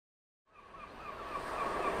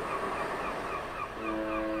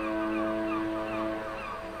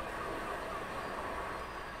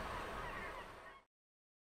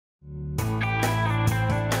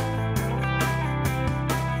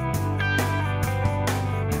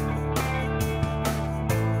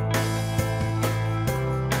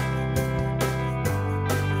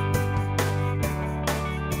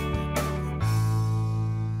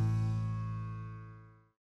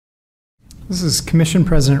This is Commission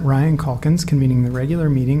President Ryan Calkins convening the regular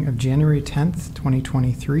meeting of January 10th,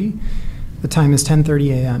 2023. The time is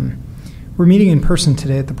 10:30 a.m. We're meeting in person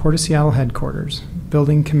today at the Port of Seattle headquarters,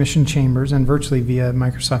 building Commission chambers, and virtually via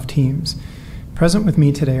Microsoft Teams. Present with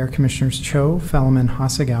me today are Commissioners Cho, Fellman,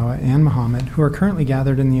 Hasegawa, and Mohammed, who are currently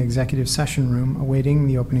gathered in the executive session room awaiting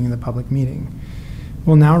the opening of the public meeting.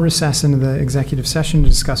 We'll now recess into the executive session to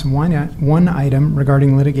discuss one item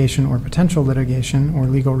regarding litigation or potential litigation or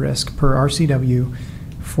legal risk per RCW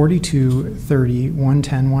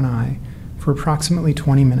 4230-110-1I for approximately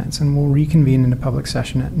 20 minutes, and we'll reconvene into public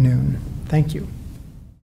session at noon. Thank you.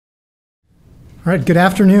 All right, good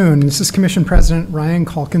afternoon. This is Commission President Ryan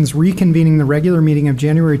Calkins reconvening the regular meeting of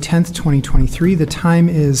January 10th, 2023. The time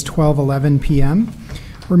is 12:11 p.m.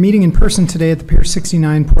 We're meeting in person today at the Pier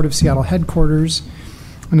 69 Port of Seattle headquarters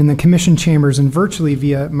and in the Commission chambers and virtually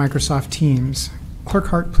via Microsoft Teams. Clerk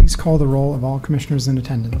Hart, please call the roll of all commissioners in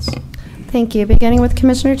attendance. Thank you. Beginning with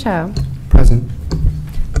Commissioner Cho. Present.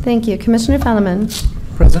 Thank you. Commissioner Fellman.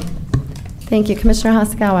 Present. Thank you. Commissioner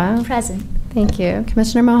Hasegawa. Present. Thank you.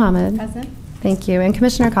 Commissioner Mohammed. Present. Thank you. And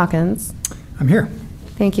Commissioner Calkins. I'm here.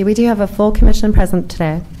 Thank you. We do have a full commission present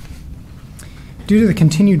today. Due to the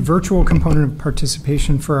continued virtual component of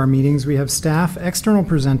participation for our meetings, we have staff, external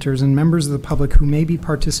presenters, and members of the public who may be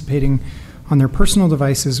participating on their personal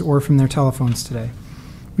devices or from their telephones today.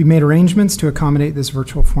 We've made arrangements to accommodate this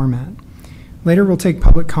virtual format. Later, we'll take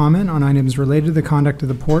public comment on items related to the conduct of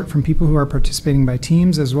the port from people who are participating by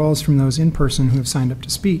Teams, as well as from those in person who have signed up to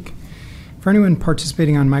speak. For anyone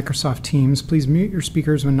participating on Microsoft Teams, please mute your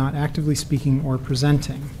speakers when not actively speaking or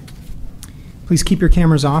presenting. Please keep your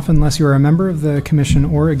cameras off unless you are a member of the Commission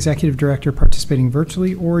or Executive Director participating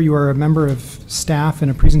virtually, or you are a member of staff in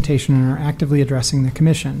a presentation and are actively addressing the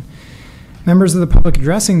Commission. Members of the public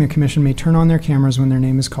addressing the Commission may turn on their cameras when their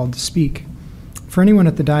name is called to speak. For anyone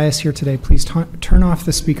at the dais here today, please turn off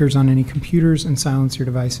the speakers on any computers and silence your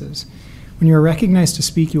devices. When you are recognized to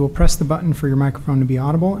speak, you will press the button for your microphone to be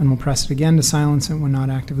audible and will press it again to silence it when not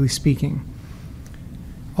actively speaking.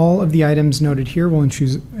 All of the items noted here will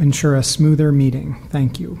ensure a smoother meeting.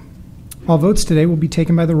 Thank you. All votes today will be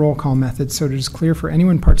taken by the roll call method, so it is clear for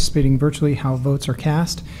anyone participating virtually how votes are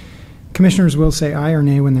cast. Commissioners will say aye or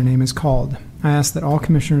nay when their name is called. I ask that all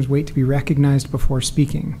commissioners wait to be recognized before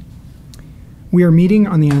speaking. We are meeting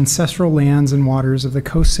on the ancestral lands and waters of the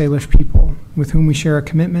Coast Salish people, with whom we share a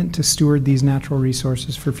commitment to steward these natural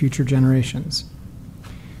resources for future generations.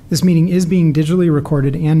 This meeting is being digitally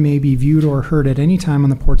recorded and may be viewed or heard at any time on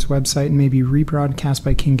the Port's website and may be rebroadcast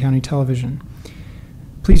by King County Television.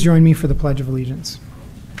 Please join me for the Pledge of Allegiance.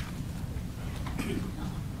 I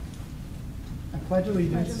pledge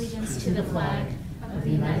allegiance To the flag of the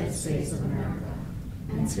United States of America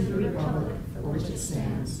and to the republic for which it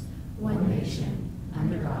stands, one nation,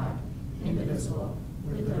 under God, indivisible,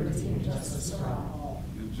 with liberty and justice for all.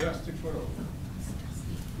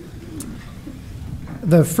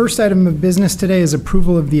 The first item of business today is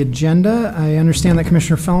approval of the agenda. I understand that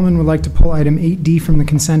Commissioner Fellman would like to pull item 8D from the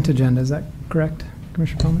consent agenda. Is that correct,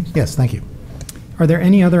 Commissioner Fellman? Yes, thank you. Are there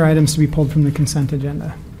any other items to be pulled from the consent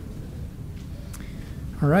agenda?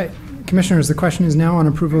 All right. Commissioners, the question is now on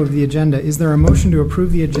approval of the agenda. Is there a motion to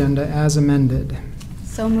approve the agenda as amended?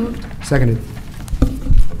 So moved. Seconded.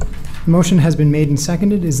 The motion has been made and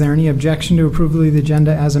seconded. Is there any objection to approval of the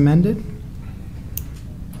agenda as amended?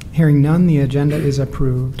 Hearing none, the agenda is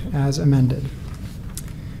approved as amended.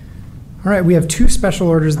 All right, we have two special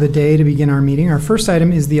orders of the day to begin our meeting. Our first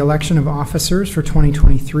item is the election of officers for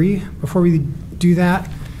 2023. Before we do that,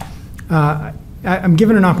 I'm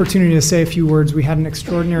given an opportunity to say a few words. We had an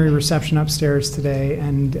extraordinary reception upstairs today,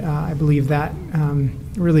 and I believe that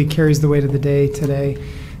really carries the weight of the day today.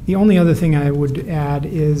 The only other thing I would add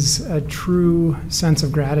is a true sense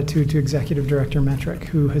of gratitude to Executive Director Metrick,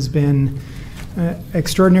 who has been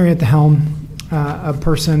extraordinary at the helm, a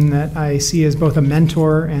person that I see as both a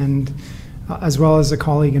mentor and as well as a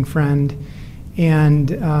colleague and friend.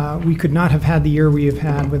 And we could not have had the year we have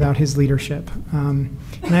had without his leadership.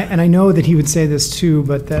 And I know that he would say this too,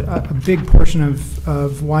 but that a big portion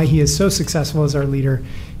of why he is so successful as our leader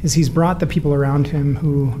is he's brought the people around him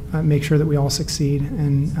who make sure that we all succeed.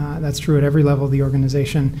 And that's true at every level of the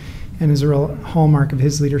organization and is a real hallmark of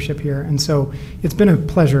his leadership here. And so it's been a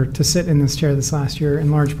pleasure to sit in this chair this last year, in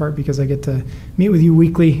large part because I get to meet with you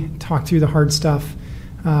weekly, talk through the hard stuff.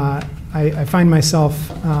 I find myself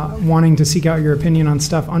wanting to seek out your opinion on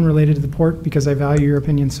stuff unrelated to the port because I value your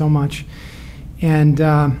opinion so much. And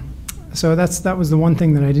so that was the one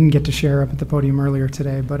thing that I didn't get to share up at the podium earlier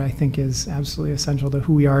today, but I think is absolutely essential to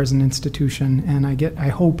who we are as an institution. And I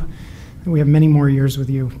hope that we have many more years with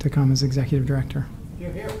you to come as executive director.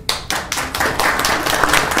 Hear, hear.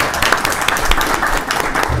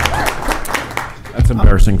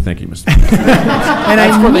 embarrassing. Thank you, Mr. Mayor. And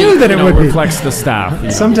I knew that it would be. Reflects the staff. you know,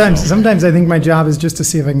 Sometimes, so. sometimes I think my job is just to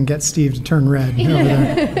see if I can get Steve to turn red over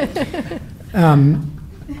there.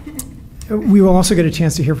 We will also get a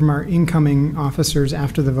chance to hear from our incoming officers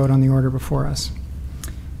after the vote on the order before us.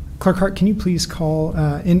 Clerk Hart, can you please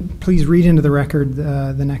please read into the record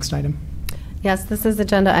the next item? Yes, this is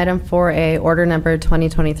Agenda Item 4A, Order Number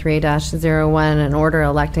 2023-01, an order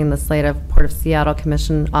electing the slate of Port of Seattle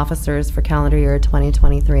Commission officers for calendar year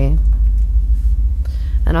 2023.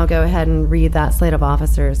 And I'll go ahead and read that slate of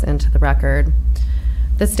officers into the record.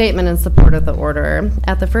 The statement in support of the order.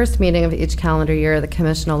 At the first meeting of each calendar year, the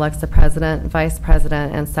Commission elects the President, Vice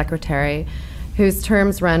President, and Secretary, whose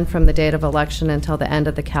terms run from the date of election until the end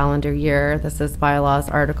of the calendar year. This is Bylaws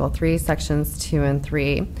Article 3, Sections 2 and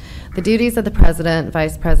 3. The duties of the President,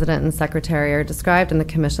 Vice President, and Secretary are described in the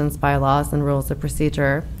Commission's bylaws and rules of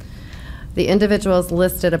procedure. The individuals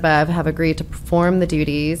listed above have agreed to perform the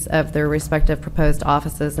duties of their respective proposed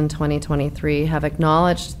offices in 2023, have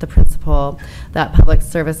acknowledged the principle that public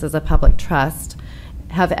service is a public trust,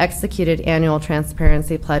 have executed annual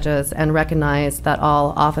transparency pledges, and recognized that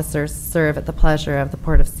all officers serve at the pleasure of the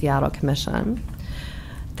Port of Seattle Commission.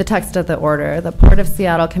 The text of the order. The Port of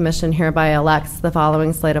Seattle Commission hereby elects the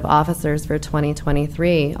following slate of officers for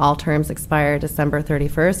 2023. All terms expire December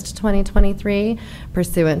 31st, 2023,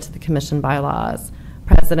 pursuant to the Commission bylaws.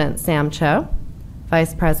 President Sam Cho,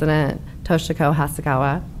 Vice President Toshiko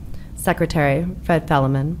Hasegawa, Secretary Fred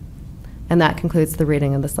Felleman. And that concludes the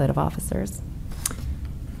reading of the slate of officers.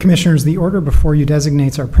 Commissioners, the order before you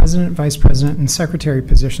designates our President, Vice President, and Secretary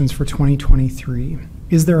positions for 2023.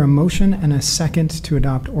 Is there a motion and a second to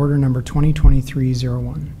adopt Order Number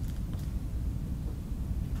 2023-01?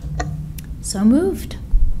 So moved.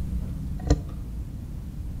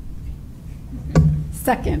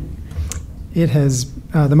 Second. It has,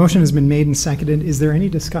 the motion has been made and seconded. Is there any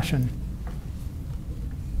discussion?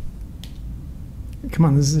 Come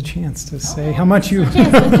on, this is a chance to say how much you...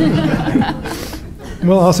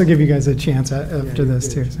 We'll also give you guys a chance after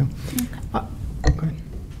this, too. So, go ahead.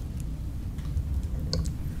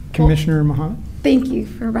 Commissioner Mohammed? Thank you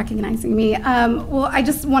for recognizing me. Well, I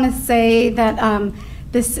just want to say that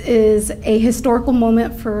this is a historical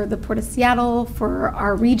moment for the Port of Seattle, for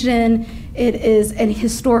our region. It is a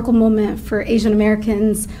historical moment for Asian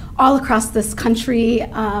Americans all across this country.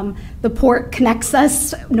 The port connects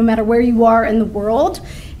us no matter where you are in the world.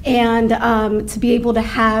 And to be able to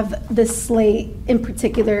have this slate in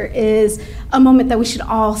particular is a moment that we should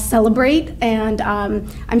all celebrate. And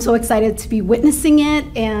I'm so excited to be witnessing it.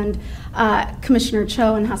 And Commissioner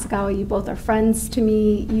Cho and Hasegawa, you both are friends to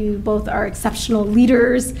me. You both are exceptional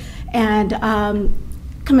leaders. And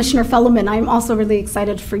Commissioner Felleman, I'm also really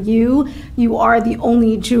excited for you. You are the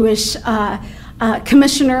only Jewish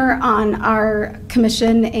commissioner on our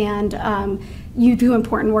commission. And you do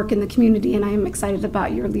important work in the community, and I am excited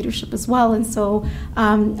about your leadership as well. And so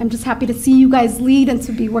I'm just happy to see you guys lead and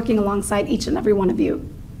to be working alongside each and every one of you.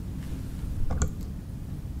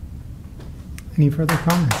 Any further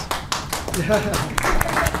comments?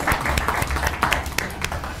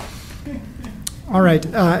 All right.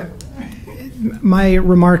 My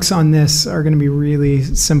remarks on this are going to be really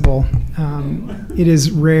simple. It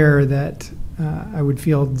is rare that I would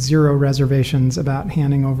feel zero reservations about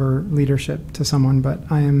handing over leadership to someone, but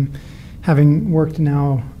I am, having worked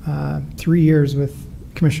now 3 years with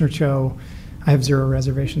Commissioner Cho, I have zero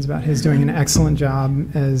reservations about his doing an excellent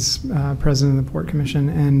job as President of the Port Commission,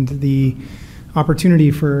 and the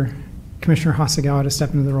opportunity for Commissioner Hasegawa to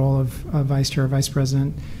step into the role of Vice Chair or Vice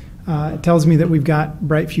President tells me that we've got a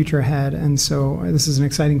bright future ahead, and so this is an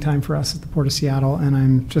exciting time for us at the Port of Seattle, and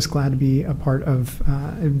I'm just glad to be a part of,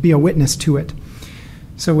 be a witness to it.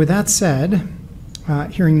 So with that said,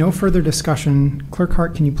 hearing no further discussion, Clerk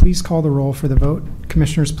Hart, can you please call the roll for the vote?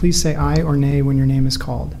 Commissioners, please say aye or nay when your name is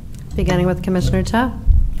called. Beginning with Commissioner Cho.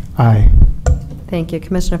 Aye. Thank you.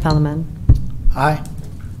 Commissioner Felleman. Aye.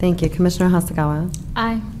 Thank you. Commissioner Hasegawa.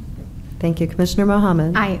 Aye. Thank you. Commissioner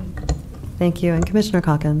Mohammed. Aye. Thank you. And Commissioner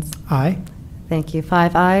Calkins. Aye. Thank you.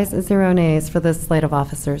 5 ayes, 0 nays for this slate of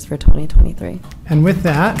officers for 2023. And with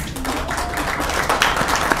that,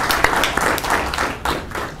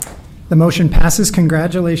 the motion passes.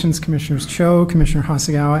 Congratulations, Commissioners Cho, Commissioner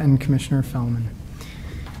Hasegawa, and Commissioner Felleman.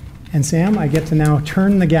 And Sam, I get to now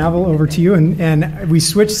turn the gavel over to you, and we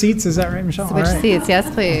switch seats. Is that right, Michelle? Switch All right. seats. Yes,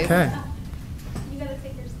 please. Okay. You gotta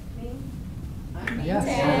take your name. Yes,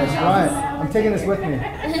 that's right. I'm taking this with me.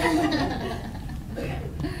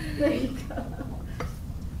 There you go.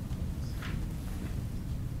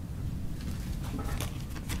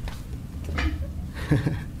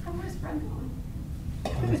 Where's Brenda going?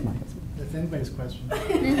 That's anybody's question.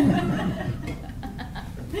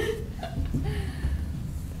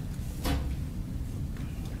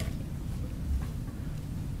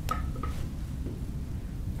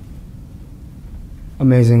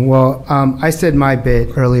 Amazing. Well, I said my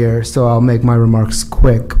bit earlier, so I'll make my remarks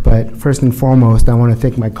quick. But first and foremost, I want to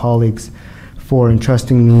thank my colleagues for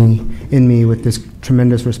entrusting me with this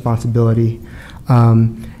tremendous responsibility.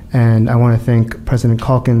 And I want to thank President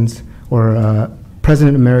Calkins, or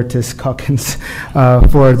President Emeritus Calkins,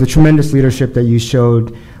 for the tremendous leadership that you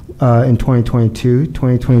showed in 2022.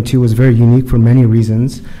 2022 was very unique for many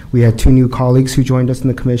reasons. We had 2 new colleagues who joined us in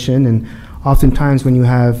the commission, and oftentimes when you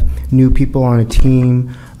have new people on a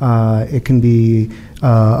team, it can be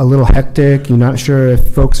a little hectic. You're not sure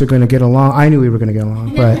if folks are going to get along. I knew we were going to get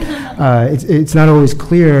along, but it's not always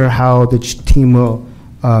clear how the team will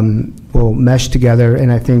mesh together,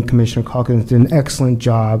 and I think Commissioner Calkins did an excellent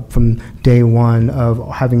job from day one of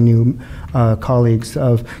having new colleagues,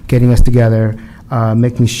 of getting us together,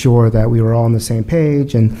 making sure that we were all on the same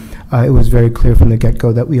page, and it was very clear from the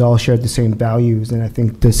get-go that we all shared the same values, and I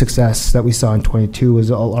think the success that we saw in 22 was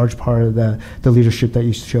a large part of the leadership that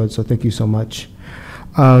you showed, so thank you so much.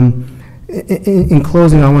 In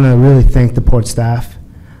closing, I want to really thank the Port staff.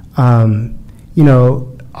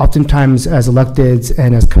 Oftentimes as electeds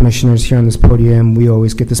and as commissioners here on this podium, we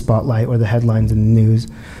always get the spotlight or the headlines in the news.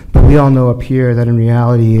 But we all know up here that in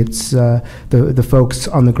reality, it's the folks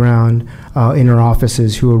on the ground in our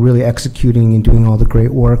offices who are really executing and doing all the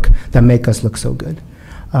great work that make us look so good.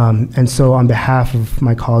 And so on behalf of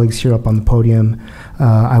my colleagues here up on the podium,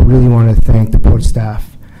 I really want to thank the Port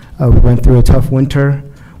staff. We went through a tough winter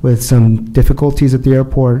with some difficulties at the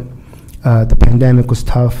airport. The pandemic was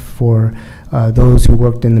tough for those who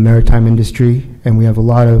worked in the maritime industry, and we have a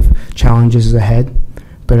lot of challenges ahead.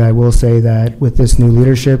 But I will say that with this new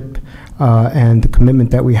leadership and the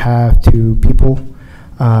commitment that we have to people,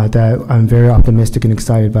 that I'm very optimistic and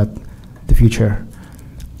excited about the future.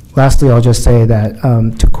 Lastly, I'll just say that,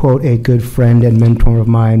 to quote a good friend and mentor of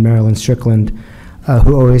mine, Marilyn Strickland,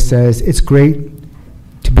 who always says, "It's great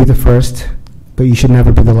to be the first, but you should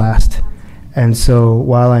never be the last." And so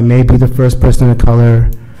while I may be the first person of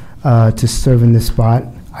color to serve in this spot,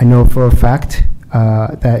 I know for a fact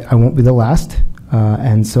that I won't be the last.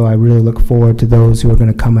 And so I really look forward to those who are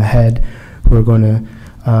going to come ahead, who are going to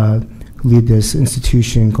lead this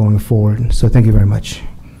institution going forward. So thank you very much.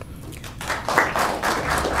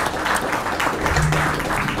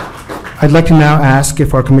 I'd like to now ask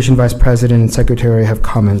if our Commission Vice President and Secretary have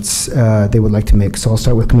comments they would like to make. So I'll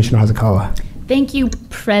start with Commissioner Hasegawa. Thank you,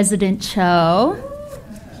 President Cho.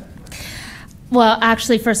 Well,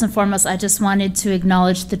 actually, first and foremost, I just wanted to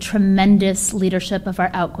acknowledge the tremendous leadership of our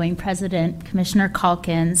outgoing president, Commissioner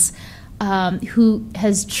Calkins, who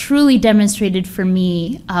has truly demonstrated for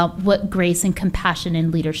me what grace and compassion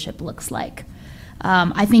in leadership looks like.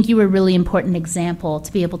 I think you were a really important example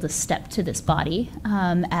to be able to step to this body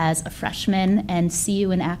as a freshman and see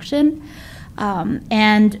you in action.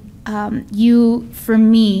 You, for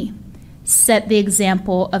me, set the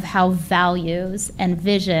example of how values and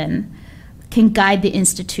vision can guide the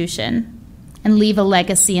institution and leave a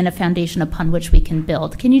legacy and a foundation upon which we can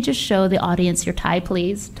build. Can you just show the audience your tie,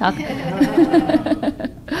 please? Talk.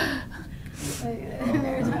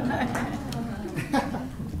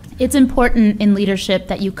 It's important in leadership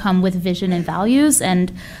that you come with vision and values,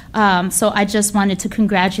 and so I just wanted to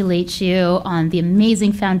congratulate you on the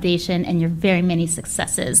amazing foundation and your very many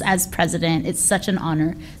successes as president. It's such an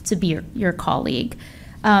honor to be your colleague.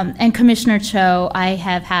 And Commissioner Cho, I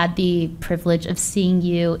have had the privilege of seeing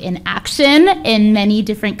you in action in many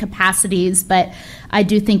different capacities, but I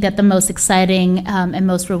do think that the most exciting and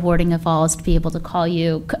most rewarding of all is to be able to call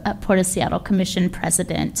you Port of Seattle Commission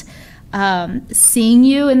President. Seeing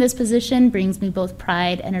you in this position brings me both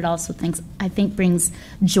pride, and it also I think brings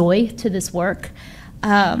joy to this work.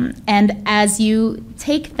 And as you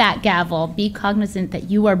take that gavel, be cognizant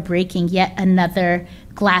that you are breaking yet another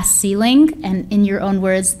glass ceiling, and in your own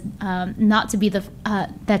words, not to be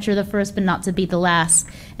that you're the first, but not to be the last,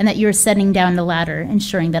 and that you're setting down the ladder,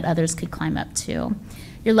 ensuring that others could climb up too.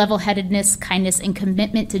 Your level-headedness, kindness, and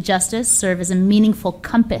commitment to justice serve as a meaningful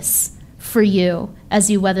compass for you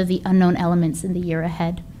as you weather the unknown elements in the year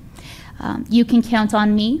ahead. You can count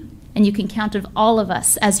on me, and you can count on all of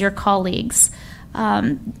us as your colleagues,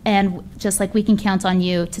 and just like we can count on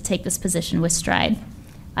you to take this position with stride.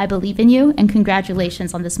 I believe in you, and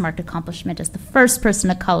congratulations on this marked accomplishment as the first person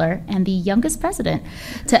of color and the youngest president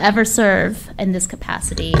to ever serve in this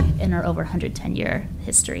capacity in our over 110-year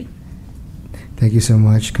history. Thank you so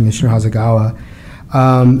much, Commissioner Hasegawa.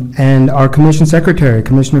 And our Commission Secretary,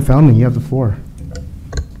 Commissioner Feldman, you have the floor.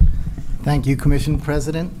 Thank you, Commission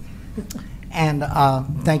President. And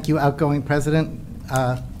thank you, outgoing President.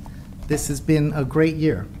 This has been a great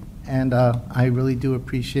year, and I really do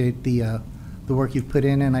appreciate the work you've put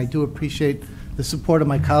in, and I do appreciate the support of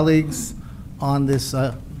my colleagues on this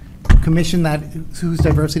commission whose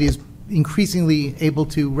diversity is increasingly able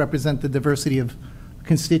to represent the diversity of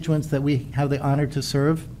constituents that we have the honor to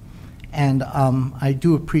serve. And I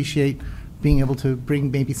do appreciate being able to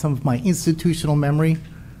bring maybe some of my institutional memory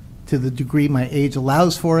to the degree my age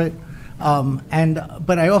allows for it.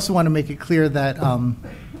 But I also want to make it clear that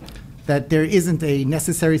that there isn't a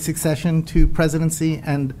necessary succession to presidency,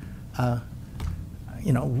 and I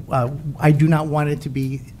do not want it to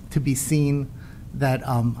be seen that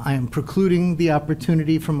I am precluding the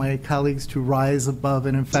opportunity for my colleagues to rise above.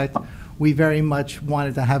 And in fact, we very much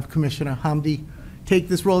wanted to have Commissioner Hamdi take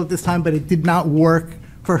this role at this time, but it did not work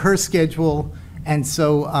for her schedule, and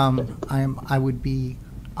so I would be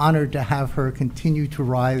honored to have her continue to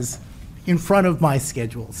rise in front of my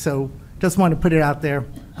schedule. So just want to put it out there.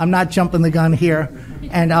 I'm not jumping the gun here,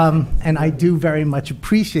 and I do very much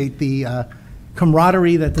appreciate the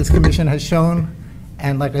camaraderie that this commission has shown,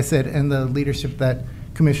 and like I said, and the leadership that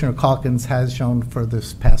Commissioner Calkins has shown for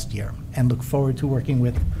this past year, and look forward to working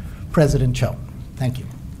with President Cho. Thank you.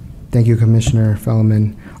 Thank you, Commissioner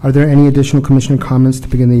Fellman. Are there any additional commissioner comments to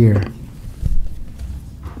begin the year?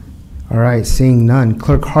 All right, seeing none.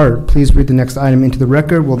 Clerk Hart, please read the next item into the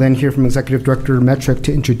record. We'll then hear from Executive Director Metrick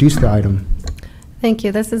to introduce the item. Thank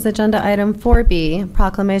you. This is Agenda Item 4B,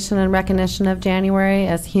 Proclamation and Recognition of January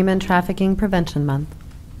as Human Trafficking Prevention Month.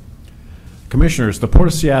 Commissioners, the Port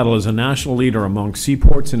of Seattle is a national leader among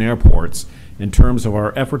seaports and airports in terms of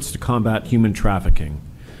our efforts to combat human trafficking.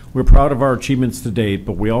 We're proud of our achievements to date,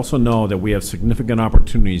 but we also know that we have significant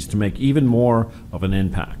opportunities to make even more of an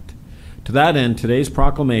impact. To that end, today's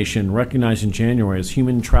proclamation, recognizing January as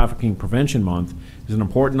Human Trafficking Prevention Month, is an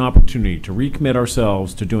important opportunity to recommit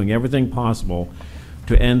ourselves to doing everything possible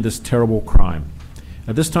to end this terrible crime.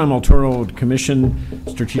 At this time, I'll turn over to Commission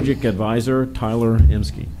Strategic Advisor Tyler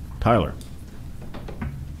Imsky. Tyler.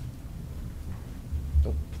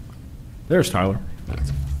 There's Tyler.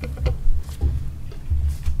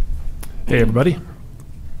 Hey, everybody.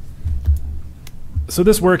 So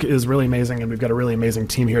this work is really amazing, and we've got a really amazing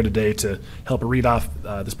team here today to help read off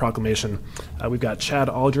this proclamation. We've got Chad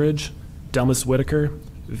Aldridge, Delmas Whitaker,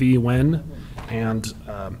 V. Wen, and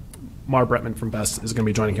Mar Bretman from BEST is going to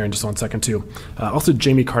be joining here in just 1 second, too. Also,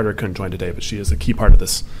 Jamie Carter couldn't join today, but she is a key part of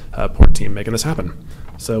this port team making this happen.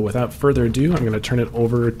 So without further ado, I'm going to turn it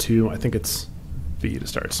over to, I think it's V to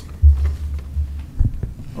start.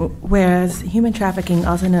 Whereas human trafficking,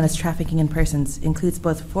 also known as trafficking in persons, includes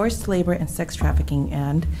both forced labor and sex trafficking,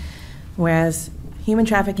 and whereas human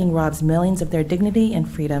trafficking robs millions of their dignity and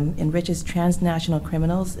freedom, enriches transnational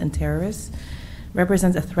criminals and terrorists,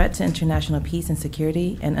 represents a threat to international peace and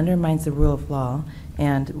security, and undermines the rule of law,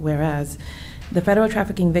 and whereas the Federal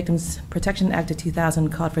Trafficking Victims Protection Act of 2000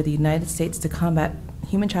 called for the United States to combat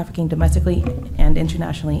human trafficking domestically and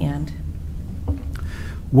internationally, and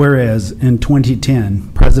whereas in 2010,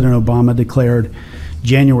 President Obama declared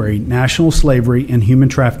January National Slavery and Human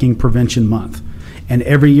Trafficking Prevention Month, and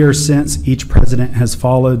every year since, each president has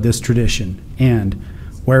followed this tradition. And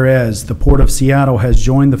whereas the Port of Seattle has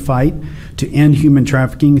joined the fight to end human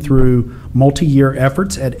trafficking through multi-year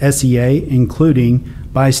efforts at SEA, including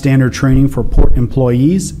bystander training for port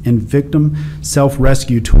employees and victim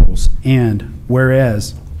self-rescue tools. And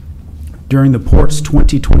whereas during the Port's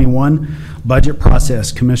 2021 budget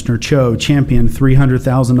process, Commissioner Cho championed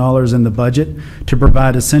 $300,000 in the budget to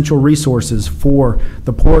provide essential resources for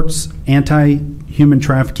the Port's anti-human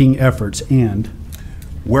trafficking efforts. And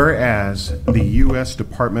whereas the U.S.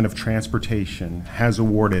 Department of Transportation has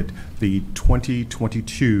awarded the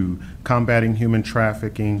 2022 Combating Human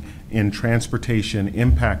Trafficking in Transportation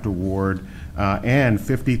Impact Award and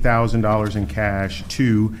 $50,000 in cash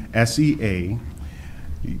to SEA,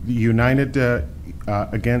 the United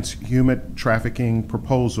Against Human Trafficking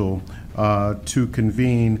proposal to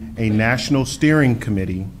convene a national steering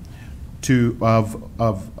committee to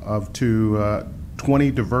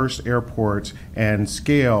 20 diverse airports and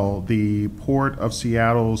scale the Port of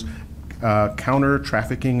Seattle's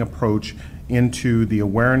counter-trafficking approach into the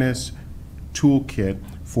awareness toolkit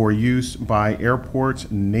for use by airports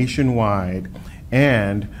nationwide.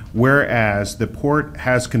 And whereas the port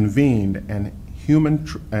has convened an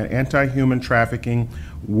anti-human trafficking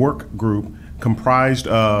work group comprised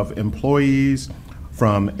of employees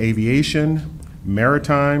from aviation,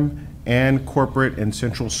 maritime, and corporate and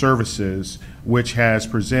central services, which has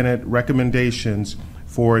presented recommendations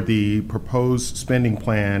for the proposed spending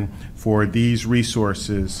plan for these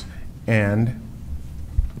resources. And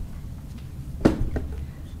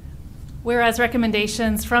whereas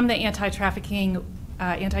recommendations from the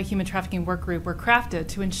anti-human trafficking work group were crafted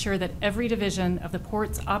to ensure that every division of the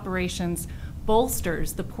port's operations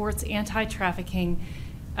bolsters the port's anti-human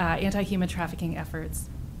trafficking efforts.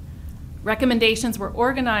 Recommendations were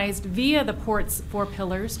organized via the port's 4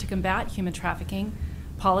 pillars to combat human trafficking: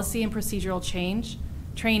 policy and procedural change,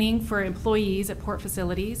 training for employees at port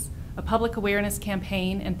facilities, a public awareness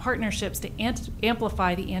campaign, and partnerships to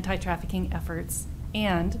amplify the anti-trafficking efforts.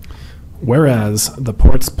 And whereas the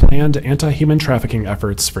port's planned anti-human trafficking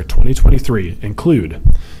efforts for 2023 include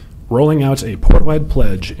rolling out a port-wide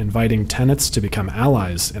pledge inviting tenants to become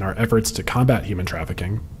allies in our efforts to combat human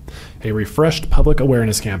trafficking, a refreshed public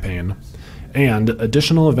awareness campaign, and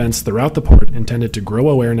additional events throughout the port intended to grow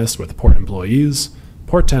awareness with port employees,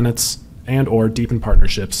 port tenants, and/or deepen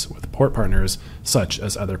partnerships with port partners such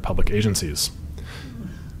as other public agencies.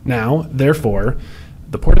 Now, therefore,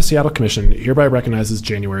 the Port of Seattle Commission hereby recognizes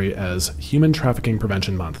January as Human Trafficking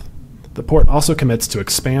Prevention Month. The Port also commits to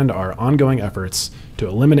expand our ongoing efforts to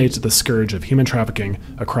eliminate the scourge of human trafficking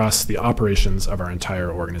across the operations of our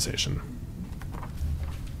entire organization.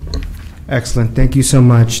 Excellent. Thank you so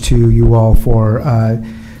much to you all for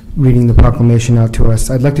reading the proclamation out to us.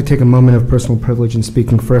 I'd like to take a moment of personal privilege in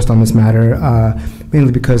speaking first on this matter,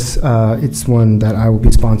 mainly because it's one that I will be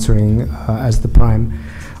sponsoring as the prime.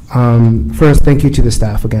 First, thank you to the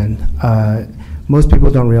staff again. Most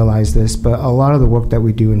people don't realize this, but a lot of the work that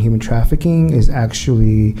we do in human trafficking is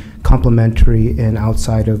actually complementary and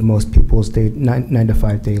outside of most people's 9 to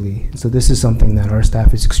 5 daily. So this is something that our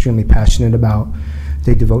staff is extremely passionate about.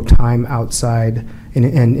 They devote time outside and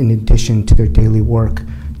in addition to their daily work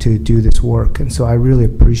to do this work. And so I really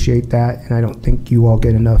appreciate that, and I don't think you all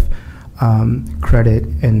get enough credit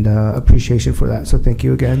and appreciation for that. So thank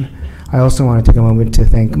you again. I also want to take a moment to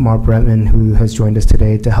thank Mark Brentman, who has joined us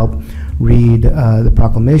today to help read the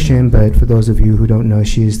proclamation. But for those of you who don't know,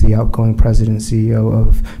 she is the outgoing president and CEO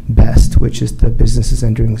of BEST, which is the Businesses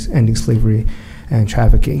Ending Slavery and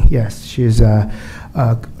Trafficking. Yes, she is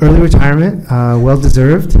early retirement,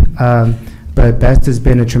 well-deserved, but BEST has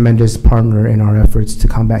been a tremendous partner in our efforts to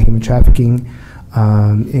combat human trafficking,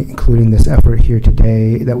 including this effort here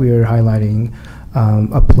today that we are highlighting,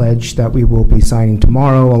 a pledge that we will be signing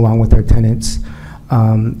tomorrow along with our tenants.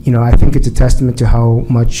 I think it's a testament to how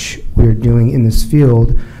much we're doing in this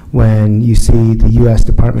field when you see the U.S.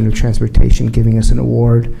 Department of Transportation giving us an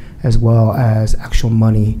award as well as actual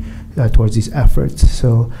money towards these efforts.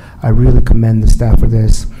 So I really commend the staff for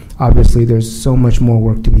this. Obviously, there's so much more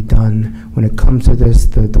work to be done when it comes to this.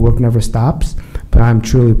 The work never stops, but I'm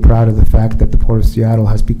truly proud of the fact that the Port of Seattle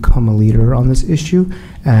has become a leader on this issue,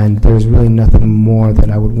 and there's really nothing more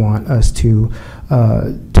that I would want us to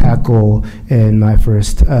tackle in my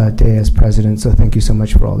first day as president. So thank you so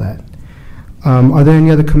much for all that. Are there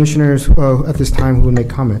any other commissioners at this time who would make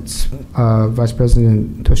comments? Vice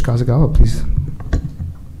President Toshikazu, please.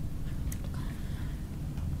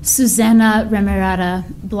 Susanna Remirada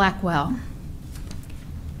Blackwell.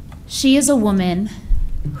 She is a woman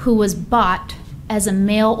who was bought as a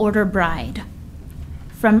mail order bride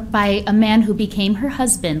by a man who became her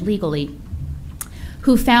husband legally,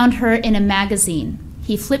 who found her in a magazine.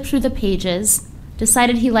 He flipped through the pages,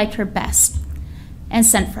 decided he liked her best, and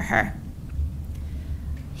sent for her.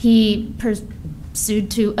 He pursued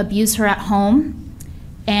to abuse her at home,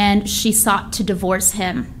 and she sought to divorce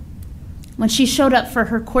him. When she showed up for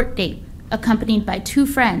her court date, accompanied by 2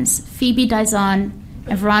 friends, Phoebe Dizon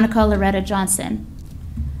and Veronica Loretta Johnson,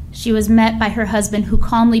 she was met by her husband, who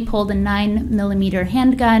calmly pulled a 9mm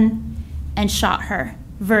handgun and shot her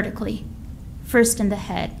vertically, first in the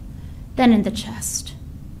head, then in the chest,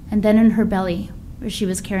 and then in her belly, where she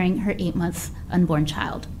was carrying her 8-month unborn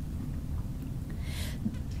child.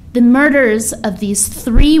 The murders of these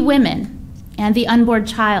 3 women and the unborn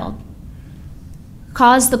child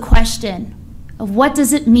caused the question of what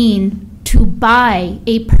does it mean to buy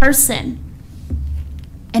a person?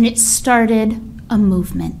 And it started a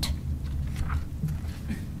movement.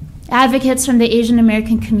 Advocates from the Asian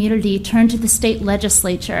American community turned to the state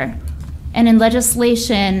legislature, and in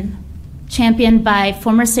legislation championed by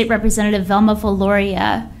former state representative Velma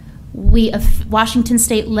Valoria, Washington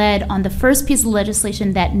State led on the first piece of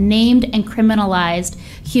legislation that named and criminalized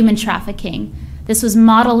human trafficking. This was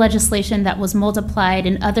model legislation that was multiplied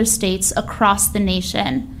in other states across the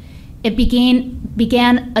nation. It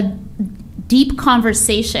began a deep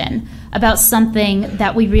conversation about something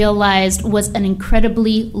that we realized was an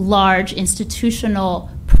incredibly large institutional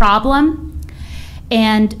problem.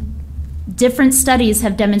 And different studies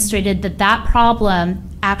have demonstrated that that problem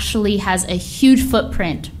actually has a huge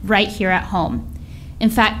footprint right here at home. In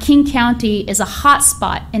fact, King County is a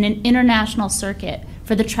hotspot in an international circuit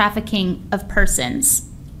for the trafficking of persons.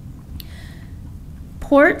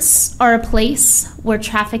 Ports are a place where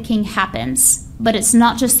trafficking happens, but it's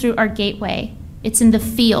not just through our gateway. It's in the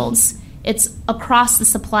fields. It's across the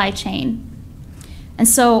supply chain. And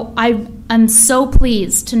so I'm so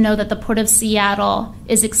pleased to know that the Port of Seattle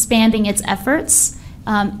is expanding its efforts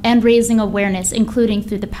and raising awareness, including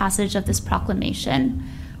through the passage of this proclamation.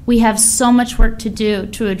 We have so much work to do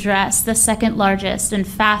to address the second largest and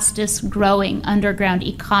fastest growing underground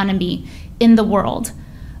economy in the world.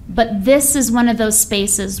 But this is one of those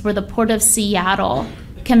spaces where the Port of Seattle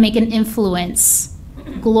can make an influence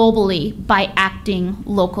globally by acting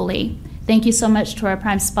locally. Thank you so much to our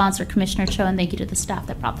prime sponsor, Commissioner Cho, and thank you to the staff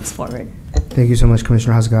that brought this forward. Thank you so much,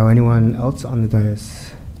 Commissioner Hasegawa. Anyone else on the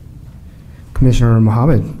dais? Commissioner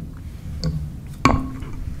Mohammed.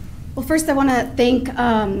 Well, first I want to thank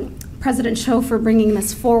President Cho for bringing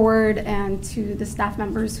this forward, and to the staff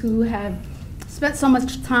members who have spent so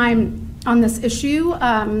much time on this issue.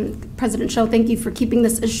 President Cho, thank you for keeping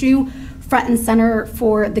this issue front and center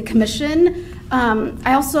for the commission.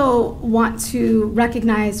 I also want to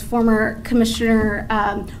recognize former Commissioner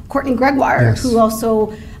Courtney Gregoire, yes, who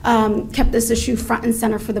also kept this issue front and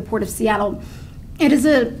center for the Port of Seattle.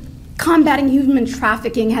 Combating human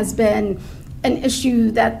trafficking has been an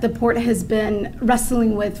issue that the port has been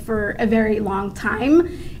wrestling with for a very long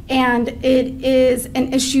time. And it is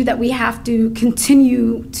an issue that we have to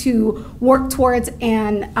continue to work towards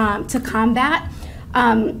and to combat.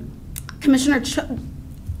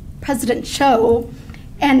 President Cho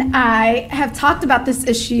and I have talked about this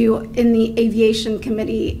issue in the Aviation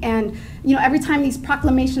Committee. And every time these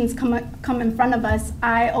proclamations come in front of us,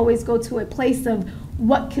 I always go to a place of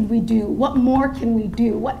what could we do? What more can we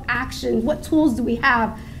do? What action, what tools do we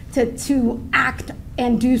have to act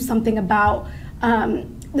and do something about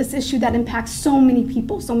this issue that impacts so many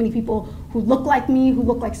people who look like me, who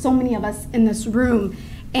look like so many of us in this room.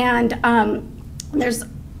 And there's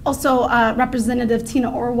also Representative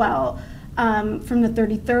Tina Orwell from the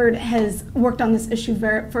 33rd has worked on this issue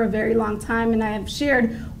for a very long time, and I have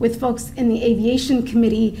shared with folks in the Aviation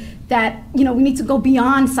Committee that we need to go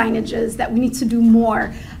beyond signages, that we need to do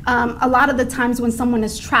more. A lot of the times when someone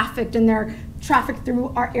is trafficked and they're trafficked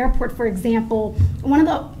through our airport, for example, one of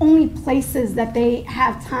the only places that they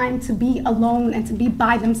have time to be alone and to be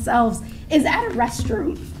by themselves is at a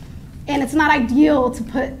restroom. And it's not ideal to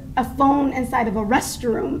put a phone inside of a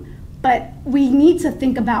restroom, but we need to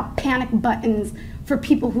think about panic buttons for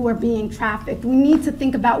people who are being trafficked. We need to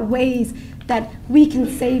think about ways that we can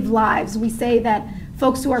save lives. We say that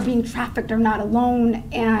folks who are being trafficked are not alone,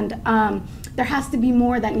 and there has to be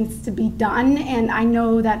more that needs to be done. And I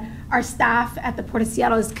know that our staff at the Port of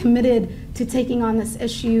Seattle is committed to taking on this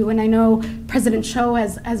issue, and I know President Cho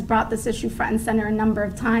has brought this issue front and center a number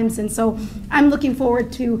of times, and so I'm looking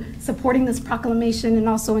forward to supporting this proclamation and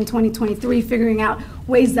also in 2023 figuring out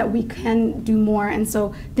ways that we can do more. And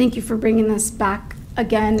so thank you for bringing this back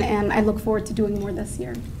again, and I look forward to doing more this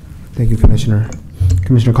year. Thank you, Commissioner.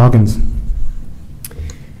 Commissioner Calkins.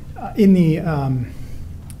 In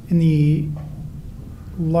the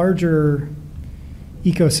larger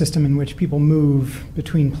ecosystem in which people move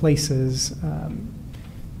between places,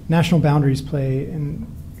 national boundaries play an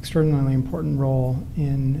extraordinarily important role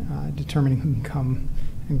in determining who can come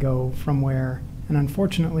and go from where. And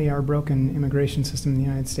unfortunately, our broken immigration system in the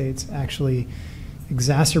United States actually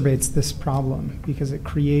exacerbates this problem because it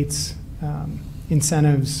creates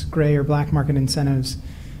incentives, gray or black market incentives,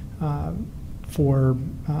 for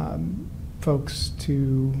folks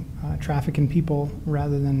to traffic in people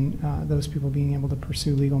rather than those people being able to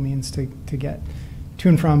pursue legal means to get to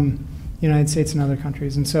and from the United States and other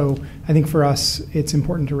countries. And so I think for us, it's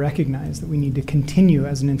important to recognize that we need to continue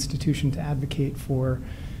as an institution to advocate for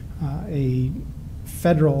a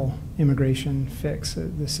federal immigration fix.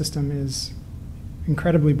 The system is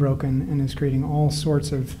incredibly broken and is creating all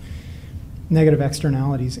sorts of negative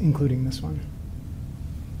externalities, including this one.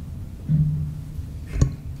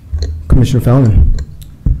 Commissioner Fellman.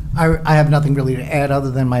 I have nothing really to add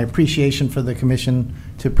other than my appreciation for the commission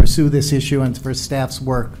to pursue this issue and for staff's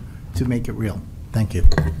work to make it real. Thank you.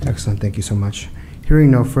 Excellent. Thank you so much.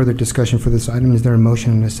 Hearing no further discussion for this item, is there a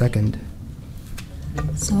motion and a second?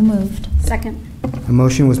 So moved. Second. A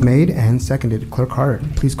motion was made and seconded. Clerk Hart,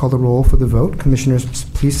 please call the roll for the vote. Commissioners,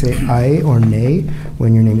 please say aye or nay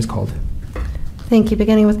when your name is called. Thank you.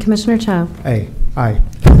 Beginning with Commissioner Cho. Aye. Aye.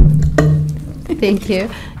 Thank you.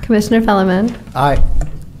 Commissioner Fellman. Aye.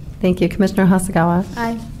 Thank you. Commissioner Hasegawa.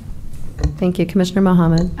 Aye. Thank you. Commissioner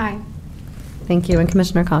Mohammed. Aye. Thank you. And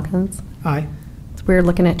Commissioner Calkins? Aye. It's weird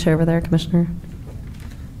looking at you over there, Commissioner.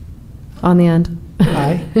 On the end.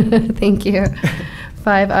 Aye. Thank you.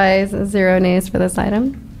 5 ayes, 0 nays for this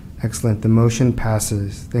item. Excellent. The motion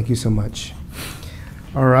passes. Thank you so much.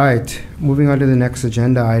 All right, moving on to the next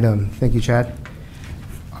agenda item. Thank you, Chad.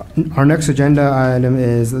 Our next agenda item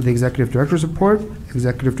is the Executive Director's Report.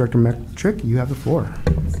 Executive Director Metrick, you have the floor.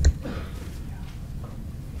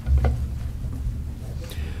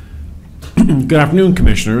 Good afternoon,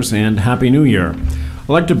 Commissioners, and Happy New Year. I'd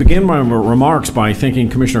like to begin my remarks by thanking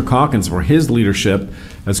Commissioner Calkins for his leadership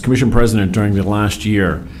as Commission President during the last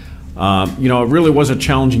year. It really was a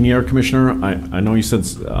challenging year, Commissioner. I know you said,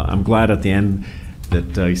 I'm glad at the end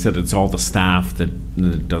that you said it's all the staff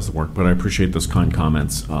that does the work, but I appreciate those kind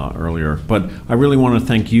comments earlier. But I really want to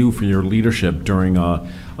thank you for your leadership during a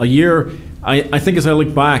year. I think as I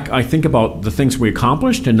look back, I think about the things we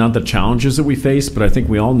accomplished and not the challenges that we faced, but I think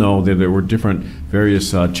we all know that there were different various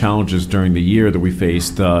challenges during the year that we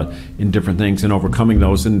faced in different things and overcoming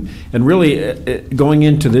those. And really going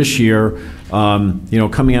into this year,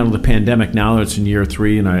 coming out of the pandemic, now that it's in year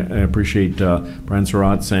 3, and I appreciate Brian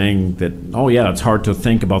Surratt saying that, oh yeah, it's hard to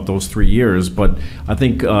think about those 3 years, but I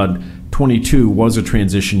think 22 was a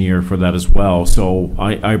transition year for that as well. So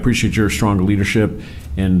I appreciate your strong leadership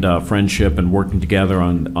and friendship and working together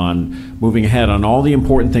on moving ahead on all the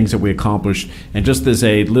important things that we accomplished. And just as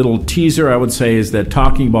a little teaser, I would say is that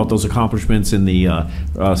talking about those accomplishments in the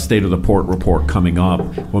State of the Port report coming up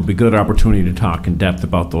will be a good opportunity to talk in depth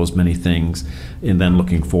about those many things and then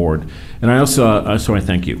looking forward. And I also, so I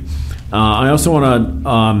thank you. I also want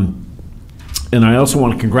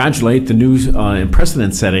to congratulate the new and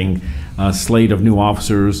precedent-setting slate of new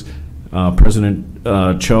officers. President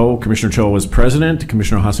Cho, Commissioner Cho as president,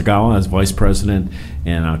 Commissioner Hasagawa as vice president,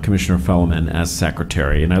 and Commissioner Fellman as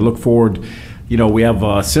secretary. And I look forward, we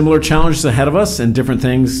have similar challenges ahead of us and different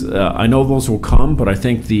things. I know those will come, but I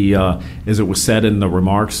think as it was said in the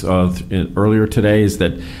remarks earlier today, is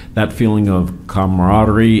that feeling of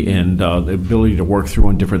camaraderie and the ability to work through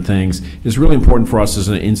on different things is really important for us as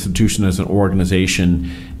an institution, as an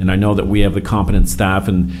organization. And I know that we have the competent staff,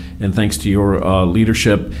 and thanks to your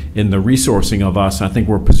leadership in the resourcing of us, I think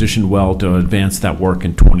we're positioned well to advance that work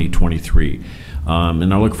in 2023.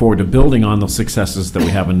 And I look forward to building on those successes that we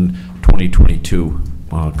have in 2022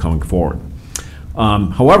 coming forward.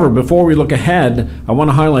 However, before we look ahead, I want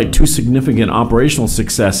to highlight 2 significant operational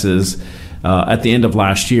successes at the end of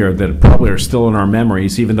last year that probably are still in our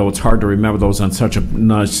memories, even though it's hard to remember those on such a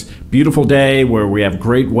nice, beautiful day where we have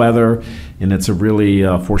great weather, and it's a really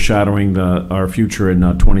foreshadowing our future in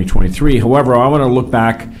 2023. However, I want to look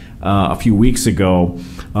back a few weeks ago,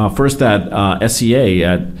 first at SEA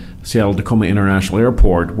at Seattle-Tacoma International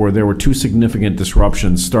Airport, where there were 2 significant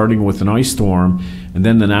disruptions, starting with an ice storm and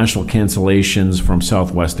then the national cancellations from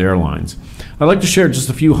Southwest Airlines. I'd like to share just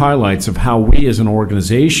a few highlights of how we as an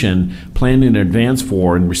organization plan in advance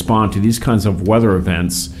for and respond to these kinds of weather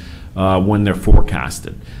events when they're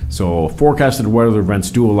forecasted. So forecasted weather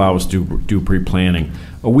events do allow us to do pre-planning.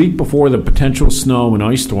 A week before the potential snow and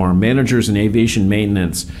ice storm, managers in aviation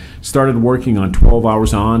maintenance started working on 12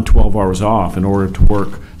 hours on, 12 hours off in order to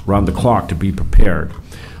work around the clock to be prepared.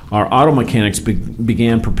 Our auto mechanics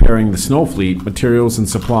began preparing the snow fleet, materials and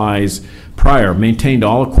supplies prior, maintained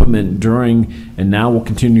all equipment during, and now will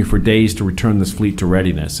continue for days to return this fleet to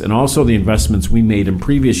readiness. And also the investments we made in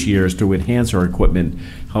previous years to enhance our equipment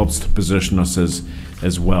helps to position us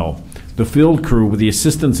as well. The field crew, with the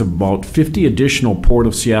assistance of about 50 additional Port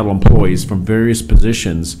of Seattle employees from various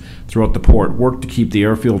positions throughout the port, worked to keep the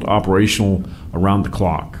airfield operational around the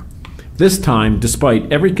clock. This time,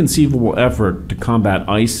 despite every conceivable effort to combat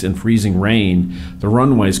ice and freezing rain, the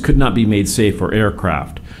runways could not be made safe for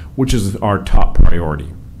aircraft, which is our top priority.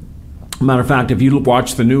 Matter of fact, if you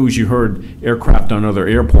watch the news, you heard aircraft on other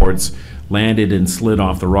airports landed and slid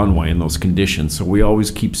off the runway in those conditions, so we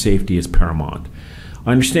always keep safety as paramount.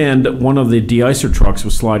 I understand that one of the de-icer trucks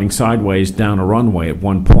was sliding sideways down a runway at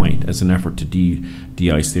one point as an effort to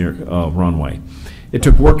de-ice the runway. It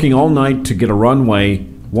took working all night to get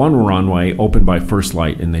one runway open by first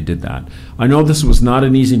light, and they did that. I know this was not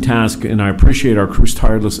an easy task, and I appreciate our crew's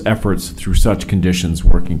tireless efforts through such conditions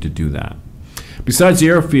working to do that. Besides the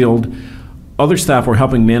airfield, other staff were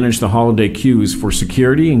helping manage the holiday queues for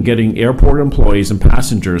security and getting airport employees and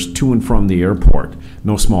passengers to and from the airport.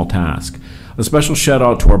 No small task. A special shout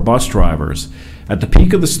out to our bus drivers. At the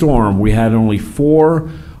peak of the storm, we had only 4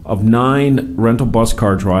 of 9 rental bus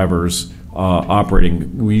car drivers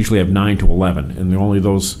operating. We usually have 9 to 11, and they're only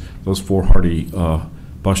those 4 hardy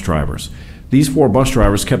bus drivers. These 4 bus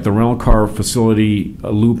drivers kept the rental car facility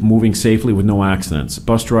loop moving safely with no accidents.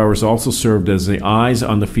 Bus drivers also served as the eyes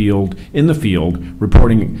on the field,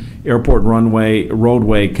 reporting airport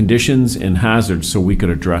roadway conditions and hazards so we could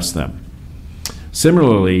address them.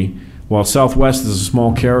 Similarly, while Southwest is a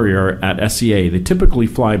small carrier at SEA, they typically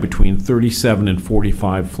fly between 37 and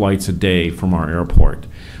 45 flights a day from our airport.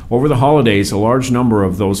 Over the holidays, a large number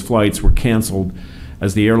of those flights were canceled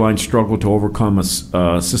as the airline struggled to overcome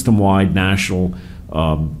a system-wide national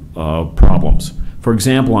problems. For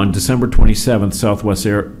example, on December 27th, Southwest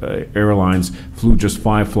Airlines flew just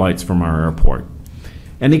 5 flights from our airport.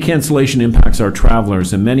 Any cancellation impacts our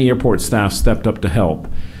travelers, and many airport staff stepped up to help.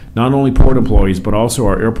 Not only port employees, but also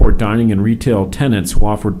our airport dining and retail tenants who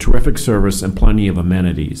offered terrific service and plenty of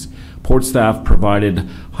amenities. Port staff provided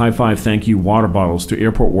high-five thank you water bottles to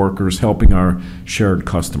airport workers helping our shared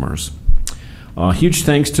customers. Huge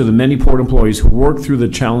thanks to the many port employees who worked through the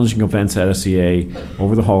challenging events at SEA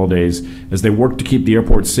over the holidays as they worked to keep the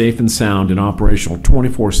airport safe and sound and operational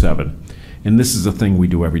 24/7. And this is a thing we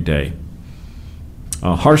do every day.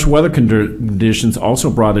 Harsh weather conditions also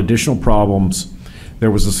brought additional problems. There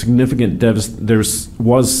was significant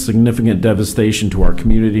devastation to our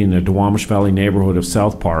community in the Duwamish Valley neighborhood of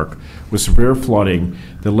South Park, with severe flooding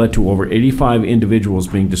that led to over 85 individuals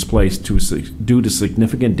being displaced due to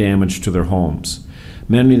significant damage to their homes.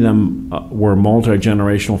 Many of them were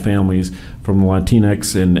multi-generational families from the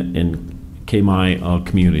Latinx and KMI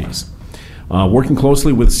communities. Working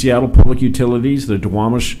closely with Seattle Public Utilities, the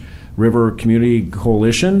Duwamish River Community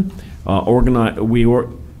Coalition,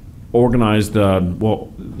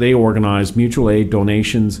 they organized mutual aid,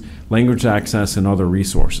 donations, language access, and other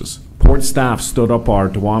resources. Port staff stood up our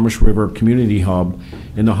Duwamish River Community Hub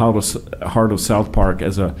in the heart of South Park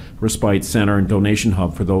as a respite center and donation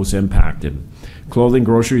hub for those impacted. Clothing,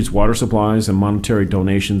 groceries, water supplies, and monetary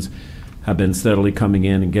donations have been steadily coming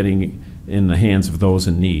in and getting in the hands of those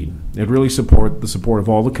in need. It really support the support of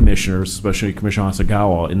all the commissioners, especially Commissioner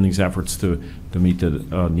Hasegawa, in these efforts to meet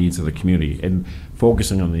the needs of the community and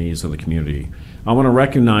focusing on the needs of the community. I want to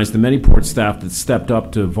recognize the many port staff that stepped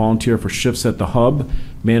up to volunteer for shifts at the hub,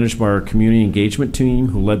 managed by our community engagement team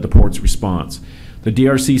who led the port's response. The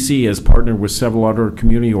DRCC has partnered with several other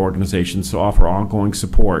community organizations to offer ongoing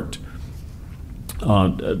support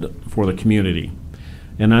for the community.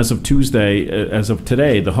 And as of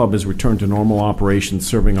today, the hub has returned to normal operations,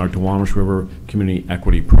 serving our Duwamish River community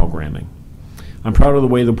equity programming. I'm proud of the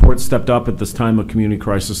way the port stepped up at this time of community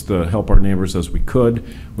crisis to help our neighbors as we could.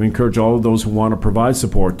 We encourage all of those who want to provide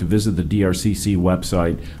support to visit the DRCC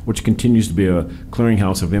website, which continues to be a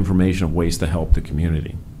clearinghouse of information of ways to help the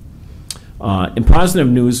community. In positive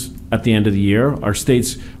news, at the end of the year, our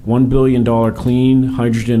state's $1 billion clean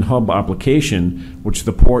hydrogen hub application, which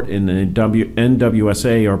the port and the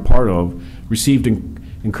NWSA are part of, received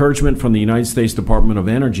encouragement from the United States Department of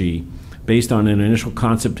Energy based on an initial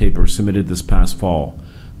concept paper submitted this past fall.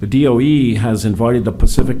 The DOE has invited the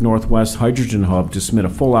Pacific Northwest Hydrogen Hub to submit a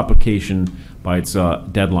full application by its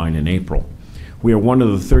deadline in April. We are one of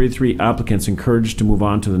the 33 applicants encouraged to move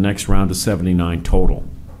on to the next round of 79 total.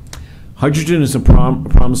 Hydrogen is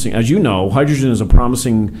promising, as you know, hydrogen is a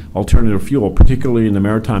promising alternative fuel, particularly in the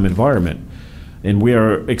maritime environment. And we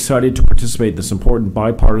are excited to participate in this important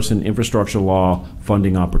bipartisan infrastructure law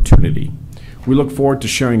funding opportunity. We look forward to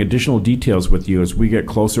sharing additional details with you as we get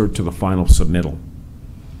closer to the final submittal.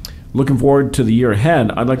 Looking forward to the year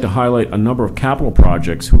ahead, I'd like to highlight a number of capital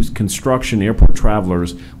projects whose construction airport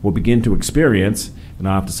travelers will begin to experience, and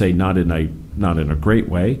I have to say not in a great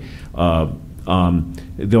way.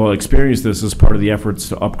 They'll experience this as part of the efforts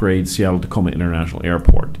to upgrade Seattle-Tacoma International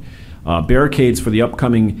Airport. Barricades for the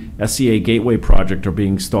upcoming SCA Gateway project are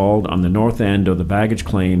being installed on the north end of the baggage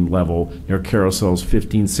claim level near carousels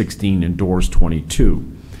 15, 16, and doors 22.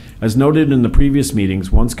 As noted in the previous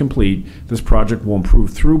meetings, once complete, this project will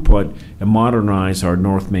improve throughput and modernize our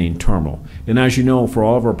North Main terminal. And as you know, for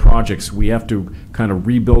all of our projects, we have to kind of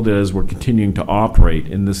rebuild it as we're continuing to operate,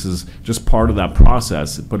 and this is just part of that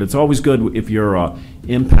process. But it's always good if you're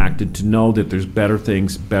impacted to know that there's better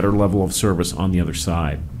things, better level of service on the other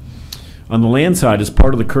side. On the land side, as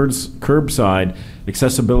part of the curbside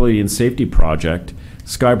accessibility and safety project,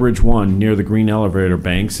 Skybridge 1 near the Green Elevator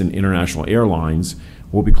Banks and International Airlines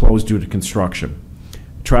will be closed due to construction.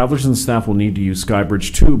 Travelers and staff will need to use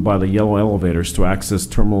Skybridge 2 by the yellow elevators to access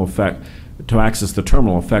the terminal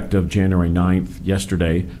effective January 9th,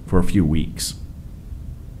 yesterday, for a few weeks.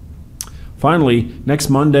 Finally, next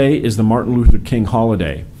Monday is the Martin Luther King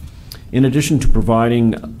holiday. In addition to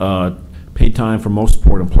providing paid time for most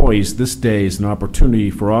port employees, this day is an opportunity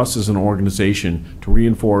for us as an organization to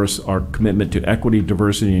reinforce our commitment to equity,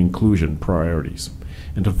 diversity, and inclusion priorities,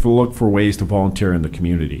 and to look for ways to volunteer in the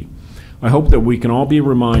community. I hope that we can all be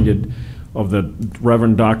reminded of the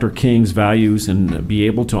Reverend Dr. King's values and be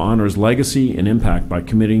able to honor his legacy and impact by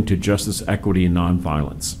committing to justice, equity, and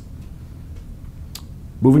nonviolence.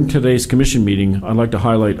 Moving to today's commission meeting, I'd like to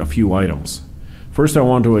highlight a few items. First, I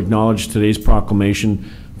want to acknowledge today's proclamation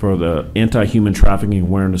for the Anti-Human Trafficking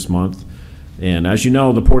Awareness Month. And as you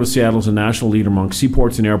know, the Port of Seattle is a national leader among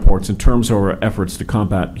seaports and airports in terms of our efforts to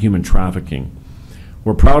combat human trafficking.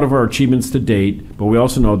 We're proud of our achievements to date, but we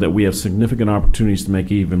also know that we have significant opportunities to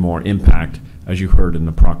make even more impact, as you heard in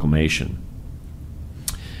the proclamation.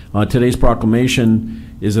 Today's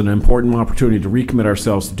proclamation is an important opportunity to recommit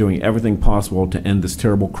ourselves to doing everything possible to end this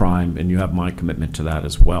terrible crime, and you have my commitment to that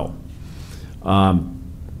as well.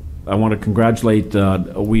 I want to congratulate,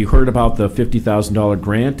 we heard about the $50,000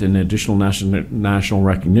 grant and additional national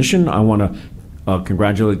recognition. I want to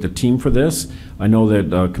congratulate the team for this. I know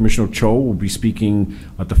that Commissioner Cho will be speaking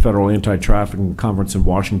at the Federal Anti-Trafficking Conference in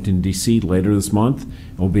Washington, D.C. later this month,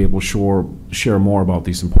 and we'll be able to share more about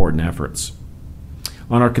these important efforts.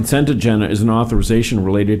 On our consent agenda is an authorization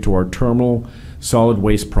related to our terminal solid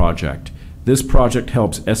waste project. This project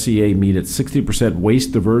helps SEA meet its 60%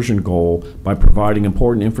 waste diversion goal by providing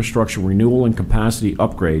important infrastructure renewal and capacity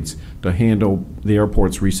upgrades to handle the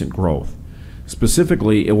airport's recent growth.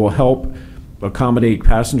 Specifically, it will help accommodate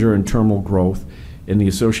passenger and terminal growth and the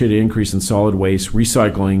associated increase in solid waste,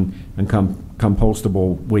 recycling, and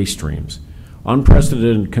compostable waste streams.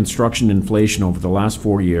 Unprecedented construction inflation over the last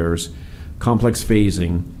 4 years, complex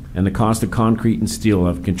phasing, and the cost of concrete and steel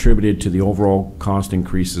have contributed to the overall cost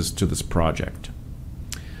increases to this project.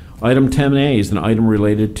 Item 10A is an item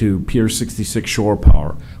related to Pier 66 shore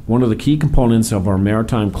power, one of the key components of our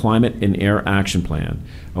Maritime Climate and Air Action Plan,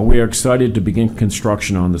 and we are excited to begin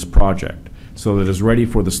construction on this project so that it is ready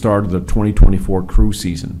for the start of the 2024 cruise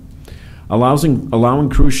season. Allowing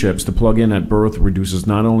cruise ships to plug in at berth reduces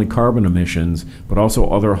not only carbon emissions, but also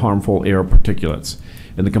other harmful air particulates.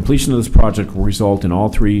 And the completion of this project will result in all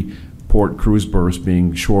 3 port cruise berths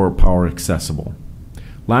being shore power accessible.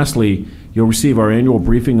 Lastly, you'll receive our annual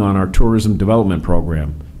briefing on our tourism development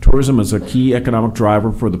program. Tourism is a key economic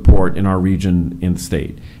driver for the port in our region in the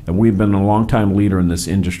state, and we've been a longtime leader in this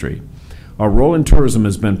industry. Our role in tourism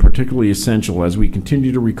has been particularly essential as we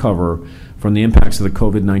continue to recover from the impacts of the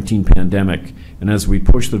COVID-19 pandemic and as we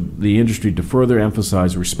push the industry to further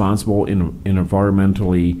emphasize responsible and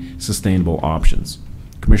environmentally sustainable options.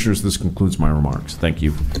 Commissioners, this concludes my remarks. Thank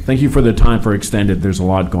you. Thank you for the time for extended. There's a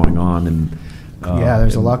lot going on. And yeah,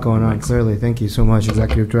 there's a lot going on, clearly. Thank you so much,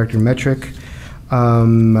 Executive Director Metrick.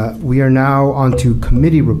 We are now on to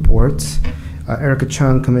committee reports. Erica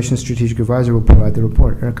Chung, Commission Strategic Advisor, will provide the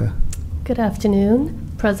report. Erica. Good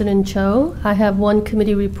afternoon, President Cho. I have one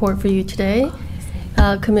committee report for you today.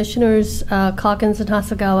 Commissioners Calkins and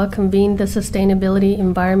Hasegawa convened the Sustainability,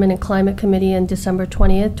 Environment, and Climate Committee on December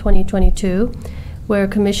 20th, 2022, where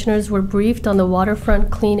commissioners were briefed on the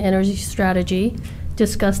waterfront clean energy strategy,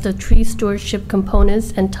 discussed the tree stewardship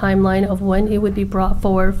components and timeline of when it would be brought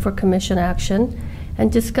forward for commission action,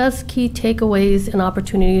 and discussed key takeaways and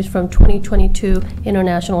opportunities from 2022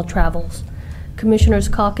 international travels. Commissioners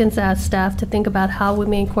Calkins asked staff to think about how we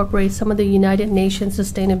may incorporate some of the United Nations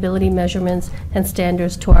sustainability measurements and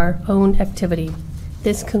standards to our own activity.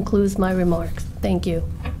 This concludes my remarks. Thank you.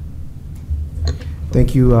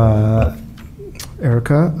 Thank you,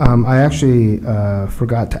 Erica. I actually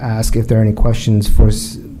forgot to ask if there are any questions for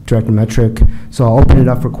Director Metrick, so I'll open it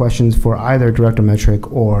up for questions for either Director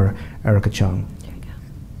Metrick or Erica Chung.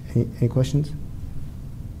 There you go. Any questions?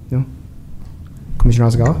 No? Commissioner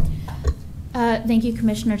Hasegawa? Thank you,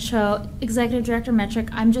 Commissioner Cho. Executive Director Metrick,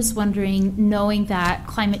 I'm just wondering, knowing that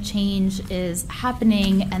climate change is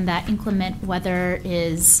happening and that inclement weather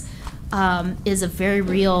is a very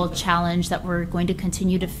real challenge that we're going to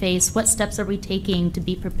continue to face, what steps are we taking to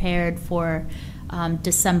be prepared for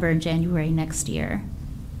December and January next year?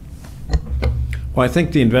 Well, I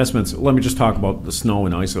think the investments, let me just talk about the snow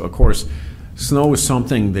and ice. Of course, snow is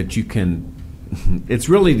something that you can, it's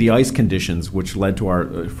really the ice conditions which led to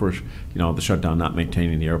our first, the shutdown, not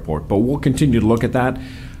maintaining the airport. But we'll continue to look at that.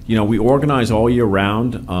 We organize all year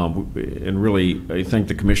round, and really, I thank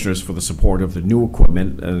the commissioners for the support of the new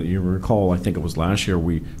equipment. You recall, I think it was last year,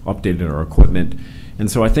 we updated our equipment.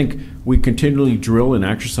 And so I think we continually drill and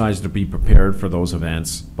exercise to be prepared for those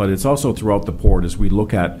events. But it's also throughout the port as we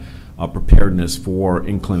look at preparedness for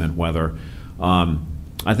inclement weather.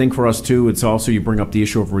 I think for us too, it's also, you bring up the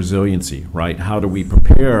issue of resiliency, right? How do we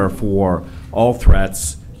prepare for all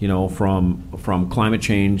threats, from climate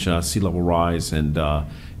change, sea level rise, and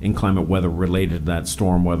inclement weather related to that,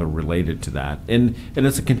 storm weather related to that. And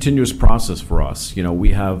it's a continuous process for us.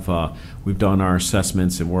 We've done our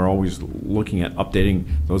assessments, and we're always looking at updating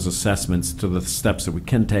those assessments to the steps that we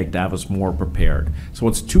can take to have us more prepared. So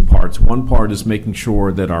it's two parts. One part is making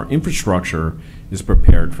sure that our infrastructure is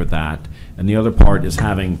prepared for that, and the other part is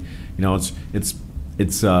having, it's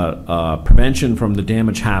prevention from the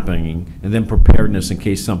damage happening, and then preparedness in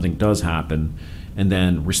case something does happen, and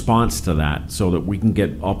then response to that so that we can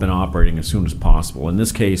get up and operating as soon as possible. In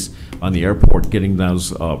this case, on the airport, getting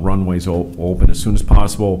those runways open as soon as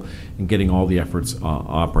possible and getting all the efforts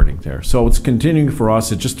operating there. So it's continuing for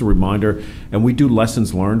us. It's just a reminder, and we do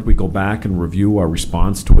lessons learned. We go back and review our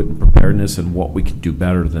response to it and preparedness and what we can do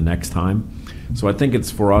better the next time. So I think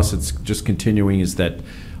it's for us, it's just continuing is that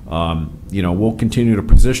we'll continue to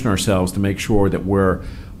position ourselves to make sure that we're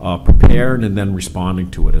prepared and then responding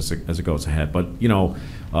to it as it goes ahead. But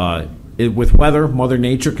with weather, Mother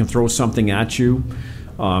Nature can throw something at you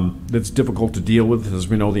that's difficult to deal with. As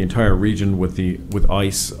we know, the entire region with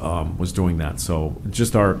ice was doing that. So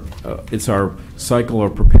just it's our cycle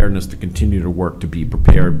of preparedness to continue to work to be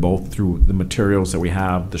prepared both through the materials that we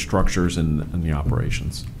have, the structures, and the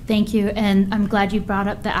operations. Thank you, and I'm glad you brought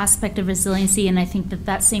up the aspect of resiliency, and I think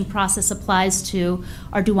that same process applies to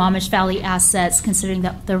our Duwamish Valley assets, considering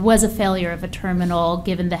that there was a failure of a terminal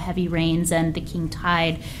given the heavy rains and the king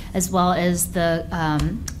tide, as well as the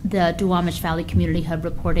Duwamish Valley Community Hub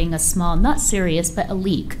reporting a small, not serious, but a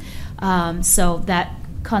leak. So that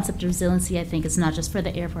concept of resiliency, I think, is not just for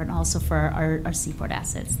the airport, and also for our seaport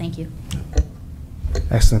assets. Thank you.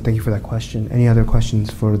 Excellent. Thank you for that question. Any other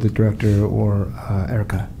questions for the director or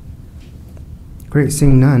Erica? Great.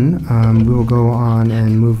 Seeing none, we will go on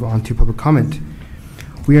and move on to public comment.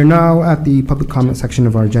 We are now at the public comment section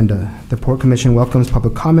of our agenda. The Port Commission welcomes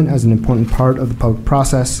public comment as an important part of the public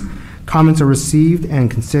process. Comments are received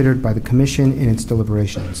and considered by the Commission in its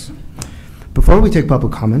deliberations. Before we take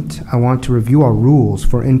public comment, I want to review our rules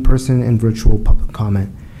for in-person and virtual public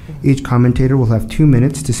comment. Each commentator will have 2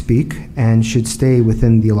 minutes to speak and should stay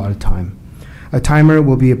within the allotted time. A timer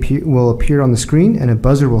will appear on the screen, and a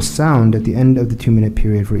buzzer will sound at the end of the 2-minute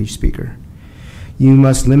period for each speaker. You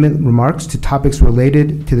must limit remarks to topics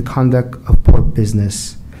related to the conduct of port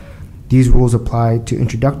business. These rules apply to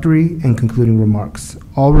introductory and concluding remarks.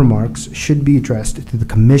 All remarks should be addressed to the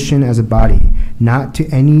Commission as a body, not to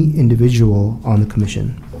any individual on the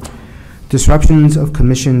Commission. Disruptions of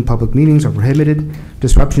Commission public meetings are prohibited.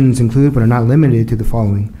 Disruptions include, but are not limited to, the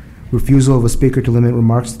following: refusal of a speaker to limit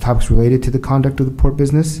remarks to topics related to the conduct of the port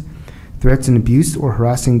business, threats and abuse or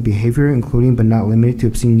harassing behavior, including but not limited to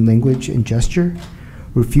obscene language and gesture,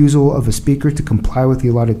 refusal of a speaker to comply with the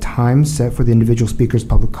allotted time set for the individual speaker's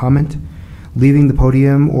public comment, leaving the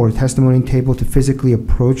podium or testimony table to physically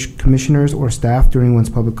approach commissioners or staff during one's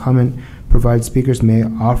public comment, provided speakers may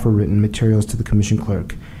offer written materials to the Commission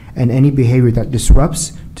clerk, and any behavior that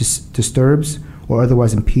disrupts, disturbs, or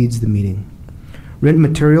otherwise impedes the meeting. Written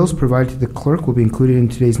materials provided to the clerk will be included in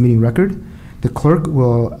today's meeting record. The clerk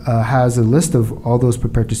has a list of all those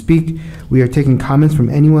prepared to speak. We are taking comments from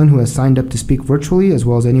anyone who has signed up to speak virtually, as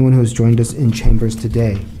well as anyone who has joined us in chambers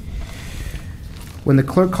today. When the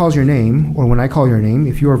clerk calls your name, or when I call your name,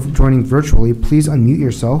 if you are joining virtually, please unmute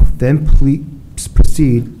yourself, then please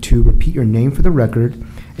proceed to repeat your name for the record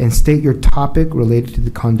and state your topic related to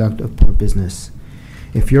the conduct of port business.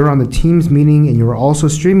 If you're on the Teams meeting and you're also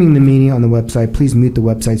streaming the meeting on the website, please mute the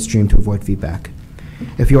website stream to avoid feedback.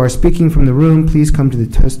 If you are speaking from the room, please come to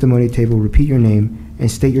the testimony table, repeat your name,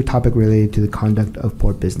 and state your topic related to the conduct of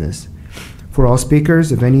port business. For all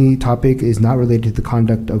speakers, if any topic is not related to the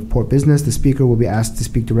conduct of port business, the speaker will be asked to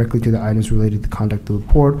speak directly to the items related to the conduct of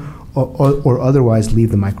the port or otherwise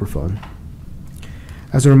leave the microphone.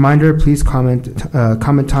 As a reminder, please comment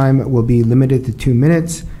time will be limited to 2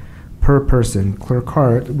 minutes per person. Clerk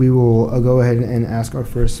Hart, we will go ahead and ask our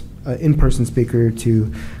first in-person speaker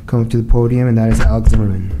to come to the podium, and that is Alex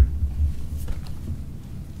Zimmerman.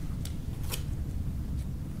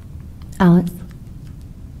 Alex?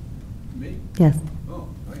 Me? Yes. Oh,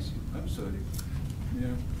 I see. I'm sorry. Yeah,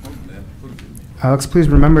 forgive me. Alex, please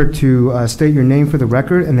remember to state your name for the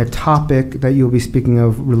record and the topic that you'll be speaking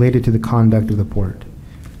of related to the conduct of the port.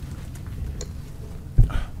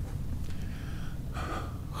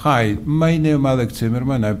 Hi, my name is Alex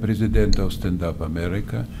Zimmerman. I'm president of Stand Up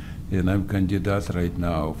America, and I'm candidate right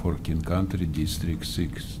now for King Country District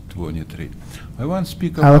 623. I want to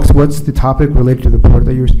speak about... Alex, what's the topic related to the port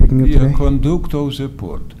that you were speaking of today? The conduct of the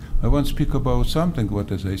port. I want to speak about something what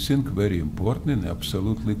is, I think, very important and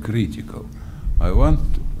absolutely critical. I want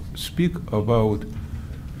to speak about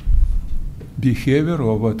behavior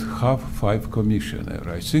of what have 5 commissioner.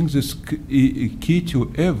 I think this key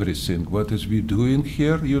to everything. What is we doing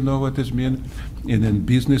here? You know what is mean? And in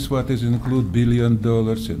business, what is include $1 billion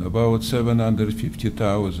and about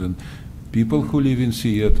 750,000 people who live in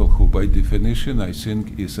Seattle, who by definition I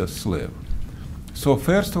think is a slave. So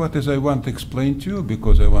first, what is I want to explain to you,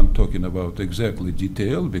 because I want talking about exactly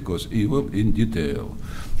detail, because evil in detail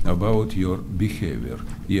about your behavior.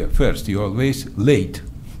 Yeah, first, you're always late.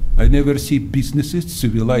 I never see businesses,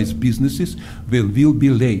 civilized businesses, will be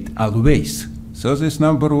late, always. So this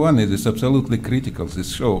number one is absolutely critical,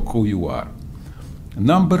 this show who you are.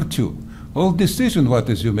 Number 2, all decision what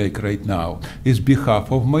is you make right now is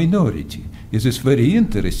behalf of minority. It is very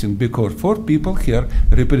interesting because 4 people here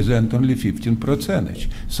represent only 15%.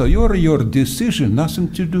 So your decision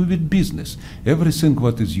nothing to do with business. Everything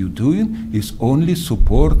what is you doing is only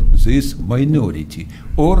support this minority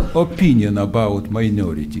or opinion about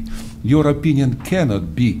minority. Your opinion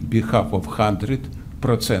cannot be behalf of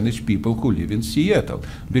 100% people who live in Seattle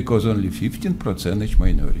because only 15%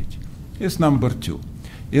 minority. It's number 2.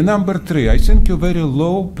 In number 3, I think you're very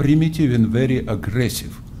low, primitive, and very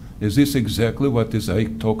aggressive. Is this exactly what is I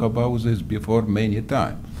talk about this before many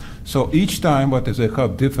times? So each time what is I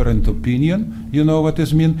have different opinion, you know what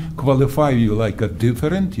is mean? Qualify you like a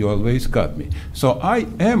different, you always got me. So I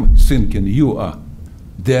am thinking you are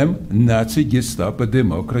them Nazi, Gestapo,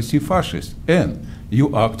 democracy, fascist. And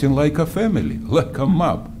you acting like a family, like a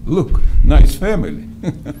mob. Look, nice family.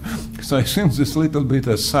 So I think this little bit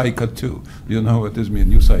a psycho too. You know what is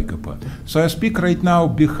mean, you psychopath. So I speak right now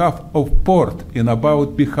behalf of port and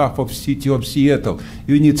about behalf of city of Seattle.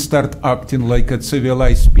 You need to start acting like a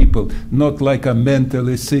civilized people, not like a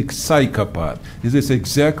mentally sick psychopath. This is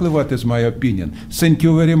exactly what is my opinion. Thank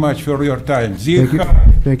you very much for your time.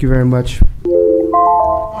 Thank you very much.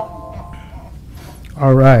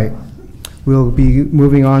 All right. We'll be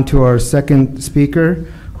moving on to our second speaker,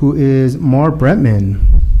 who is Mar Bretman.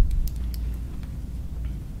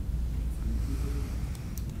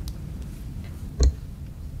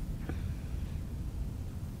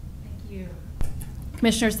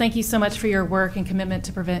 Commissioners, thank you so much for your work and commitment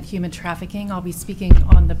to prevent human trafficking. I'll be speaking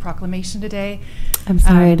on the proclamation today. I'm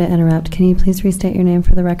sorry to interrupt. Can you please restate your name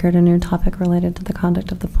for the record and your topic related to the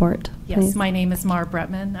conduct of the port? Yes, please? My name is Mar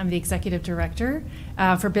Bretman. I'm the Executive Director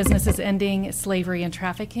for Businesses Ending Slavery and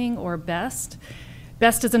Trafficking, or BEST.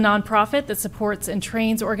 BEST is a nonprofit that supports and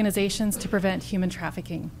trains organizations to prevent human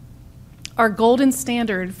trafficking. Our golden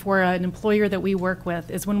standard for an employer that we work with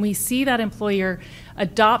is when we see that employer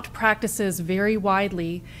adopt practices very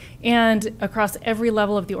widely and across every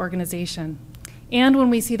level of the organization. And when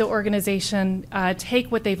we see the organization take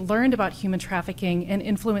what they've learned about human trafficking and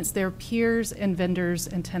influence their peers and vendors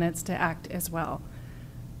and tenants to act as well.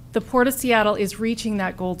 The Port of Seattle is reaching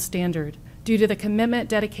that gold standard due to the commitment,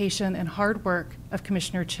 dedication, and hard work of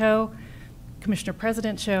Commissioner Cho, Commissioner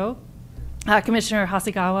President Cho, Commissioner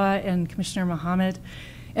Hasegawa, and Commissioner Mohammed,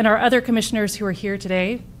 and our other commissioners who are here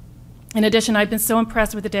today. In addition, I've been so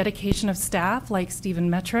impressed with the dedication of staff like Stephen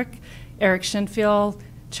Metrick, Eric Shinfield,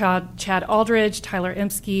 Chad Aldridge, Tyler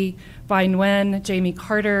Imsky, Vi Nguyen, Jamie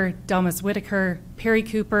Carter, Delmas Whitaker, Perry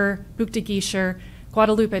Cooper, Bukta Gisher,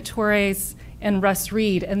 Guadalupe Torres, and Russ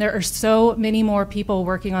Reed. And there are so many more people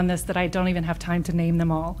working on this that I don't even have time to name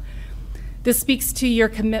them all. This speaks to your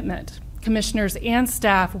commitment, commissioners and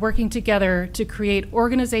staff working together to create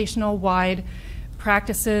organizational-wide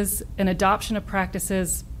practices and adoption of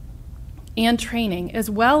practices and training, as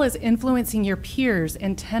well as influencing your peers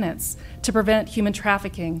and tenants to prevent human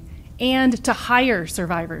trafficking and to hire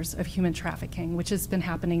survivors of human trafficking, which has been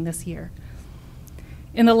happening this year.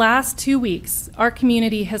 In the last 2 weeks, our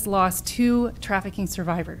community has lost 2 trafficking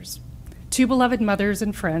survivors, 2 beloved mothers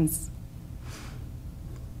and friends.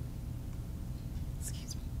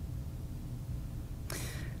 Excuse me.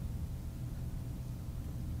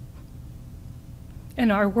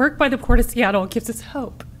 And our work by the Port of Seattle gives us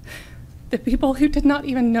hope that people who did not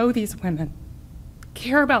even know these women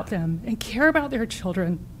care about them and care about their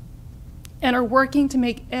children and are working to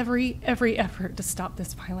make every effort to stop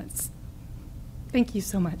this violence. Thank you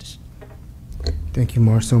so much. Thank you,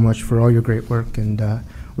 Mar, so much for all your great work, and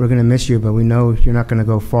we're going to miss you, but we know you're not going to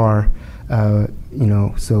go far,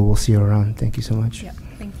 so we'll see you around. Thank you so much. Yeah,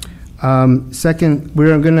 thank you. Second,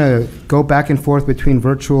 we're going to go back and forth between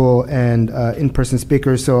virtual and in-person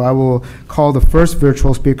speakers, so I will call the first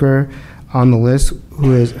virtual speaker on the list,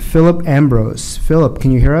 who is Philip Ambrose. Philip,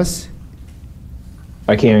 can you hear us?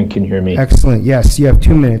 I can you hear me? Excellent, yes, you have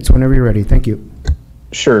 2 minutes whenever you're ready. Thank you.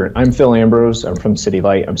 Sure. I'm Phil Ambrose. I'm from City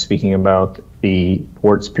Light. I'm speaking about the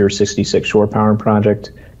Port's Pier 66 Shore Power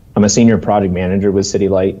Project. I'm a senior project manager with City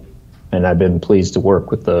Light. and I've been pleased to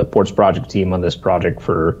work with the Ports Project team on this project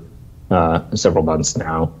for several months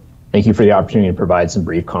now. Thank you for the opportunity to provide some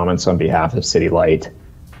brief comments on behalf of City Light.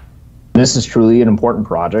 This is truly an important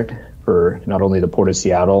project for not only the Port of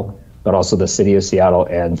Seattle, but also the City of Seattle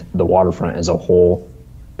and the waterfront as a whole.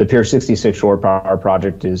 The Pier 66 Shore Power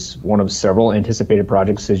Project is one of several anticipated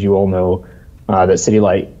projects, as you all know, that City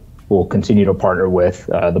Light will continue to partner with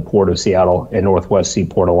the Port of Seattle and Northwest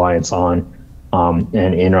Seaport Alliance on,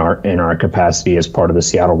 and in our capacity as part of the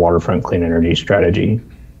Seattle Waterfront Clean Energy Strategy.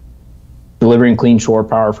 Delivering clean shore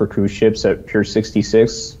power for cruise ships at Pier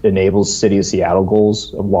 66 enables City of Seattle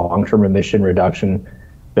goals of long-term emission reduction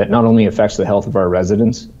that not only affects the health of our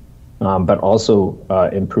residents, but also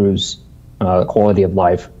improves quality of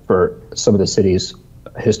life for some of the city's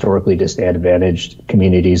historically disadvantaged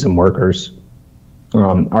communities and workers.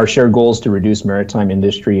 Our shared goals to reduce maritime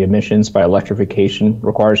industry emissions by electrification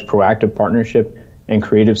requires proactive partnership and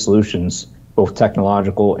creative solutions, both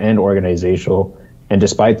technological and organizational. And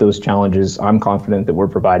despite those challenges, I'm confident that we're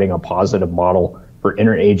providing a positive model for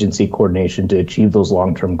interagency coordination to achieve those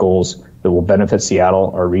long-term goals that will benefit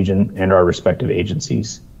Seattle, our region, and our respective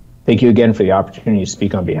agencies. Thank you again for the opportunity to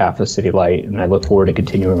speak on behalf of City Light, and I look forward to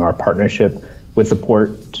continuing our partnership with the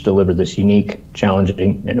Port to deliver this unique,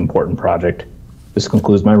 challenging, and important project. This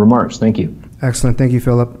concludes my remarks. Thank you. Excellent. Thank you,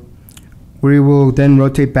 Philip. We will then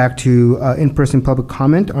rotate back to in-person public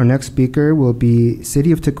comment. Our next speaker will be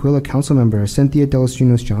City of Tukwila Councilmember Cynthia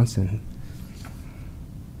Delestrinos-Johnson.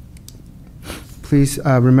 Please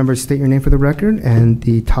remember to state your name for the record and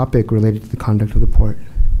the topic related to the conduct of the port.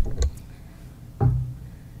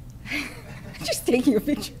 Just taking a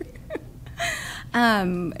picture.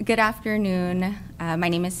 Good afternoon. My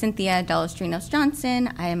name is Cynthia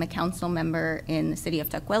Delestrinos-Johnson. I am a council member in the City of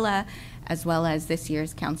Tukwila, as well as this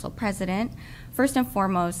year's council president. First and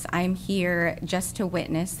foremost, I'm here just to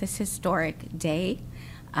witness this historic day.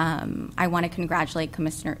 I want to congratulate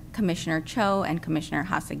Commissioner Cho and Commissioner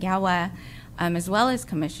Hasegawa, as well as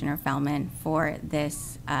Commissioner Feldman for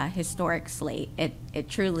this historic slate. It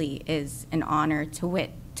truly is an honor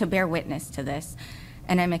to bear witness to this,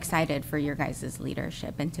 and I'm excited for your guys'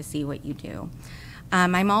 leadership and to see what you do.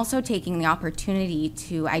 I'm also taking the opportunity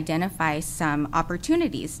to identify some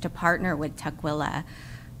opportunities to partner with Tukwila.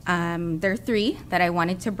 There are three that I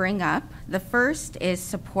wanted to bring up. The first is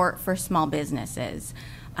support for small businesses,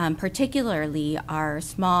 particularly our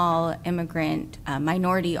small immigrant,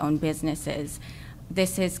 minority-owned businesses.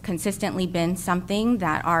 This has consistently been something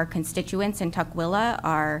that our constituents in Tukwila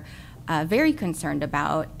are very concerned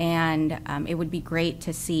about, and it would be great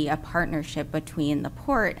to see a partnership between the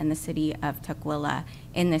port and the City of Tukwila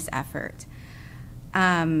in this effort.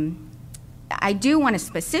 I do want to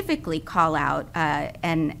specifically call out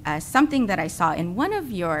something that I saw in one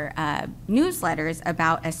of your newsletters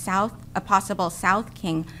about a possible South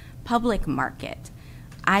King public market.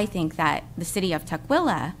 I think that the City of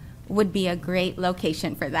Tukwila would be a great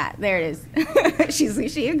location for that. There it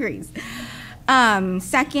is. She agrees.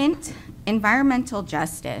 Second, environmental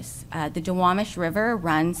justice. The Duwamish River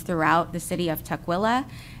runs throughout the City of Tukwila,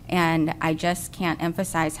 and I just can't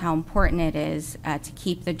emphasize how important it is to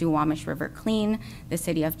keep the Duwamish River clean. The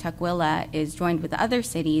City of Tukwila is joined with other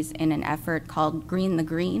cities in an effort called Green the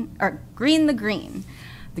Green,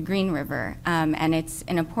 the Green River, and it's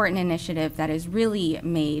an important initiative that has really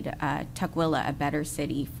made Tukwila a better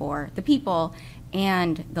city for the people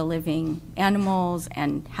and the living animals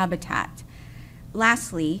and habitat.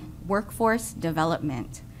 Lastly, workforce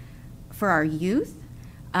development for our youth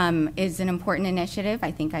is an important initiative.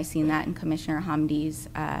 I think I've seen that in Commissioner Hamdi's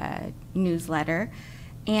newsletter.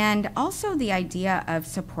 And also the idea of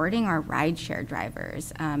supporting our rideshare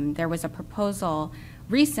drivers. There was a proposal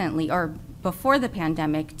recently, or before the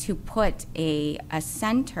pandemic, to put a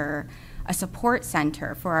support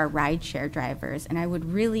center for our rideshare drivers. And I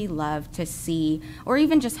would really love to see, or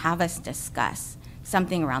even just have us discuss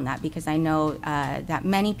something around that, because I know that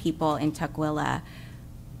many people in Tukwila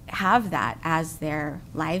have that as their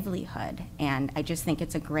livelihood, and I just think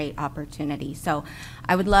it's a great opportunity. So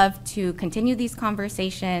I would love to continue these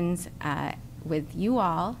conversations with you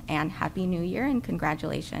all, and Happy New Year and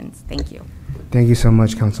congratulations. Thank you. Thank you so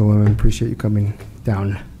much, Councilwoman. Appreciate you coming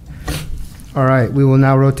down. All right, we will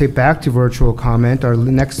now rotate back to virtual comment. Our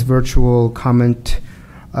next virtual comment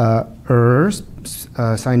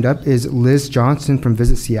signed up is Liz Johnson from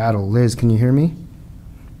Visit Seattle. Liz, can you hear me?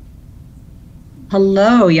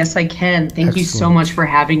 Hello, yes I can. Thank you so Excellent. much for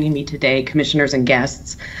having me today, commissioners and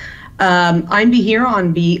guests. I'm here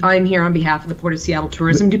on behalf of the Port of Seattle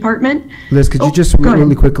Tourism Department. Liz, could you just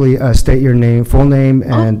really quickly state your name, full name,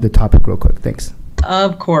 and the topic real quick? Thanks.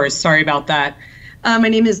 Of course, sorry about that. My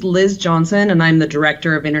name is Liz Johnson, and I'm the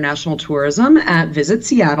Director of International Tourism at Visit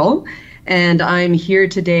Seattle. And I'm here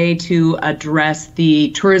today to address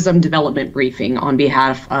the tourism development briefing on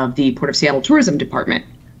behalf of the Port of Seattle Tourism Department.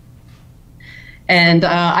 And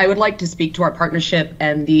I would like to speak to our partnership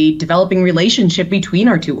and the developing relationship between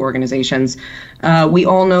our two organizations. We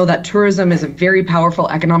all know that tourism is a very powerful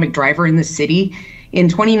economic driver in the city. In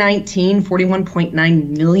 2019,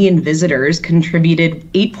 41.9 million visitors contributed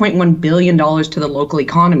 $8.1 billion to the local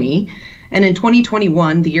economy. And in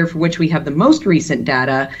 2021, the year for which we have the most recent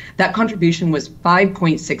data, that contribution was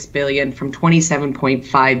 $5.6 billion from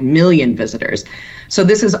 27.5 million visitors. So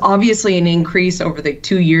this is obviously an increase over the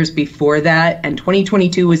 2 years before that, and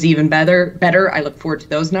 2022 was even better. I look forward to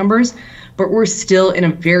those numbers, but we're still in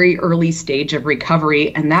a very early stage of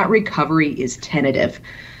recovery, and that recovery is tentative.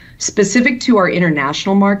 Specific to our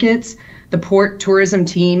international markets, the Port Tourism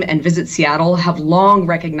Team and Visit Seattle have long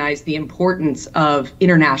recognized the importance of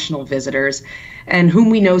international visitors, and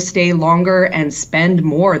whom we know stay longer and spend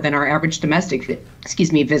more than our average domestic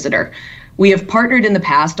visitor. We have partnered in the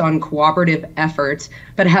past on cooperative efforts,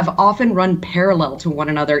 but have often run parallel to one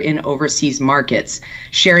another in overseas markets,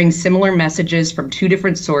 sharing similar messages from two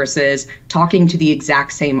different sources, talking to the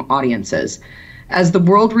exact same audiences. As the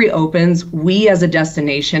world reopens, we as a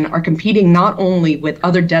destination are competing not only with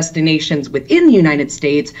other destinations within the United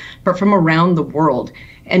States, but from around the world.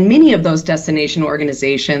 And many of those destination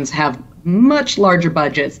organizations have much larger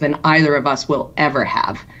budgets than either of us will ever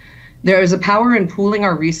have. There is a power in pooling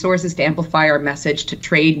our resources to amplify our message to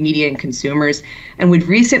trade, media, and consumers, and we've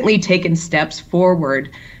recently taken steps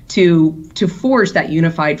forward to forge that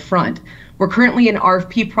unified front. We're currently in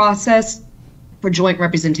RFP process for joint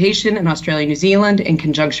representation in Australia and New Zealand in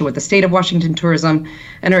conjunction with the State of Washington Tourism,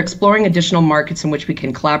 and are exploring additional markets in which we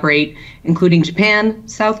can collaborate, including Japan,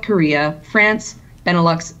 South Korea, France,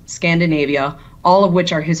 Benelux, Scandinavia, all of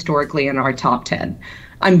which are historically in our top 10.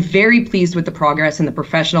 I'm very pleased with the progress and the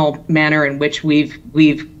professional manner in which we've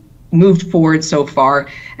moved forward so far,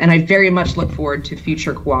 and I very much look forward to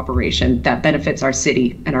future cooperation that benefits our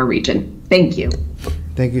city and our region. Thank you.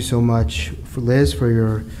 Thank you so much, Liz, for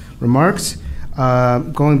your remarks.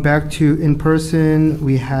 Going back to in person,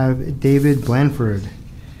 we have David Blanford.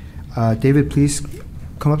 David, please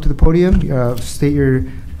come up to the podium. State your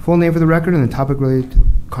full name for the record and the topic related to the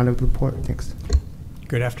conduct report. Thanks.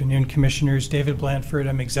 Good afternoon, Commissioners. David Blanford.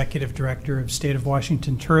 I'm Executive Director of State of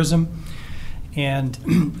Washington Tourism,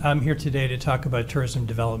 and I'm here today to talk about tourism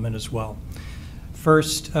development as well.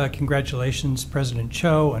 First, congratulations, President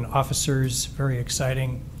Cho and officers. Very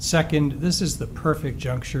exciting. Second, this is the perfect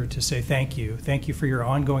juncture to say thank you. Thank you for your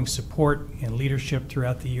ongoing support and leadership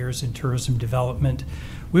throughout the years in tourism development.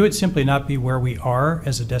 We would simply not be where we are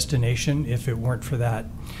as a destination if it weren't for that.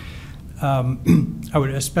 I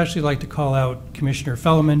would especially like to call out Commissioner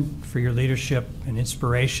Felleman for your leadership and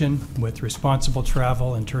inspiration with responsible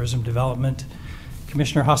travel and tourism development,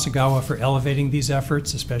 Commissioner Hasegawa for elevating these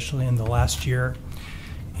efforts, especially in the last year,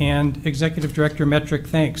 and Executive Director Metrick,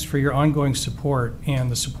 thanks for your ongoing support and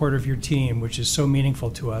the support of your team, which is so meaningful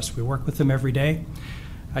to us. We work with them every day.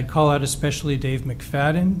 I'd call out especially Dave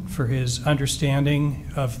McFadden for his understanding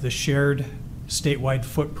of the shared statewide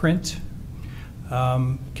footprint,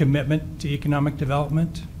 commitment to economic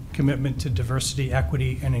development, commitment to diversity,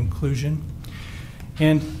 equity, and inclusion.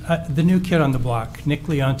 And the new kid on the block, Nick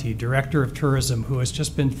Leonti, Director of Tourism, who has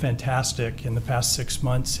just been fantastic in the past 6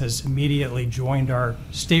 months, has immediately joined our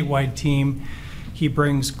statewide team. He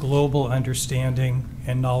brings global understanding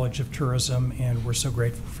and knowledge of tourism, and we're so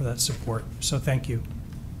grateful for that support. So thank you.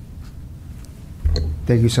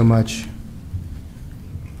 Thank you so much.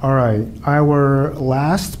 All right, our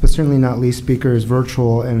last, but certainly not least speaker is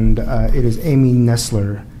virtual, and it is Amy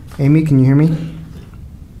Nestler. Amy, can you hear me?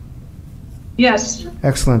 Yes.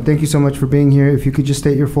 Excellent. Thank you so much for being here. If you could just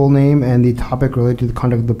state your full name and the topic related to the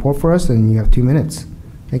conduct of the report for us, and you have 2 minutes.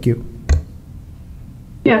 Thank you.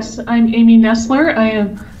 Yes, I'm Amy Nestler. I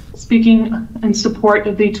am speaking in support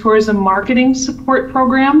of the Tourism Marketing Support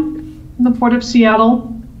Program in the Port of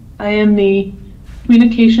Seattle. I am the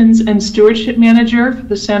Communications and Stewardship Manager for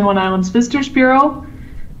the San Juan Islands Visitors Bureau,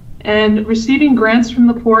 and receiving grants from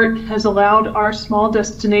the Port has allowed our small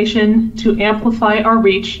destination to amplify our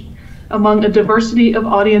reach among a diversity of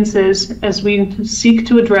audiences as we seek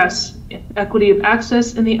to address equity of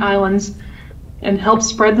access in the islands and help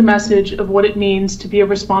spread the message of what it means to be a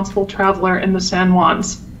responsible traveler in the San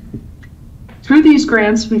Juans. Through these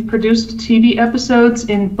grants, we've produced TV episodes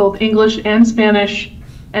in both English and Spanish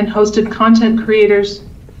and hosted content creators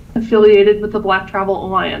affiliated with the Black Travel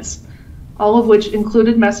Alliance, all of which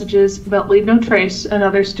included messages about leave no trace and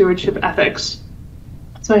other stewardship ethics.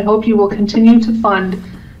 So I hope you will continue to fund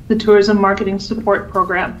the Tourism Marketing Support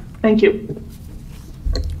Program. Thank you.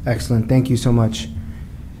 Excellent. Thank you so much.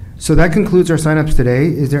 So that concludes our signups today.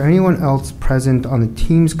 Is there anyone else present on the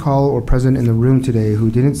Teams call or present in the room today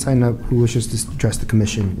who didn't sign up who wishes to address the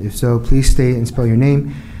commission? If so, please state and spell your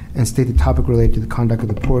name and state the topic related to the conduct of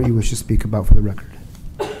the report you wish to speak about for the record.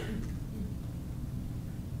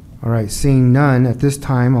 All right, seeing none, at this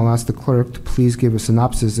time, I'll ask the clerk to please give a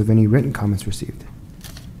synopsis of any written comments received.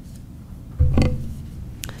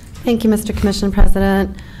 Thank you, Mr. Commission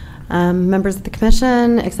President. Members of the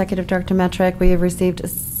Commission, Executive Director Metric, we have received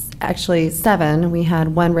actually 7. We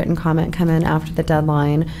had 1 written comment come in after the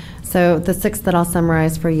deadline. So the 6 that I'll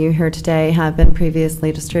summarize for you here today have been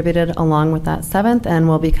previously distributed along with that 7th and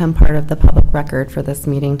will become part of the public record for this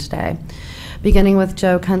meeting today. Beginning with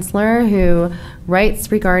Joe Kunstler, who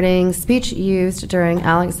writes regarding speech used during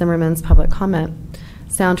Alex Zimmerman's public comment.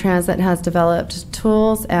 Sound Transit has developed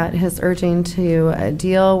tools at his urging to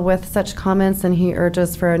deal with such comments, and he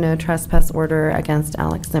urges for a no trespass order against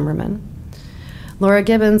Alex Zimmerman. Laura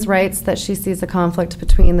Gibbons writes that she sees a conflict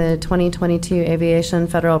between the 2022 aviation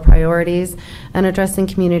federal priorities and addressing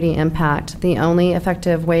community impact. The only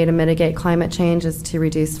effective way to mitigate climate change is to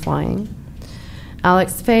reduce flying.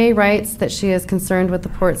 Alex Fay writes that she is concerned with the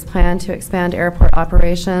port's plan to expand airport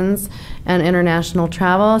operations and international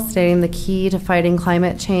travel, stating the key to fighting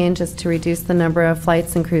climate change is to reduce the number of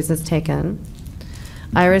flights and cruises taken.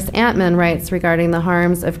 Iris Antman writes regarding the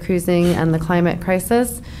harms of cruising and the climate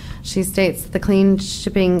crisis. She states the Clean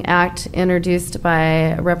Shipping Act introduced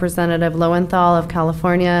by Representative Lowenthal of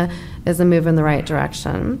California is a move in the right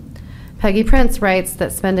direction. Peggy Prince writes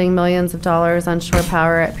that spending millions of dollars on shore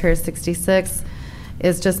power at Pier 66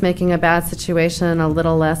 is just making a bad situation a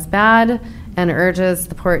little less bad, and urges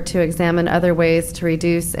the port to examine other ways to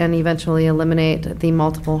reduce and eventually eliminate the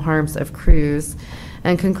multiple harms of cruise.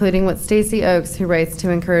 And concluding with Stacy Oakes, who writes to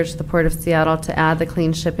encourage the Port of Seattle to add the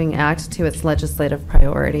Clean Shipping Act to its legislative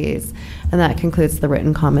priorities. And that concludes the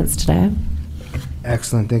written comments today.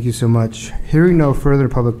 Excellent. Thank you so much. Hearing no further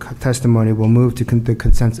public testimony, we'll move to the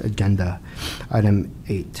consent agenda, item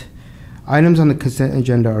 8. Items on the consent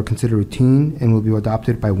agenda are considered routine and will be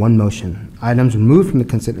adopted by one motion. Items removed from the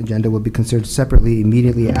consent agenda will be considered separately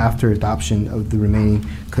immediately after adoption of the remaining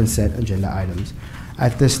consent agenda items.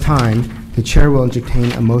 At this time, the chair will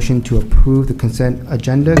entertain a motion to approve the consent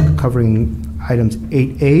agenda covering items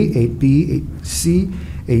 8A, 8B, 8C,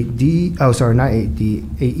 8D, oh sorry, not 8D,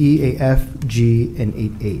 8E, 8F, G, and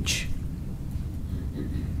 8H.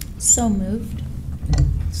 So moved.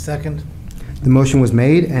 Second. The motion was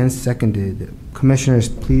made and seconded. Commissioners,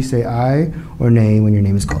 please say aye or nay when your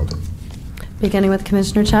name is called. Beginning with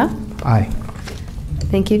Commissioner Cha. Aye.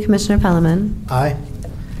 Thank you, Commissioner Pelliman. Aye.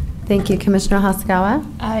 Thank you, Commissioner Hasagawa.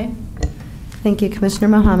 Aye. Thank you, Commissioner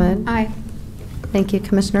Mohammed. Aye. Thank you,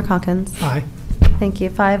 Commissioner Calkins. Aye. Thank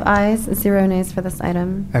you. 5 ayes, 0 nays for this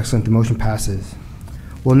item. Excellent. The motion passes.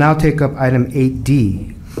 We'll now take up item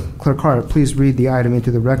 8D. Clerk Hart, please read the item into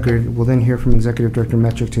the record. We'll then hear from Executive Director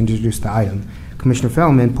Metric to introduce the item. Commissioner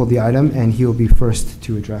Fellman pulled the item, and he will be first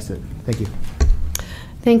to address it. Thank you.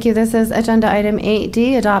 Thank you. This is agenda item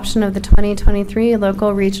 8D, adoption of the 2023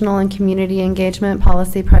 local, regional, and community engagement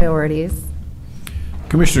policy priorities.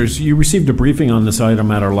 Commissioners, you received a briefing on this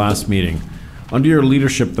item at our last meeting. Under your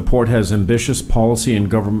leadership, the Port has ambitious policy and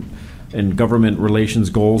government relations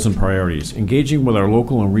goals and priorities. Engaging with our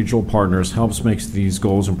local and regional partners helps make these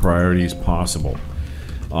goals and priorities possible.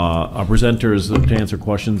 Our presenters to answer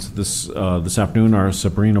questions this afternoon are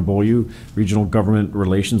Sabrina Boyu, Regional Government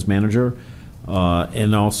Relations Manager,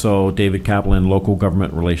 and also David Kaplan, Local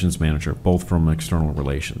Government Relations Manager, both from External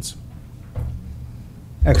Relations.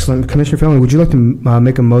 Excellent. Commissioner Fellman, would you like to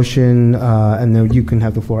make a motion, and then you can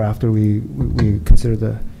have the floor after we consider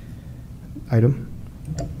the item?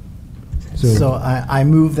 So I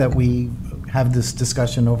move that we have this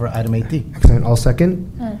discussion over item 8D. Excellent. I'll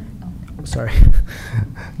second. Sorry.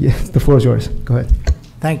 Yes, the floor is yours. Go ahead.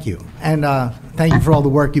 Thank you. And thank you for all the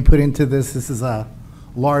work you put into this. This is a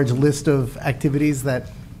large list of activities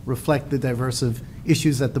that reflect the diverse of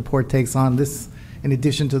issues that the Port takes on. This, in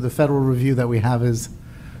addition to the federal review that we have, is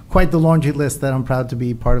quite the laundry list that I'm proud to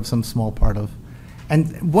be part of, some small part of.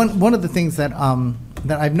 And one of the things that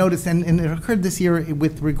that I've noticed, and it occurred this year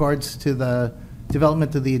with regards to the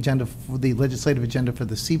development of the agenda, for the legislative agenda for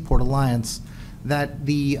the Seaport Alliance, that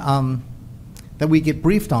that we get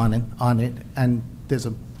briefed on it, and there's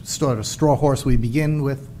a sort of straw horse we begin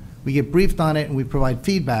with. We get briefed on it and we provide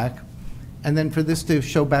feedback, and then for this to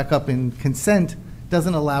show back up in consent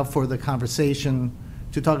doesn't allow for the conversation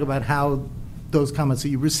to talk about how those comments that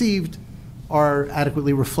you received are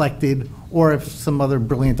adequately reflected, or if some other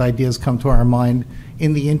brilliant ideas come to our mind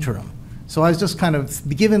in the interim. So I was just kind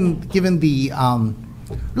of, given the,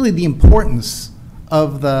 really the importance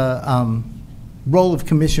of the role of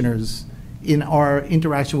commissioners in our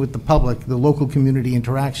interaction with the public, the local community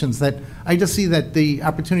interactions, that I just see that the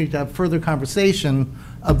opportunity to have further conversation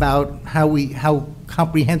about how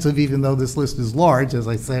comprehensive, even though this list is large, as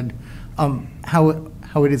I said,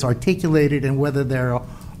 how it is articulated and whether there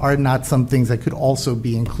are not some things that could also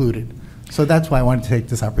be included. So that's why I wanted to take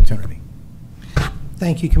this opportunity.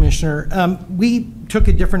 Thank you, Commissioner. We took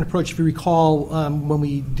a different approach, if you recall, when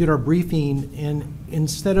we did our briefing, and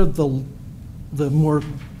instead of the more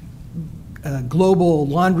global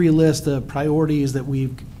laundry list of priorities that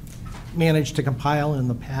we've managed to compile in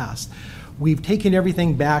the past, we've taken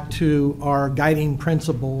everything back to our guiding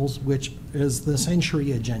principles, which is the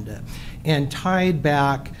Century Agenda, and tied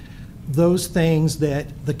back those things that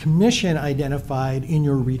the Commission identified in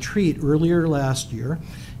your retreat earlier last year,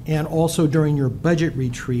 and also during your budget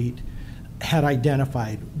retreat had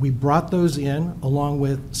identified. We brought those in along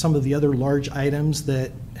with some of the other large items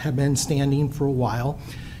that have been standing for a while,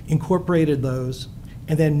 incorporated those,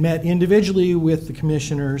 and then met individually with the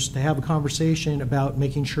commissioners to have a conversation about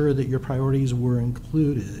making sure that your priorities were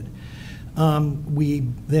included. We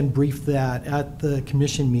then briefed that at the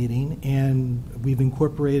commission meeting, and we've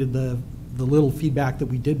incorporated the little feedback that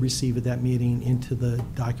we did receive at that meeting into the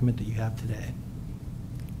document that you have today.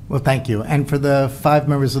 Well, thank you. And for the 5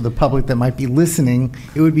 members of the public that might be listening,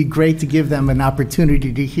 it would be great to give them an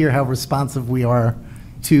opportunity to hear how responsive we are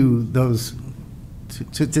to those,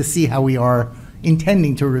 to see how we are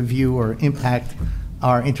intending to review or impact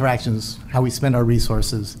our interactions, how we spend our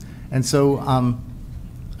resources. And so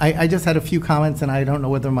I just had a few comments, and I don't know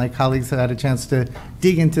whether my colleagues have had a chance to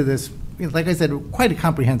dig into this. Like I said, quite a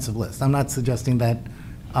comprehensive list. I'm not suggesting that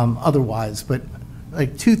otherwise, but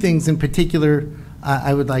like 2 things in particular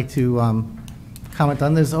I would like to comment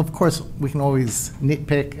on. There's, of course, we can always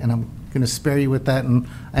nitpick, and I'm going to spare you with that. And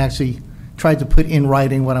I actually tried to put in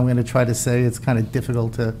writing what I'm going to try to say. It's kind of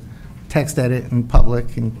difficult to text edit in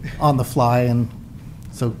public and on the fly, and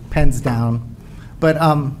so pens down. But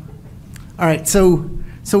all right, so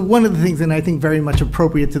one of the things, and I think very much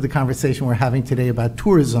appropriate to the conversation we're having today about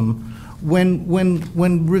tourism,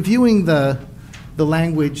 when reviewing the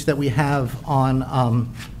language that we have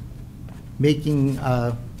on making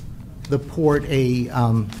the port the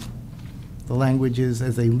language is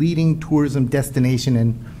as a leading tourism destination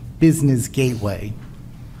and business gateway.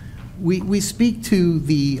 We speak to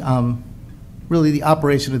the really the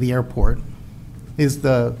operation of the airport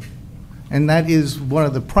and that is one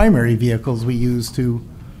of the primary vehicles we use to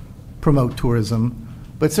promote tourism.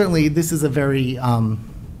 But certainly this is a very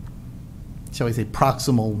shall we say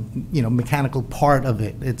proximal, mechanical part of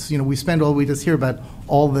it. It's we just hear about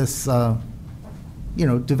all this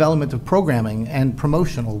development of programming and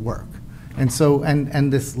promotional work, and so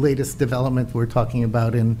and this latest development we're talking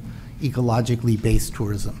about in ecologically based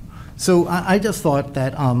tourism. So I just thought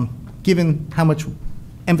that given how much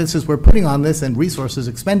emphasis we're putting on this and resources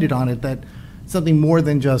expended on it, that something more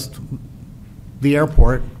than just the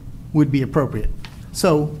airport would be appropriate.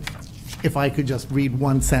 So if I could just read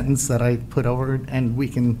one sentence that I put over, and we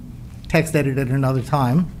can text edit it another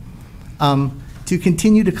time. To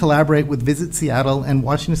continue to collaborate with Visit Seattle and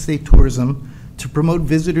Washington State Tourism to promote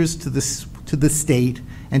visitors to the state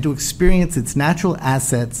and to experience its natural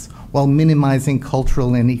assets while minimizing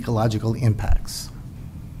cultural and ecological impacts.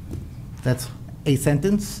 That's a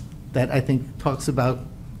sentence that I think talks about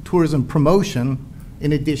tourism promotion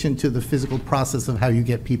in addition to the physical process of how you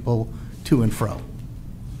get people to and fro.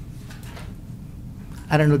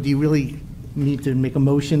 I don't know, do you really need to make a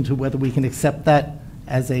motion to whether we can accept that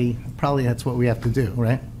as probably that's what we have to do,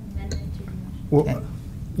 right? Well,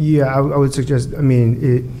 yeah, I would suggest,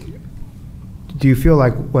 do you feel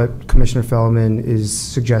like what Commissioner Fellman is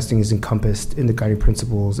suggesting is encompassed in the guiding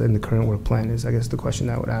principles and the current work plan is, I guess, the question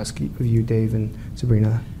I would ask of you, Dave and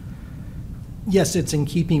Sabrina? Yes, it's in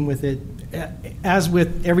keeping with it. As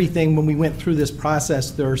with everything, when we went through this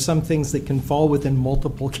process, there are some things that can fall within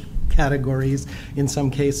multiple categories in some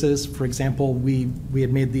cases. For example, we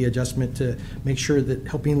had made the adjustment to make sure that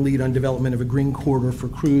helping lead on development of a green corridor for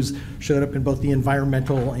cruise showed up in both the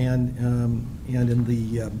environmental and in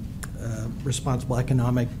the responsible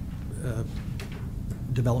economic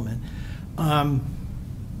development.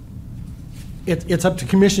 It's up to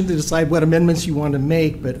Commission to decide what amendments you want to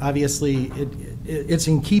make, but obviously it's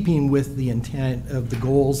in keeping with the intent of the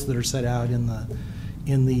goals that are set out in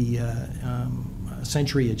the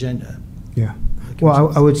Century Agenda. Yeah.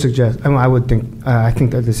 Well, I would suggest, I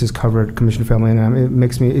think that this is covered, Commissioner Feldman, and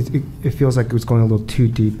it feels like it's going a little too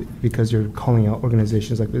deep because you're calling out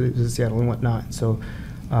organizations like Visit Seattle and whatnot. So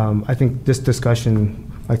I think this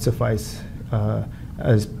discussion might suffice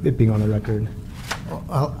as it being on the record.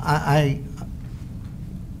 Well, I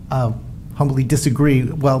humbly disagree.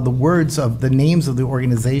 Well, the words of the names of the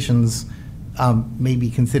organizations may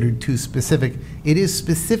be considered too specific. It is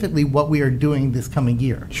specifically what we are doing this coming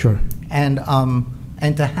year. Sure. And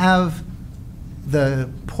to have the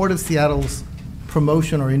Port of Seattle's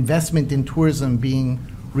promotion or investment in tourism being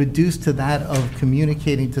reduced to that of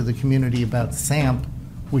communicating to the community about SAMP,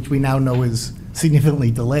 which we now know is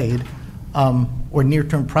significantly delayed, or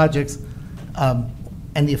near-term projects,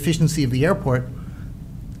 and the efficiency of the airport,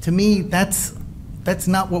 to me, that's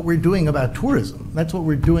not what we're doing about tourism. That's what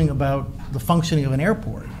we're doing about the functioning of an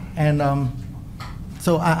airport. And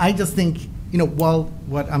so I just think, while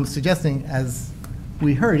what I'm suggesting, as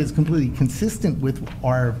we heard, is completely consistent with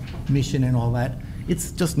our mission and all that,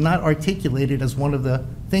 it's just not articulated as one of the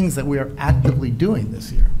things that we are actively doing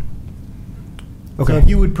this year. Okay. So if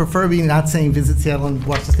you would prefer me not saying Visit Seattle and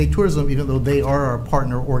Washington State Tourism, even though they are our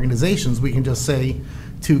partner organizations, we can just say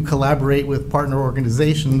to collaborate with partner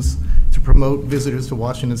organizations to promote visitors to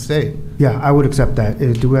Washington State. Yeah, I would accept that.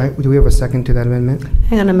 Do we have a second to that amendment?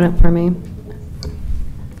 Hang on a minute for me.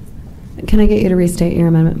 Can I get you to restate your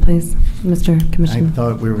amendment, please, Mr. Commissioner? I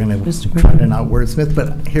thought we were going to try to not wordsmith,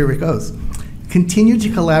 but here it goes. Continue to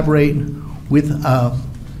collaborate with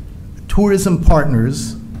tourism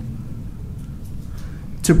partners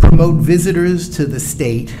to promote visitors to the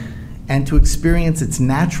state and to experience its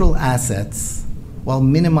natural assets while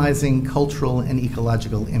minimizing cultural and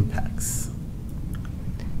ecological impacts.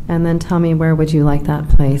 And then tell me, where would you like that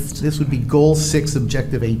placed? This would be Goal 6,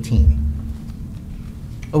 Objective 18.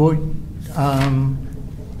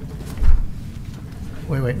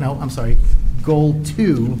 Wait, no, I'm sorry. Goal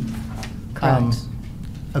 2,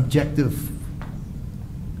 Objective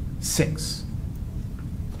 6.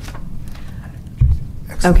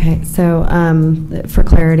 Okay, so for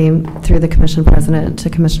clarity, through the Commission President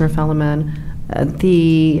to Commissioner Fellman,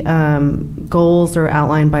 the goals are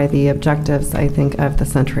outlined by the objectives, I think, of the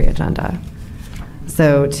Century Agenda.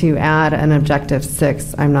 So to add an Objective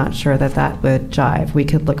 6, I'm not sure that that would jive. We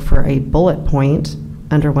could look for a bullet point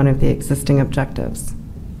under one of the existing objectives.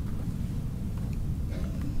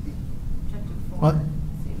 What?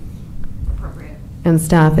 And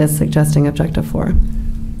staff is suggesting Objective 4.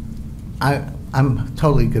 I'm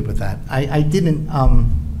totally good with that. I didn't,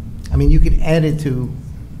 you could add it to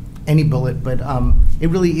any bullet, but it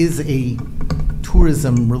really is a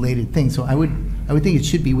tourism-related thing, so I would think it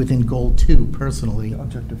should be within Goal 2, personally.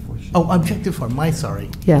 Objective 4. Objective 4, sorry.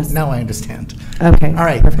 Yes. Now I understand. Okay. All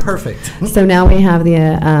right, perfect. So now we have the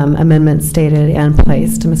amendment stated and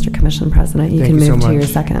placed. Mr. Commission President, you can move to your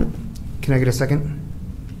second. Can I get a second?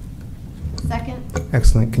 Second.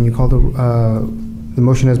 Excellent. Can you call the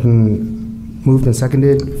motion has been moved and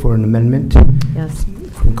seconded for an amendment? Yes.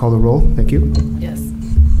 Can you call the roll? Thank you. Yes.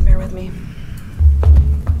 Bear with me.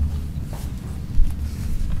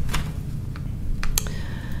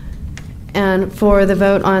 And for the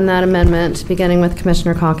vote on that amendment, beginning with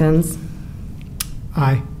Commissioner Calkins.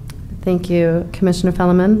 Aye. Thank you. Commissioner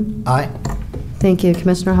Fellman? Aye. Thank you.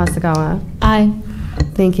 Commissioner Hasagawa? Aye.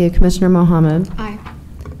 Thank you. Commissioner Mohammed? Aye.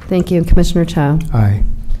 Thank you. Commissioner Cho? Aye.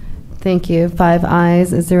 Thank you. 5 ayes,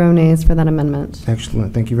 0 nays for that amendment.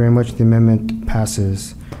 Excellent. Thank you very much. The amendment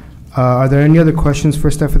passes. Are there any other questions for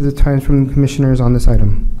staff at the time from commissioners on this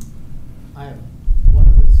item? I have one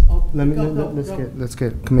of this. Oh, Let's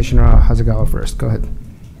get Commissioner Hasagawa first. Go ahead.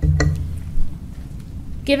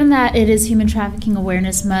 Given that it is Human Trafficking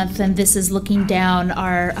Awareness Month, and this is looking down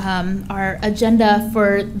our agenda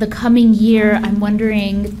for the coming year, I'm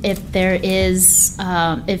wondering if there is,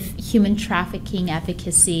 if human trafficking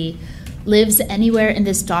advocacy lives anywhere in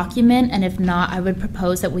this document, and if not, I would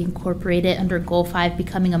propose that we incorporate it under Goal 5,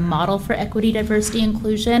 becoming a model for equity, diversity,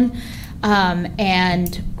 inclusion.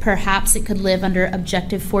 And perhaps it could live under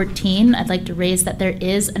Objective 14. I'd like to raise that there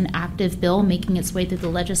is an active bill making its way through the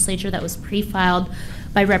legislature that was pre-filed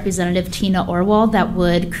by Representative Tina Orwell that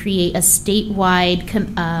would create a statewide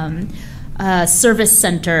service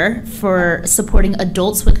center for supporting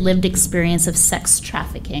adults with lived experience of sex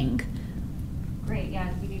trafficking. Great,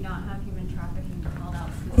 yeah, we do not have human trafficking called out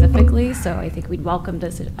specifically, so I think we'd welcome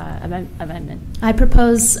this amendment. I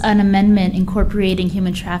propose an amendment incorporating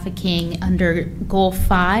human trafficking under Goal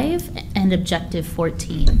 5 and Objective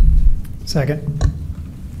 14. Second.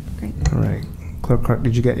 Great. All right. Clerk Clark,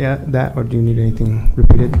 did you get that, or do you need anything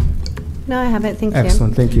repeated? No, I haven't. Thank you.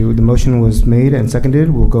 Excellent, thank you. The motion was made and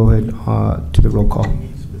seconded. We'll go ahead to the roll call.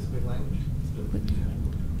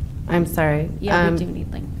 I'm sorry. Yeah, we do need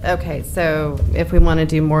language. Okay, so if we want to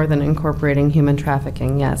do more than incorporating human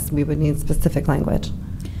trafficking, yes, we would need specific language.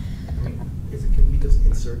 Can we just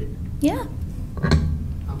insert it? Yeah.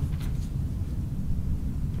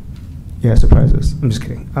 Yeah, surprise us. I'm just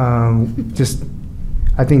kidding.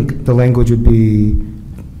 I think the language would be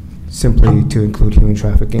simply to include human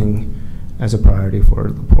trafficking as a priority for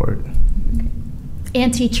the port.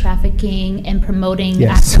 Anti-trafficking and promoting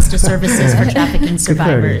Yes. access to services for trafficking Good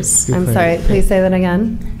clarity. survivors. Good I'm clarity. sorry, please say that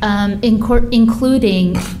again.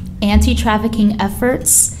 Including anti-trafficking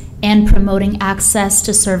efforts and promoting access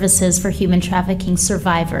to services for human trafficking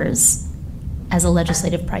survivors as a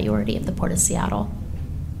legislative priority of the Port of Seattle.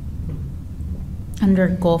 Under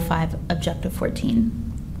Goal 5, Objective 14.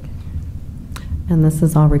 And this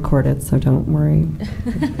is all recorded, so don't worry.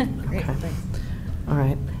 Great, Okay. thanks. All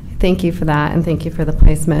right. Thank you for that, and thank you for the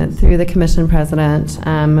placement. Through the commission president,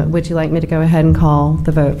 would you like me to go ahead and call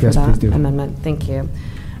the vote for Yes, that please do. amendment? Thank you.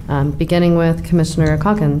 Beginning with Commissioner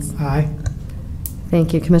Calkins. Aye.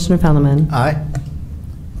 Thank you, Commissioner Fellman. Aye.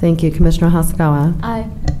 Thank you, Commissioner Hasagawa. Aye.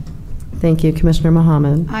 Thank you, Commissioner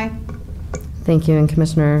Mohammed. Aye. Thank you, and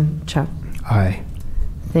Commissioner Cho. Aye.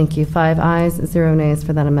 Thank you. 5 ayes, 0 nays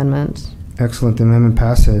for that amendment. Excellent, the amendment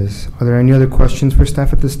passes. Are there any other questions for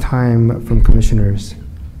staff at this time from commissioners?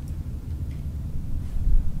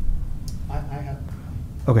 I have.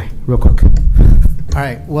 Okay, real quick. All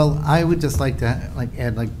right, well, I would just like to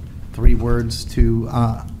add 3 words to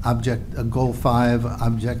Goal 5,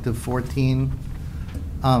 Objective 14,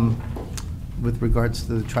 with regards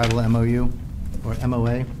to the tribal MOU or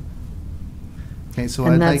MOA. Okay, so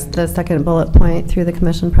And I'd that's like, the second bullet point through the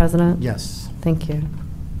commission president? yes. Thank you.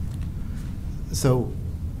 So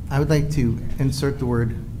I would like to insert the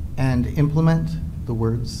word "and implement," the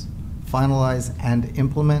words "finalize and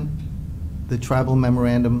implement" the tribal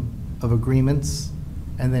memorandum of agreements,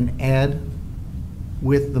 and then add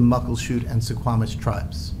with the Muckleshoot and Suquamish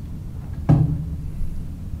tribes.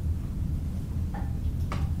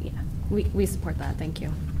 Yeah, we support that, thank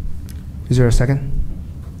you. Is there a second?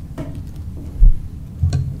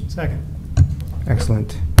 Second.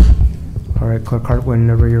 Excellent. All right, Clerk Hart,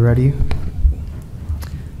 whenever you're ready.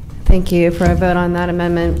 Thank you. For a vote on that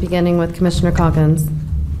amendment, beginning with Commissioner Calkins.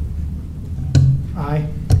 Aye.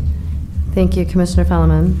 Thank you, Commissioner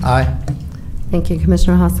Fellman. Aye. Thank you,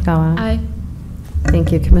 Commissioner Hasagawa. Aye.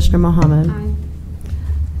 Thank you, Commissioner Mohammed. Aye.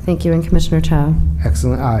 Thank you, and Commissioner Cho.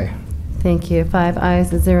 Excellent, aye. Thank you. 5 ayes,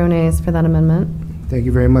 0 nays for that amendment. Thank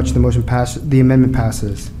you very much. The motion passes, the amendment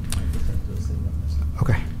passes.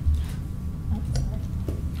 Okay.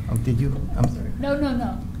 Did you? I'm sorry.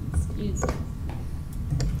 No. Excuse.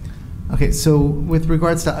 Okay, so with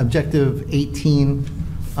regards to Objective 18,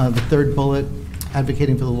 the third bullet,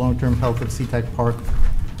 advocating for the long-term health of SeaTac Park,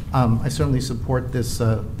 I certainly support this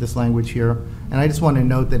language here. And I just want to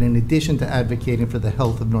note that in addition to advocating for the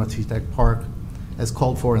health of North SeaTac Park, as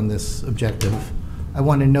called for in this objective, I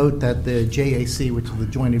want to note that the JAC, which is the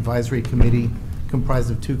Joint Advisory Committee,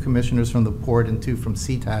 comprised of 2 commissioners from the port and 2 from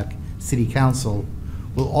SeaTac City Council,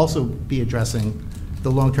 will also be addressing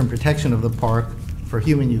the long-term protection of the park for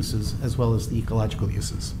human uses as well as the ecological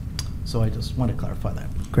uses. So I just want to clarify that.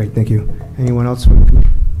 Great, thank you. Anyone else from the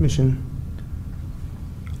commission?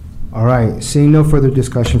 All right, seeing no further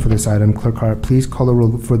discussion for this item, Clerk Hart, please call the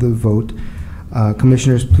roll for the vote.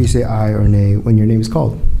 Commissioners, please say aye or nay when your name is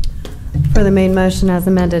called. For the main motion as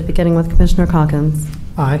amended, beginning with Commissioner Calkins.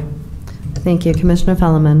 Aye. Thank you, Commissioner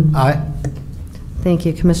Fellman. Aye. Thank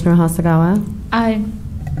you, Commissioner Hasagawa. Aye.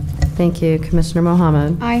 Thank you, Commissioner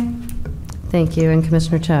Mohammed. Aye. Thank you, and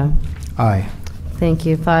Commissioner Cho. Aye. Thank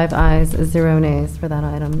you. 5 ayes, 0 nays for that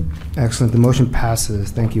item. Excellent, the motion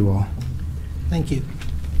passes. Thank you all. Thank you.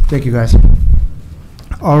 Thank you, guys.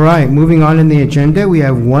 All right, moving on in the agenda, we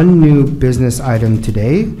have one new business item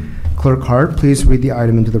today. Clerk Hart, please read the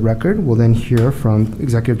item into the record. We'll then hear from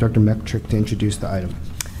Executive Director Metrick to introduce the item.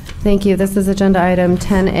 Thank you. This is Agenda Item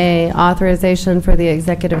 10A, authorization for the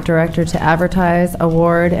Executive Director to advertise,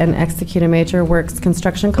 award, and execute a major works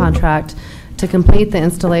construction contract to complete the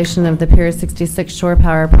installation of the Pier 66 Shore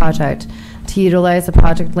Power Project, to utilize a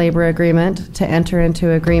project labor agreement, to enter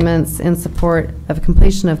into agreements in support of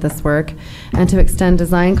completion of this work, and to extend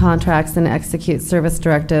design contracts and execute service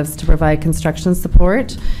directives to provide construction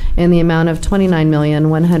support in the amount of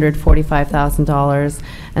 $29,145,000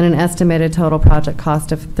 and an estimated total project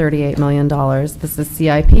cost of $38 million. This is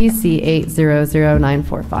CIP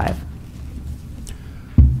C800945.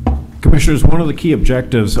 Commissioners, one of the key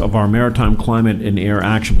objectives of our Maritime Climate and Air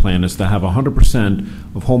Action Plan is to have 100%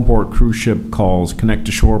 of Homeport cruise ship calls connect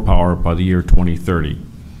to shore power by the year 2030,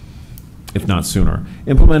 if not sooner.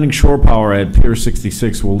 Implementing shore power at Pier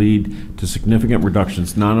 66 will lead to significant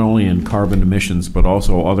reductions not only in carbon emissions but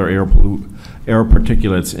also other air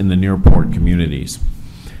particulates in the near port communities.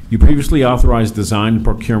 You previously authorized design and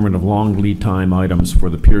procurement of long lead time items for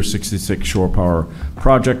the Pier 66 shore power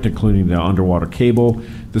project, including the underwater cable.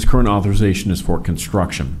 This current authorization is for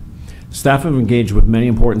construction. Staff have engaged with many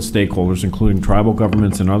important stakeholders, including tribal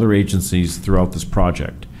governments and other agencies throughout this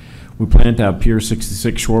project. We plan to have Pier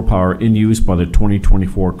 66 shore power in use by the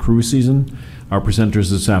 2024 cruise season. Our presenters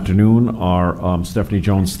this afternoon are Stephanie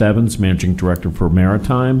Jones-Stebbins, Managing Director for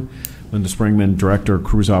Maritime, Linda Springman, Director of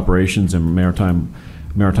Cruise Operations and Maritime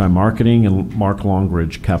Marketing, and Mark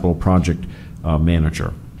Longridge, Capital Project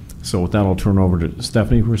Manager. So with that, I'll turn over to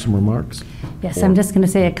Stephanie for some remarks. Yes, I'm just going to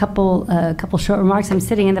say a couple short remarks. I'm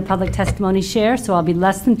sitting in the public testimony chair, so I'll be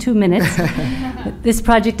less than 2 minutes. This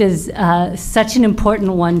project is such an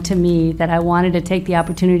important one to me that I wanted to take the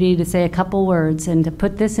opportunity to say a couple words and to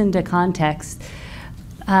put this into context.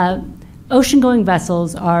 Ocean-going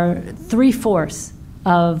vessels are 3/4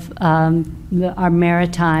 of our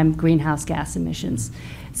maritime greenhouse gas emissions.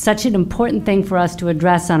 Such an important thing for us to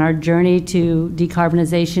address on our journey to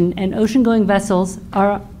decarbonization, and ocean-going vessels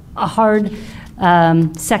are a hard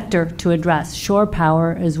sector to address. Shore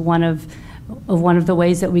power is one of the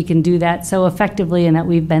ways that we can do that so effectively and that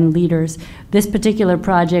we've been leaders. This particular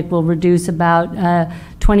project will reduce about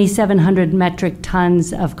 2,700 metric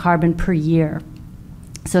tons of carbon per year.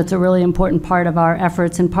 So it's a really important part of our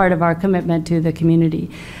efforts and part of our commitment to the community.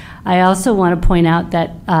 I also want to point out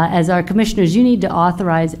that as our commissioners, you need to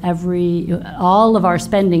authorize all of our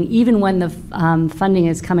spending, even when the funding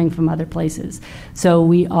is coming from other places. So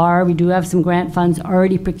we do have some grant funds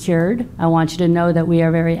already procured. I want you to know that we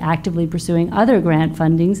are very actively pursuing other grant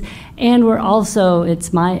fundings, and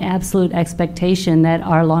it's my absolute expectation that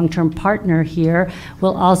our long-term partner here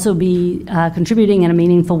will also be contributing in a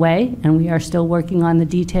meaningful way, and we are still working on the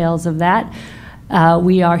details of that.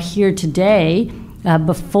 We are here today we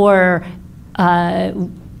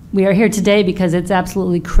are here today because it's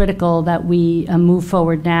absolutely critical that we move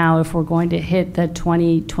forward now if we're going to hit the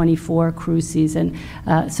 2024 cruise season.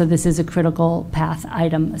 So this is a critical path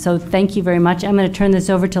item. So thank you very much. I'm going to turn this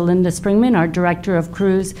over to Linda Springman, our Director of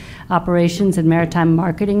Cruise Operations and Maritime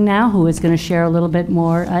Marketing now, who is going to share a little bit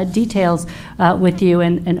more details with you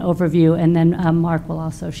and an overview, and then Mark will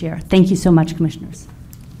also share. Thank you so much, Commissioners.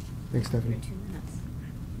 Thanks, Stephanie.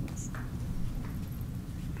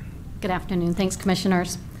 Good afternoon. Thanks,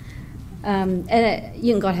 Commissioners. You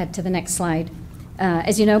can go ahead to the next slide.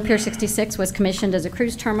 As you know, Pier 66 was commissioned as a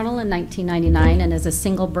cruise terminal in 1999 and as a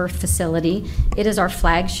single berth facility. It is our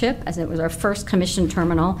flagship, as it was our first commissioned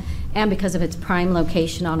terminal, and because of its prime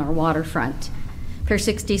location on our waterfront. Pier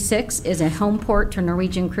 66 is a home port to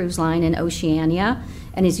Norwegian Cruise Line in Oceania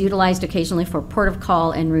and is utilized occasionally for port of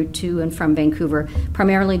call en route to and from Vancouver,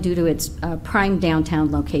 primarily due to its prime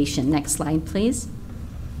downtown location. Next slide, please.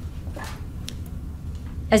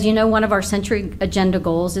 As you know, one of our Century Agenda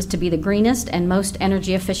goals is to be the greenest and most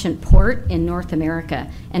energy efficient port in North America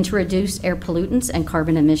and to reduce air pollutants and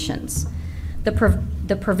carbon emissions.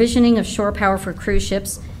 The provisioning of shore power for cruise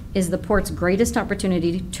ships is the port's greatest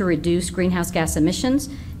opportunity to reduce greenhouse gas emissions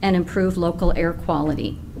and improve local air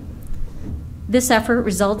quality. This effort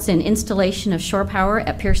results in installation of shore power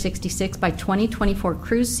at Pier 66 by 2024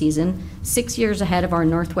 cruise season, 6 years ahead of our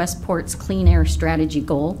Northwest Ports Clean Air Strategy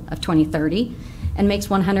goal of 2030, and makes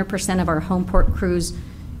 100% of our home port cruise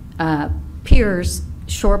piers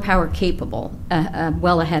shore power capable,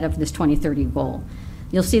 well ahead of this 2030 goal.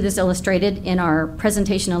 You'll see this illustrated in our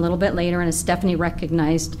presentation a little bit later, and as Stephanie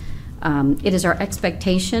recognized, it is our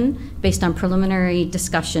expectation, based on preliminary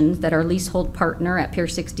discussions, that our leasehold partner at Pier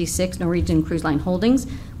 66, Norwegian Cruise Line Holdings,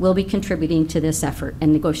 will be contributing to this effort,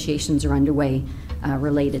 and negotiations are underway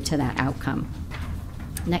related to that outcome.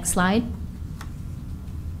 Next slide.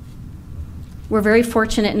 We're very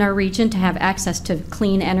fortunate in our region to have access to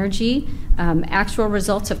clean energy. Actual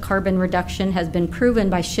results of carbon reduction has been proven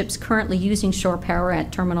by ships currently using shore power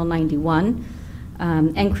at Terminal 91.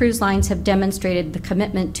 And cruise lines have demonstrated the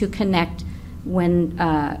commitment to connect when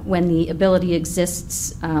the ability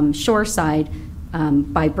exists shoreside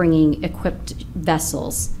by bringing equipped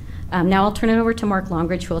vessels. Now I'll turn it over to Mark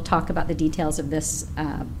Longridge, who will talk about the details of this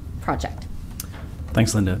project.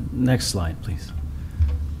 Thanks, Linda. Next slide, please.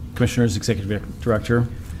 Commissioners, Executive Director.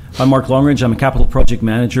 I'm Mark Longridge. I'm a Capital Project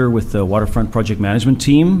Manager with the Waterfront Project Management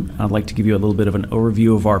Team. I'd like to give you a little bit of an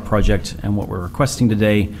overview of our project and what we're requesting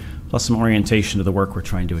today plus some orientation to the work we're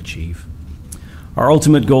trying to achieve. Our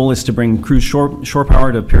ultimate goal is to bring cruise shore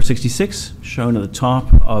power to Pier 66, shown at the top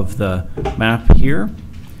of the map here.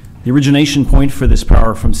 The origination point for this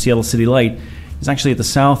power from Seattle City Light is actually at the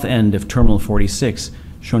south end of Terminal 46,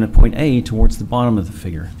 shown at point A towards the bottom of the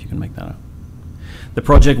figure, if you can make that out. The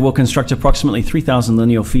project will construct approximately 3,000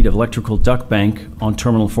 lineal feet of electrical duct bank on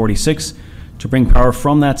Terminal 46 to bring power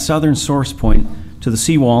from that southern source point to the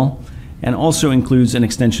seawall, and also includes an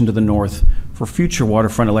extension to the north for future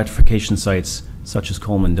waterfront electrification sites such as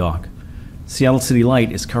Coleman Dock. Seattle City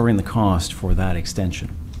Light is covering the cost for that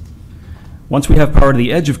extension. Once we have power to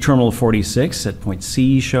the edge of Terminal 46 at point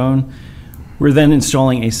C shown, we're then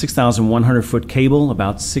installing a 6,100-foot cable,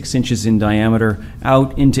 about 6 inches in diameter,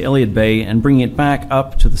 out into Elliott Bay and bringing it back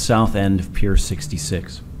up to the south end of Pier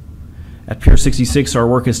 66. At Pier 66, our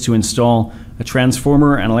work is to install a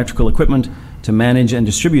transformer and electrical equipment to manage and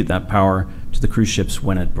distribute that power to the cruise ships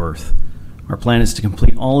when at berth. Our plan is to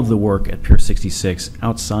complete all of the work at Pier 66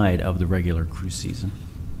 outside of the regular cruise season.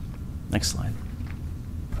 Next slide.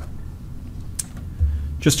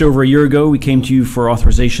 Just over a year ago, we came to you for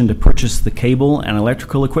authorization to purchase the cable and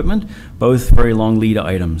electrical equipment, both very long lead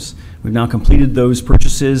items. We've now completed those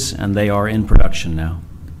purchases, and they are in production now.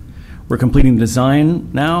 We're completing the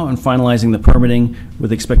design now and finalizing the permitting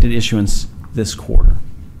with expected issuance this quarter.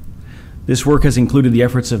 This work has included the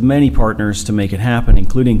efforts of many partners to make it happen,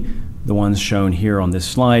 including the ones shown here on this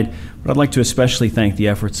slide, but I'd like to especially thank the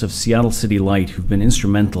efforts of Seattle City Light, who've been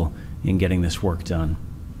instrumental in getting this work done.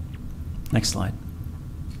 Next slide.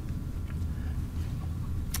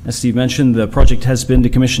 As Steve mentioned, the project has been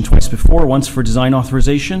decommissioned twice before, once for design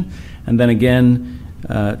authorization, and then again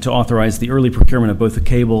to authorize the early procurement of both the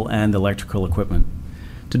cable and electrical equipment.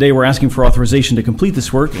 Today we're asking for authorization to complete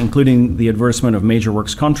this work, including the advertisement of major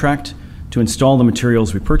works contract, to install the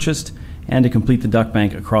materials we purchased, and to complete the duct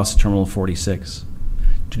bank across Terminal 46.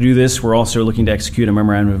 To do this, we're also looking to execute a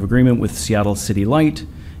memorandum of agreement with Seattle City Light,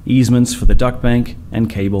 easements for the duct bank and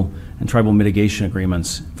cable, and tribal mitigation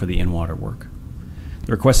agreements for the in-water work.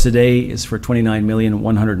 The request today is for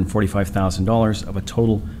 $29,145,000 of a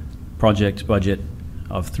total project budget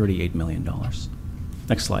of $38 million.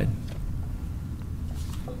 Next slide.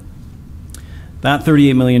 That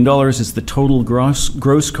 $38 million is the total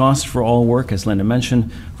gross cost for all work, as Linda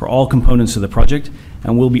mentioned, for all components of the project,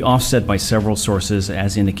 and will be offset by several sources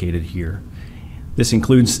as indicated here. This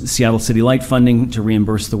includes Seattle City Light funding to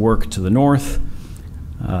reimburse the work to the north,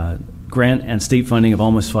 grant and state funding of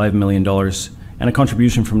almost $5 million, and a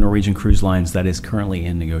contribution from Norwegian Cruise Lines that is currently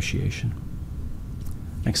in negotiation.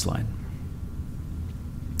 Next slide.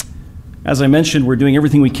 As I mentioned, we're doing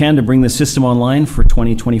everything we can to bring the system online for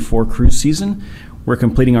 2024 cruise season. We're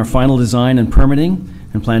completing our final design and permitting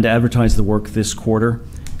and plan to advertise the work this quarter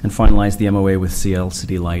and finalize the MOA with Seattle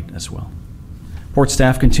City Light as well. Port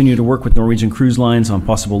staff continue to work with Norwegian Cruise Lines on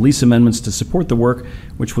possible lease amendments to support the work,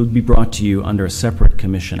 which will be brought to you under a separate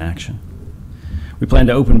commission action. We plan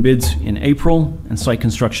to open bids in April, and site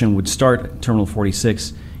construction would start at Terminal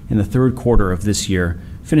 46 in the third quarter of this year,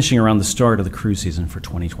 finishing around the start of the cruise season for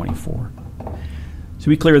 2024. To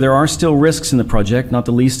be clear, there are still risks in the project, not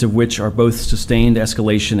the least of which are both sustained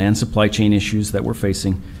escalation and supply chain issues that we're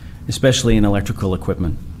facing, especially in electrical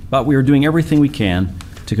equipment. But we are doing everything we can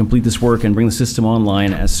to complete this work and bring the system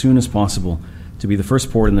online as soon as possible to be the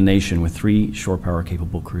first port in the nation with 3 shore power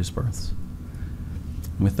capable cruise berths.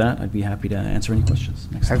 With that, I'd be happy to answer any questions.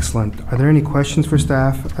 Excellent. Are there any questions for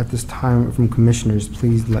staff at this time from commissioners?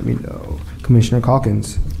 Please let me know. Commissioner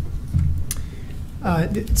Calkins.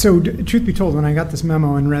 Truth be told, when I got this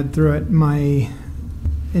memo and read through it, my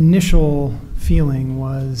initial feeling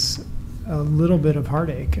was a little bit of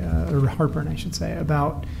heartache, or heartburn, I should say,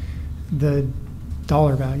 about the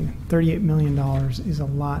dollar value. $38 million is a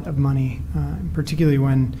lot of money, particularly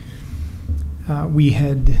when we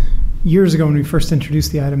had, years ago when we first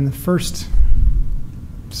introduced the item, the first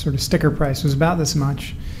sort of sticker price was about this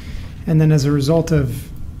much. And then as a result of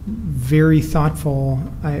very thoughtful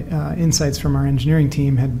insights from our engineering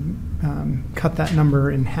team, had cut that number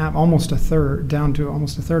in half, almost a third, down to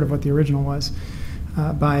almost a third of what the original was,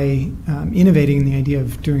 by innovating the idea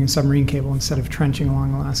of doing a submarine cable instead of trenching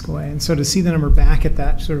along Alaska Way. And so to see the number back at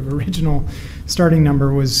that sort of original starting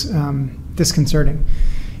number was disconcerting.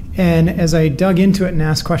 And as I dug into it and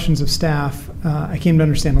asked questions of staff, I came to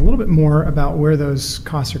understand a little bit more about where those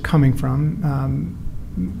costs are coming from.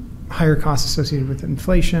 Higher costs associated with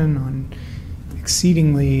inflation on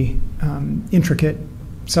exceedingly intricate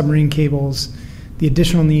submarine cables, the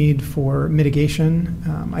additional need for mitigation.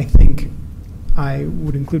 I think I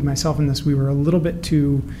would include myself in this. We were a little bit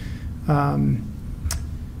too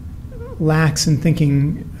lax in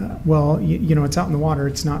thinking, well, you know, it's out in the water,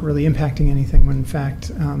 it's not really impacting anything, when in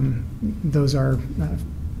fact those are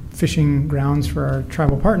fishing grounds for our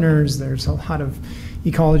tribal partners. There's a lot of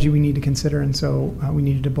ecology we need to consider, and so we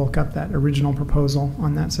needed to bulk up that original proposal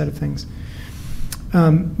on that side of things.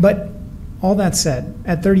 But all that said,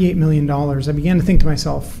 at $38 million, I began to think to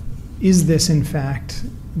myself, is this in fact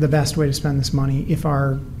the best way to spend this money if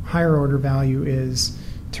our higher order value is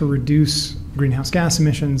to reduce greenhouse gas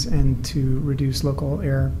emissions and to reduce local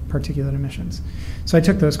air particulate emissions? So I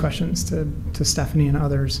took those questions to Stephanie and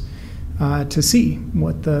others to see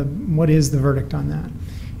what is the verdict on that.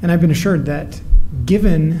 And I've been assured that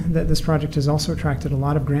given that this project has also attracted a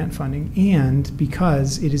lot of grant funding, and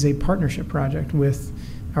because it is a partnership project with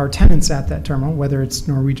our tenants at that terminal, whether it's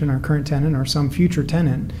Norwegian, our current tenant, or some future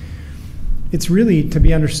tenant, it's really to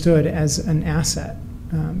be understood as an asset.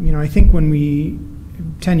 You know, I think when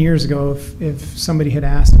 10 years ago, if somebody had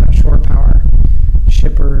asked about shore power,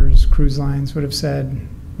 shippers, cruise lines would have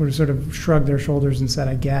sort of shrugged their shoulders and said,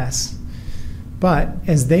 I guess. But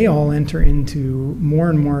as they all enter into more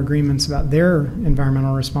and more agreements about their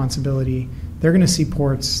environmental responsibility, they're going to see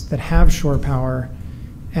ports that have shore power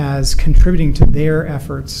as contributing to their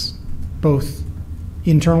efforts, both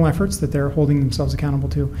internal efforts that they're holding themselves accountable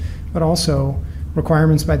to, but also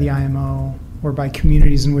requirements by the IMO or by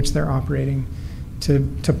communities in which they're operating to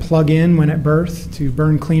plug in when at berth, to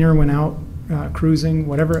burn cleaner when out cruising,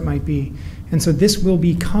 whatever it might be. And so this will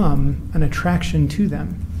become an attraction to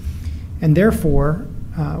them. And therefore,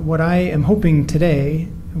 what I am hoping today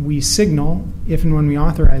we signal, if and when we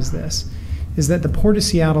authorize this, is that the Port of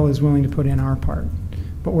Seattle is willing to put in our part.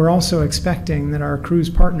 But we're also expecting that our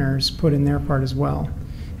cruise partners put in their part as well.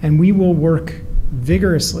 And we will work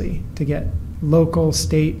vigorously to get local,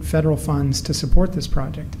 state, federal funds to support this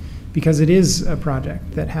project, because it is a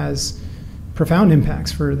project that has profound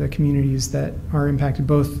impacts for the communities that are impacted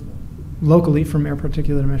both locally from air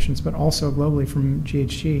particulate emissions, but also globally from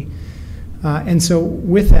GHG. And so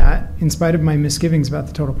with that, in spite of my misgivings about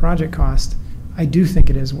the total project cost, I do think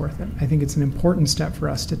it is worth it. I think it's an important step for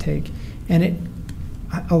us to take. And it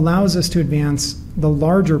allows us to advance the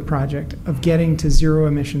larger project of getting to zero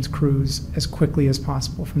emissions cruise as quickly as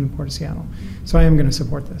possible from the Port of Seattle. So I am going to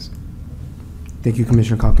support this. Thank you,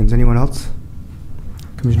 Commissioner Calkins. Anyone else?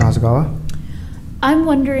 Commissioner Hasegawa? I'm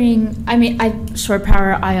wondering, I mean, shore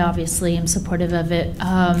power, I obviously am supportive of it,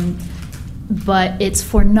 but it's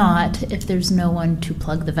for naught if there's no one to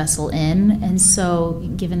plug the vessel in. And so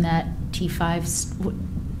given that T5's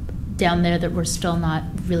down there that we're still not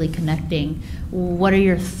really connecting, what are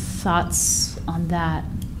your thoughts on that?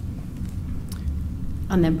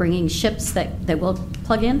 On them bringing ships that will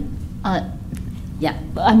plug in? Yeah.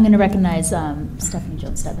 I'm going to recognize Stephanie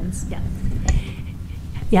Jones-Stebbins. Yeah.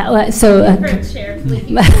 Yeah, so Chair, please.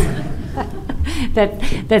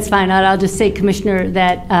 That's fine. I'll just say, Commissioner,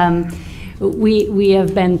 that we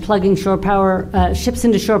have been plugging shore power ships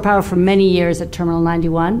into shore power for many years at Terminal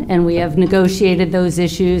 91, and we have negotiated those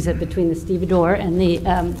issues between the stevedore and the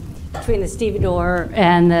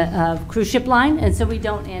cruise ship line, and so we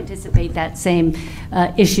don't anticipate that same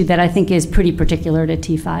issue that I think is pretty particular to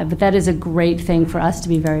T5. But that is a great thing for us to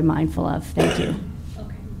be very mindful of. Thank you.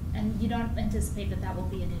 Okay, and you don't anticipate that will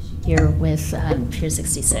be an issue here with Pier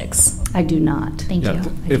 66? I do not. Thank you.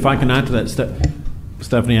 If I can add to that,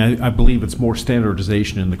 Stephanie, I believe it's more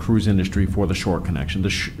standardization in the cruise industry for the shore connection, the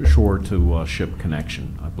shore to ship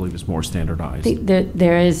connection. I believe it's more standardized.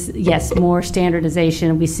 There is, yes, more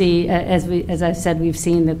standardization. We see, as I've said, we've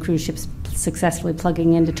seen the cruise ships successfully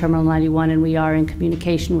plugging into Terminal 91, and we are in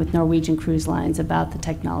communication with Norwegian Cruise Lines about the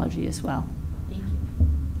technology as well. Thank you.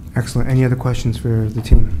 Excellent. Any other questions for the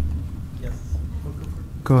team? Yes.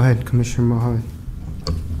 Go ahead, Commissioner Mohammed.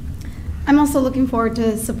 I'm also looking forward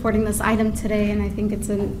to supporting this item today, and I think it's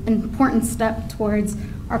an important step towards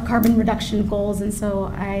our carbon reduction goals, and so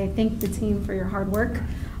I thank the team for your hard work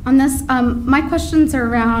on this. My questions are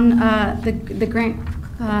around the grant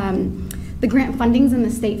fundings and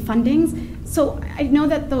the state fundings. So I know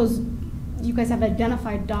that you guys have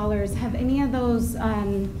identified dollars. Have any of those,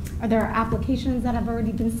 are there applications that have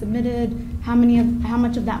already been submitted? How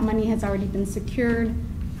much of that money has already been secured?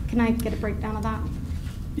 Can I get a breakdown of that?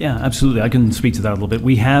 Yeah, absolutely. I can speak to that a little bit.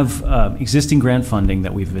 We have existing grant funding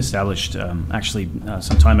that we've established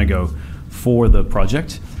some time ago for the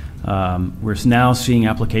project. We're now seeing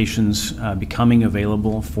applications becoming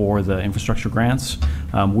available for the infrastructure grants.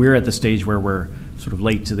 We're at the stage where we're sort of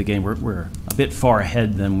late to the game. We're a bit far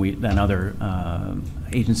ahead than other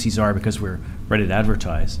agencies are because we're ready to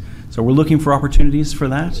advertise. So we're looking for opportunities for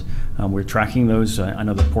that. We're tracking those. I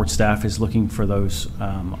know the port staff is looking for those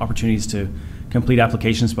opportunities to complete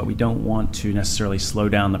applications, but we don't want to necessarily slow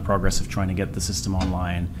down the progress of trying to get the system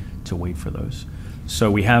online to wait for those. So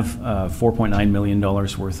we have $4.9 million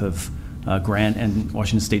worth of grant and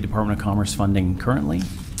Washington State Department of Commerce funding currently,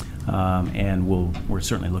 and we're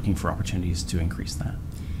certainly looking for opportunities to increase that.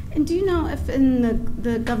 And do you know if in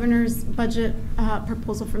the governor's budget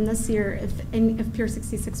proposal from this year, if Pier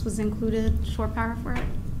 66 was included, shore power for it?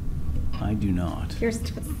 I do not. Here's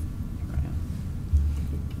to us.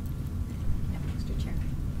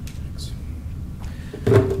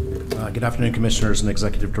 Good afternoon, Commissioners and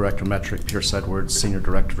Executive Director Metric, Pierce Edwards, Senior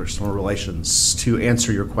Director for External Relations. To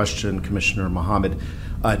answer your question, Commissioner Mohammed,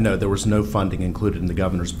 no, there was no funding included in the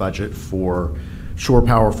governor's budget for shore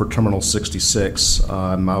power for Terminal 66.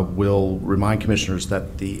 I will remind Commissioners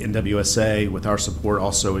that the NWSA, with our support,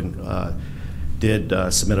 also did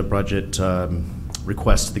submit a budget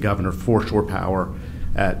request to the governor for shore power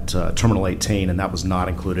at Terminal 18, and that was not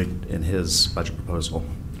included in his budget proposal.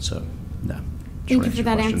 So, no. Thank you for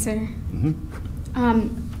that answer.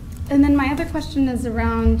 And then my other question is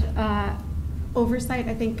around oversight.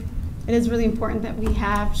 I think it is really important that we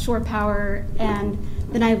have shore power, and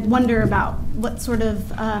then I wonder about what sort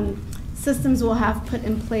of systems we'll have put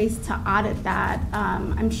in place to audit that.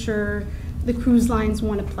 I'm sure the cruise lines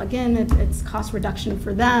want to plug in, it's cost reduction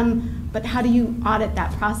for them, but how do you audit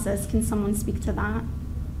that process? Can someone speak to that?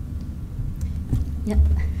 Yep.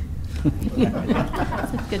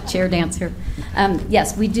 That's a good chair dance here.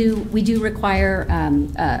 Yes, we do require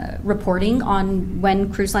reporting on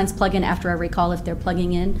when cruise lines plug in after every call if they're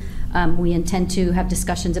plugging in. We intend to have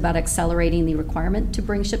discussions about accelerating the requirement to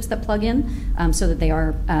bring ships that plug in so that they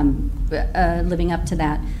are living up to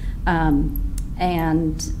that.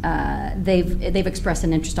 And they've expressed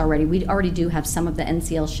an interest already. We already do have some of the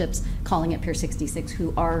NCL ships calling at Pier 66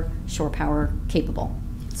 who are shore power capable.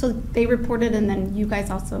 So they reported, and then you guys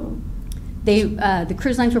also? The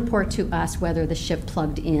cruise lines report to us whether the ship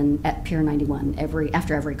plugged in at Pier 91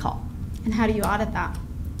 after every call. And how do you audit that?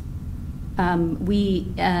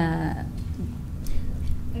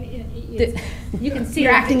 You can see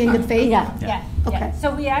you're acting in good faith. Yeah. Okay.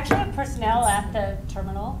 So we actually have personnel at the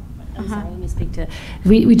terminal. I'm sorry, let me speak to.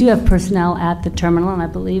 We do have personnel at the terminal, and I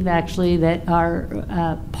believe actually that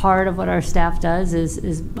our part of what our staff does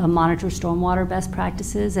is monitor stormwater best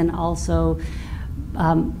practices, and also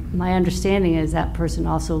my understanding is that person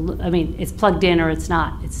also. I mean, it's plugged in or it's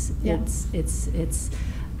not. It's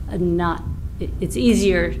not. It's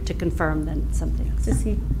easier to confirm than something else. To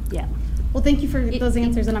see. Yeah. Well, thank you for those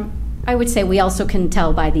answers, and I would say we also can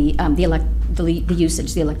tell by the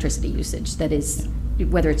usage, the electricity usage, that is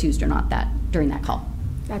whether it's used or not during that call.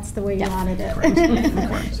 That's the way you audit it.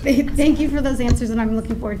 Thank you for those answers, and I'm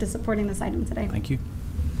looking forward to supporting this item today. Thank you.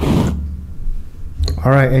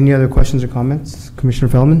 All right, any other questions or comments? Commissioner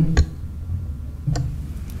Feldman?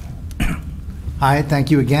 Hi, thank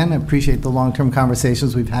you again. I appreciate the long-term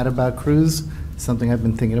conversations we've had about cruise, something I've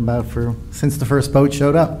been thinking about since the first boat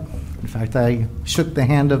showed up. In fact, I shook the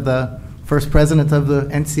hand of the first president of the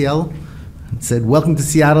NCL and said, "Welcome to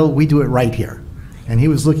Seattle, we do it right here." And he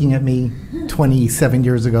was looking at me 27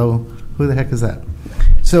 years ago, who the heck is that?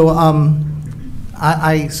 So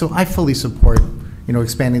I fully support,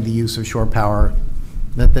 expanding the use of shore power.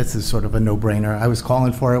 That this is sort of a no-brainer. I was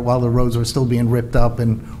calling for it while the roads were still being ripped up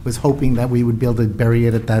and was hoping that we would be able to bury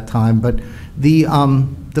it at that time. But the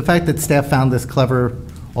fact that staff found this clever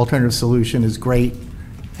alternative solution is great.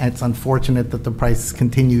 And it's unfortunate that the price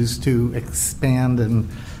continues to expand.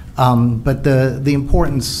 But the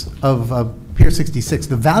importance of Pier 66,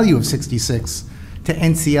 the value of 66 to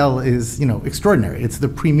NCL is extraordinary. It's the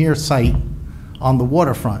premier site on the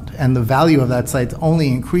waterfront, and the value of that site is only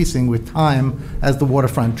increasing with time as the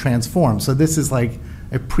waterfront transforms. So this is like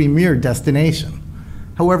a premier destination.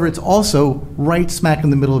 However, it's also right smack in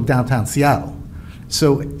the middle of downtown Seattle.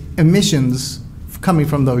 So emissions coming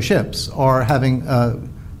from those ships are having a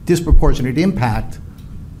disproportionate impact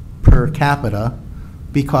per capita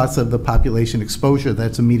because of the population exposure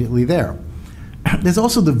that's immediately there. There's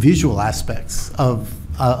also the visual aspects of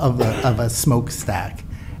a smokestack.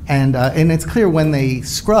 And it's clear when they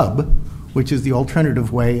scrub, which is the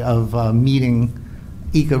alternative way of meeting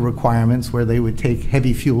ECA requirements, where they would take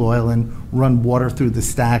heavy fuel oil and run water through the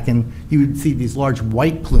stack, and you would see these large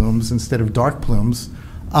white plumes instead of dark plumes,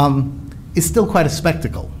 is still quite a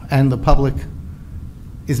spectacle. And the public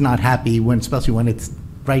is not happy, especially when it's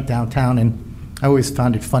right downtown. And I always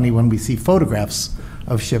found it funny when we see photographs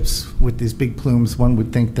of ships with these big plumes. One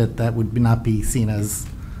would think that would not be seen as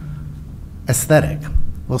aesthetic.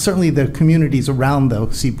 Well, certainly the communities around the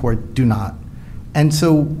seaport do not. And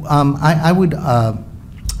so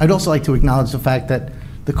I'd also like to acknowledge the fact that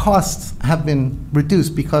the costs have been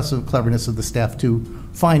reduced because of the cleverness of the staff to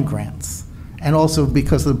find grants, and also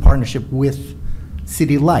because of the partnership with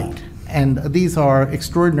City Light. And these are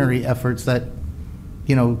extraordinary efforts that,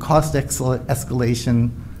 cost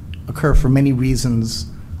escalation occur for many reasons,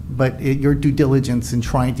 but your due diligence in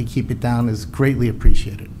trying to keep it down is greatly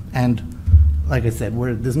appreciated. And like I said,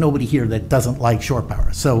 there's nobody here that doesn't like shore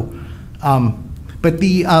power. So, but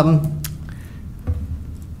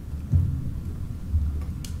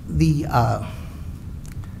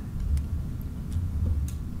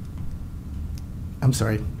I'm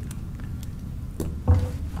sorry.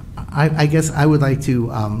 I guess I would like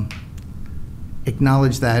to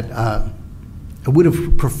acknowledge that I would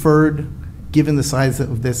have preferred, given the size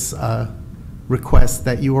of this request,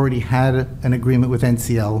 that you already had an agreement with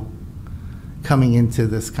NCL coming into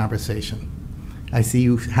this conversation. I see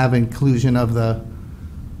you have inclusion of the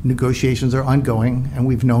negotiations are ongoing, and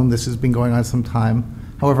we've known this has been going on some time.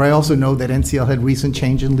 However, I also know that NCL had recent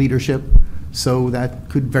change in leadership, so that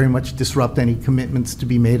could very much disrupt any commitments to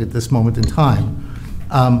be made at this moment in time.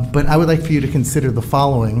 But I would like for you to consider the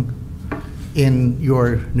following in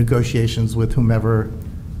your negotiations with whomever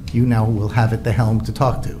you now will have at the helm to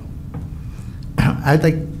talk to. I'd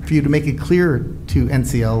like for you to make it clear to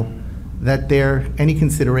NCL that any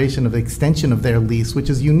consideration of extension of their lease, which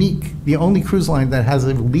is unique, the only cruise line that has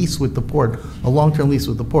a lease with the port, a long-term lease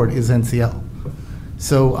with the port, is NCL.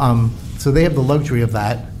 So, so they have the luxury of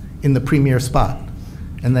that in the premier spot,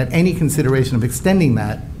 and that any consideration of extending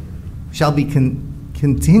that shall be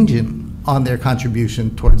contingent on their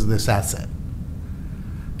contribution towards this asset.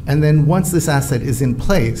 And then once this asset is in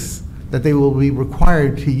place, that they will be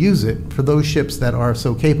required to use it for those ships that are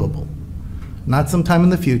so capable. Not sometime in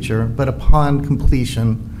the future, but upon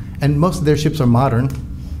completion. And most of their ships are modern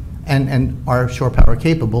and are shore power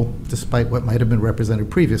capable, despite what might have been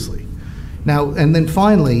represented previously. Now, and then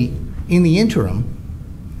finally, in the interim,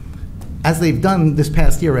 as they've done this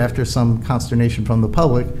past year after some consternation from the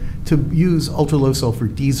public, to use ultra-low sulfur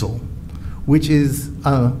diesel, which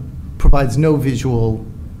provides no visual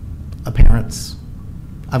appearance.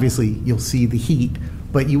 Obviously, you'll see the heat,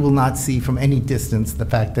 but you will not see from any distance the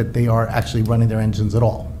fact that they are actually running their engines at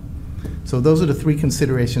all. So those are the three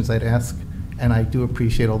considerations I'd ask, and I do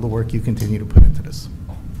appreciate all the work you continue to put into this.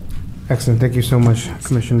 Excellent. Thank you so much,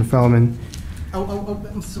 Commissioner Fellman.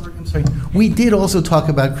 I'm sorry. We did also talk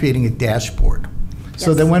about creating a dashboard,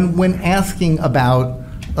 so that when asking about,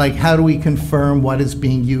 like, how do we confirm what is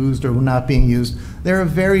being used or not being used, there are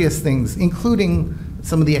various things, including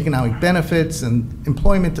some of the economic benefits and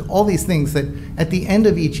employment, all these things that at the end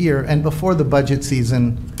of each year and before the budget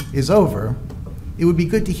season is over, it would be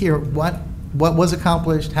good to hear what was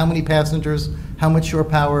accomplished, how many passengers, how much shore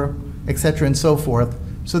power, et cetera, and so forth,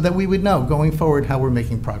 so that we would know going forward how we're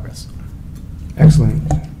making progress. Excellent.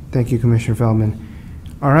 Thank you, Commissioner Feldman.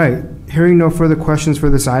 All right. Hearing no further questions for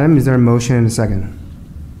this item, is there a motion and a second?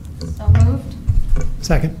 So moved.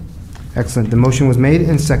 Second. Excellent. The motion was made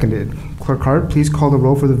and seconded. Clerk Hart, please call the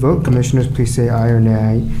roll for the vote. Commissioners, please say aye or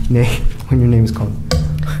nay when your name is called.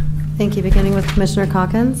 Thank you. Beginning with Commissioner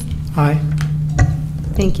Calkins. Aye.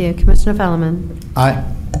 Thank you. Commissioner Fellman. Aye.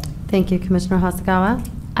 Thank you. Commissioner Hasagawa.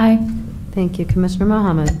 Aye. Thank you. Commissioner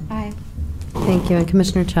Mohammed. Aye. Thank you. And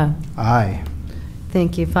Commissioner Cho. Aye.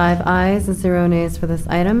 Thank you. 5 ayes and 0 nays for this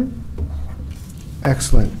item.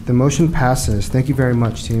 Excellent. The motion passes. Thank you very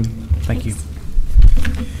much, team. Thank you.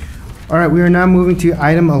 All right, we are now moving to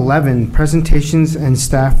item 11, presentations and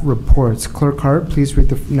staff reports. Clerk Hart, please read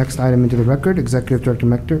the next item into the record. Executive Director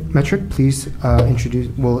Metric, please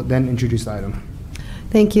will then introduce the item.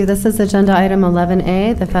 Thank you. This is agenda item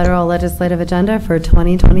 11A, the federal legislative agenda for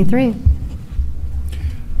 2023.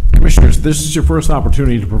 Commissioners, this is your first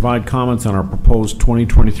opportunity to provide comments on our proposed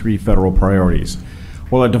 2023 federal priorities.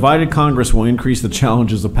 While a divided Congress will increase the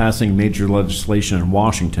challenges of passing major legislation in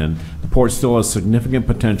Washington, the port still has significant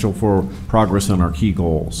potential for progress on our key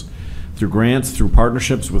goals, through grants, through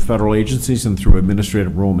partnerships with federal agencies, and through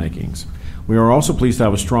administrative rulemakings. We are also pleased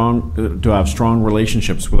to have strong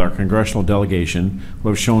relationships with our congressional delegation, who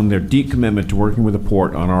have shown their deep commitment to working with the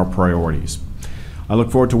port on our priorities. I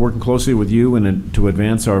look forward to working closely with you and to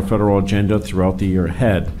advance our federal agenda throughout the year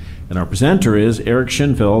ahead. And our presenter is Eric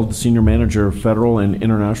Schinfeld, Senior Manager of Federal and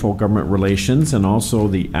International Government Relations, and also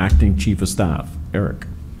the Acting Chief of Staff. Eric.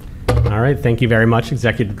 All right, thank you very much,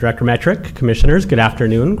 Executive Director Metric. Commissioners, good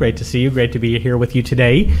afternoon. Great to see you. Great to be here with you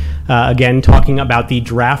today. Again, talking about the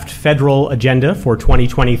draft federal agenda for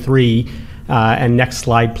 2023. And next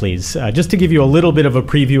slide, please. Just to give you a little bit of a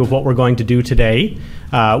preview of what we're going to do today,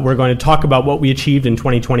 we're going to talk about what we achieved in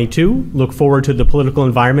 2022, look forward to the political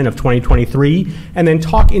environment of 2023, and then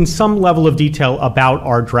talk in some level of detail about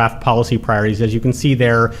our draft policy priorities. As you can see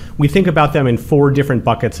there, we think about them in 4 different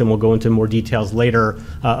buckets, and we'll go into more details later.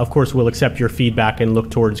 Of course, we'll accept your feedback and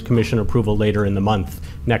look towards commission approval later in the month.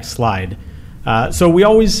 Next slide. So we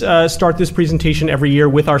always start this presentation every year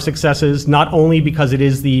with our successes, not only because it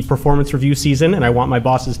is the performance review season, and I want my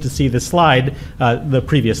bosses to see this slide, the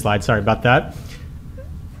previous slide, sorry about that.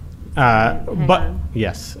 But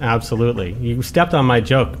yes, absolutely. You stepped on my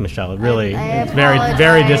joke, Michelle. It really, it's very,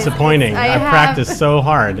 very disappointing. I practiced so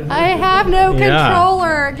hard. I have no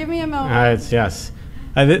controller. Give me a moment. Yes.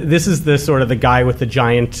 This is the sort of the guy with the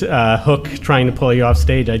giant hook trying to pull you off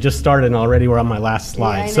stage. I just started and already we're on my last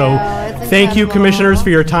slide. Thank you, commissioners, for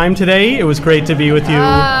your time today. It was great to be with you.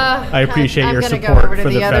 I appreciate your support for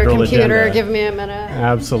the federal agenda. Give me a minute.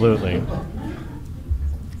 Absolutely.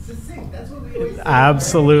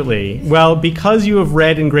 Absolutely. Well, because you have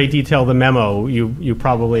read in great detail the memo, you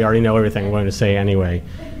probably already know everything I'm going to say anyway.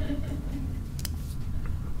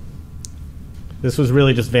 This was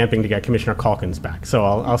really just vamping to get Commissioner Calkins back. So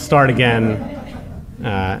I'll start again,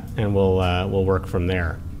 and we'll work from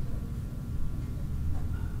there.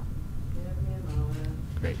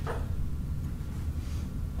 Great.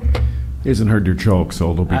 He hasn't heard your joke,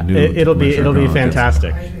 so it'll be new. It'll be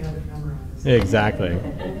fantastic. Exactly.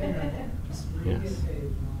 Yes.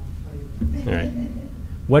 All right.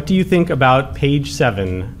 What do you think about page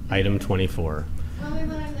 7, item 24?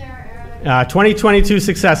 2022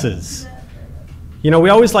 successes. You know,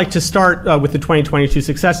 we always like to start with the 2022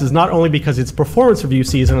 successes, not only because it's performance review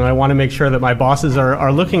season, and I want to make sure that my bosses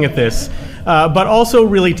are looking at this, but also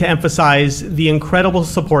really to emphasize the incredible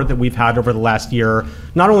support that we've had over the last year,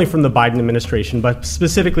 not only from the Biden administration, but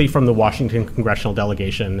specifically from the Washington congressional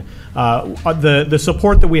delegation. The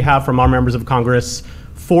support that we have from our members of Congress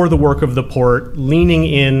for the work of the port, leaning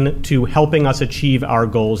in to helping us achieve our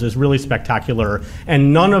goals is really spectacular.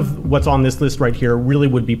 And none of what's on this list right here really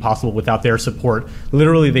would be possible without their support.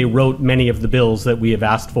 Literally, they wrote many of the bills that we have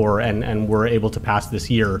asked for and were able to pass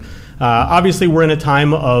this year. Obviously, we're in a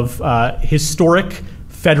time of historic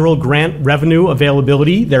federal grant revenue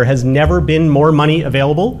availability. There has never been more money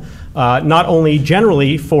available. Not only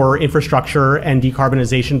generally for infrastructure and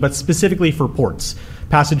decarbonization, but specifically for ports.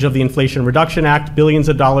 Passage of the Inflation Reduction Act, billions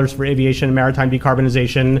of dollars for aviation and maritime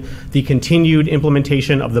decarbonization, the continued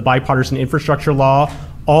implementation of the bipartisan infrastructure law.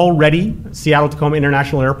 Already, Seattle-Tacoma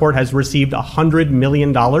International Airport has received $100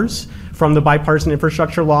 million from the bipartisan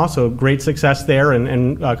infrastructure law, so great success there,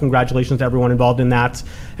 and congratulations to everyone involved in that.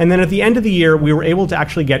 And then at the end of the year, we were able to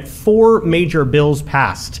actually get 4 major bills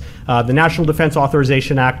passed. The National Defense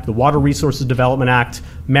Authorization Act, the Water Resources Development Act,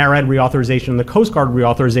 MARAD reauthorization, and the Coast Guard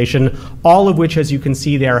reauthorization, all of which, as you can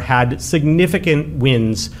see there, had significant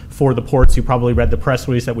wins for the ports. You probably read the press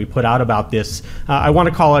release that we put out about this. I want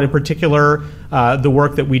to call out in particular the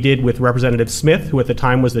work that we did with Representative Smith, who at the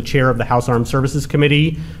time was the chair of the House Armed Services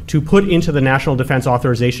Committee, to put into the National Defense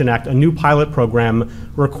Authorization Act a new pilot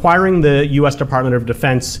program requiring the U.S. Department of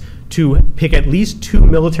Defense to pick at least 2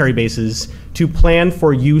 military bases to plan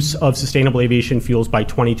for use of sustainable aviation fuels by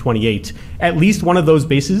 2028. At least one of those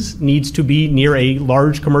bases needs to be near a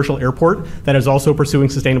large commercial airport that is also pursuing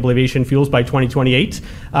sustainable aviation fuels by 2028.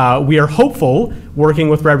 We are hopeful, working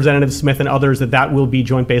with Representative Smith and others, that will be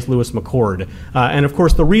Joint Base Lewis McChord. And of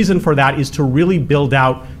course, the reason for that is to really build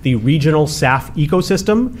out the regional SAF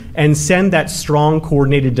ecosystem and send that strong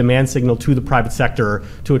coordinated demand signal to the private sector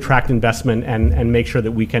to attract investment and make sure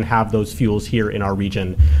that we can have those fuels here in our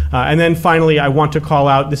region. And then finally, I want to call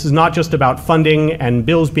out, this is not just about funding and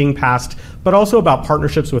bills being passed, but also about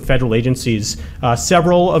partnerships with federal agencies.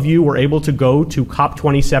 Several of you were able to go to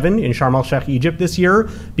COP27 in Sharm el-Sheikh, Egypt this year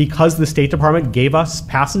because the State Department gave us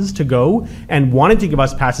passes to go and wanted to give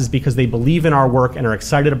us passes because they believe in our work and are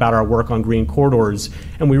excited about our work on green corridors.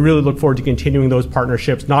 And we really look forward to continuing those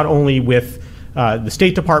partnerships, not only with the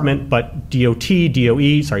State Department, but DOT,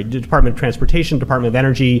 Department of Transportation, Department of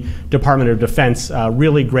Energy, Department of Defense,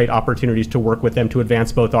 really great opportunities to work with them to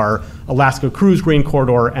advance both our Alaska Cruise Green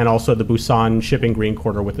Corridor and also the Busan Shipping Green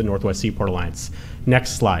Corridor with the Northwest Seaport Alliance.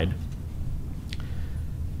 Next slide.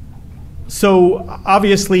 So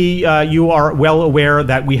obviously, you are well aware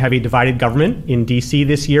that we have a divided government in D.C.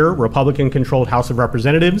 this year, Republican-controlled House of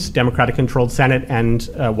Representatives, Democratic-controlled Senate and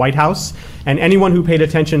White House. And anyone who paid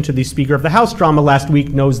attention to the Speaker of the House drama last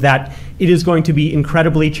week knows that it is going to be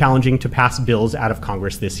incredibly challenging to pass bills out of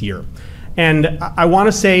Congress this year. And I want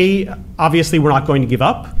to say, obviously, we're not going to give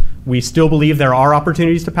up. We still believe there are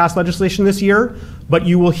opportunities to pass legislation this year, but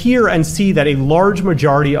you will hear and see that a large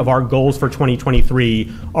majority of our goals for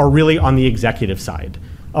 2023 are really on the executive side.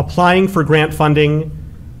 Applying for grant funding,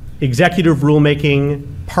 executive rulemaking,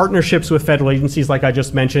 partnerships with federal agencies like I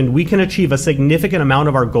just mentioned, we can achieve a significant amount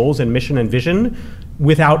of our goals and mission and vision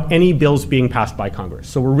without any bills being passed by Congress.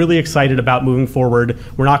 So we're really excited about moving forward.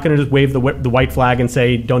 We're not going to just wave the white flag and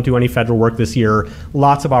say, don't do any federal work this year.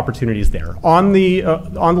 Lots of opportunities there. On the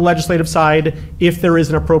legislative side, if there is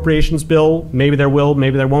an appropriations bill, maybe there will,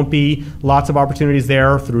 maybe there won't be. Lots of opportunities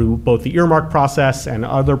there through both the earmark process and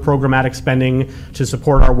other programmatic spending to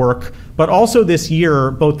support our work. But also this year,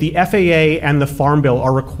 both the FAA and the Farm Bill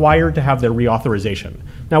are required to have their reauthorization.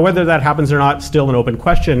 Now, whether that happens or not, still an open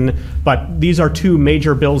question, but these are two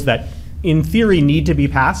major bills that, in theory, need to be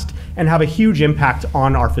passed and have a huge impact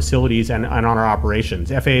on our facilities and on our operations.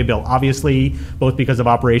 FAA bill, obviously, both because of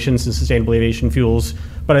operations and sustainable aviation fuels,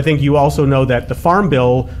 but I think you also know that the Farm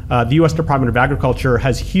Bill, the U.S. Department of Agriculture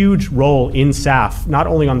has huge role in SAF, not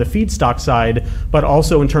only on the feedstock side, but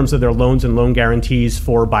also in terms of their loans and loan guarantees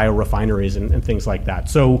for biorefineries and things like that.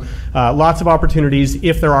 So lots of opportunities.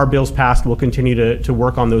 If there are bills passed, we'll continue to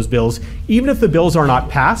work on those bills. Even if the bills are not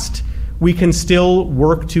passed, we can still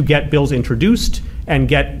work to get bills introduced and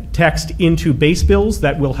get text into base bills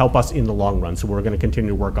that will help us in the long run. So we're going to continue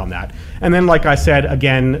to work on that. And then, like I said,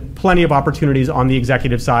 again, plenty of opportunities on the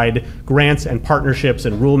executive side, grants and partnerships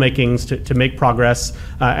and rulemakings to make progress.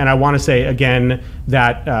 And I want to say again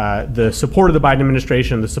that the support of the Biden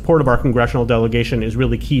administration, the support of our congressional delegation is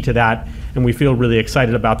really key to that. And we feel really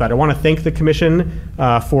excited about that. I want to thank the commission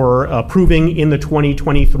for approving in the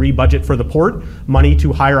 2023 budget for the port money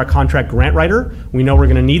to hire a contract grant writer. We know we're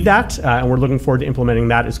going to need that, and we're looking forward to implementing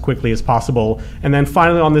that as quickly as possible. And then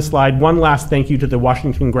finally on this slide, one last thank you to the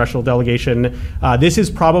Washington congressional delegation. This is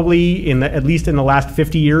probably, at least in the last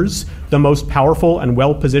 50 years, the most powerful and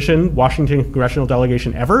well-positioned Washington congressional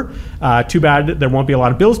delegation ever. Too bad there won't be a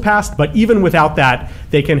lot of bills passed, but even without that,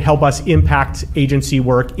 they can help us impact agency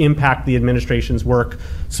work, impact the administration's work.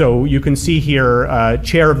 So you can see here,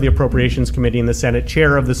 chair of the Appropriations Committee in the Senate,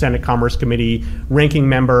 chair of the Senate Commerce Committee, ranking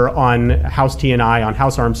member on House T&I, on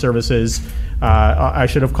House Armed Services. I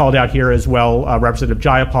should have called out here as well, Representative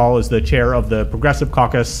Jayapal is the chair of the Progressive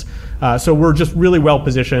Caucus. So we're just really well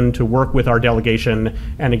positioned to work with our delegation,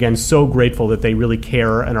 and again, so grateful that they really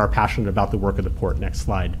care and are passionate about the work of the port. Next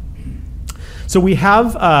slide. So we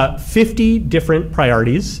have 50 different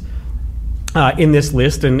priorities in this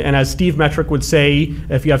list, and as Steve Metrick would say,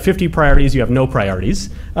 if you have 50 priorities, you have no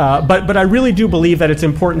priorities. But I really do believe that it's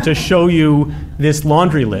important to show you this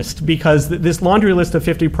laundry list, because this laundry list of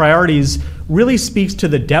 50 priorities really speaks to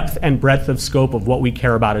the depth and breadth of scope of what we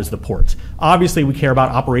care about as the port. Obviously, we care about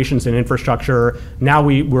operations and infrastructure. Now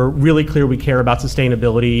we're really clear we care about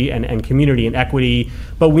sustainability and community and equity,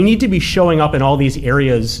 but we need to be showing up in all these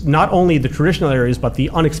areas, not only the traditional areas, but the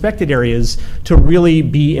unexpected areas, to really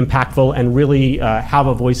be impactful and really have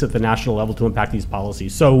a voice at the national level to impact these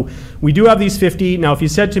policies. So we do have these 50. Now, if you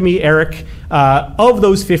said to me, Eric, of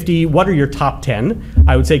those 50, what are your top 10?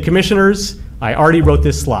 I would say, commissioners, I already wrote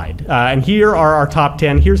this slide. And here are our top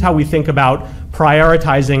 10. Here's how we think about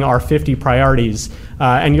prioritizing our 50 priorities.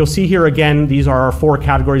 And you'll see here again, these are our 4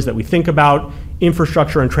 categories that we think about.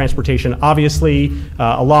 Infrastructure and transportation, obviously,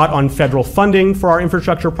 a lot on federal funding for our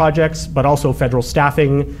infrastructure projects, but also federal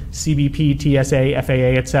staffing, CBP, TSA,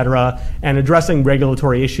 FAA, et cetera, and addressing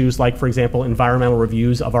regulatory issues like, for example, environmental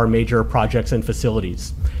reviews of our major projects and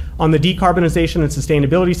facilities. On the decarbonization and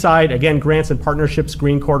sustainability side, again, grants and partnerships,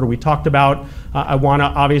 Green Corridor we talked about. I want to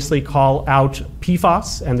obviously call out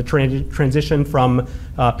PFAS and the transition from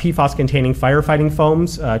PFAS-containing firefighting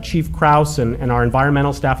foams. Chief Kraus and our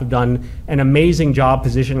environmental staff have done an amazing job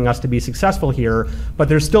positioning us to be successful here, but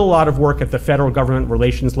there's still a lot of work at the federal government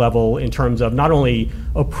relations level in terms of not only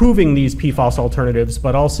approving these PFAS alternatives,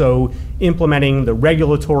 but also implementing the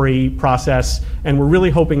regulatory process. And we're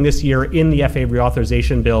really hoping this year in the FAA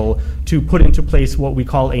reauthorization bill to put into place what we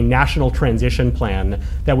call a national transition plan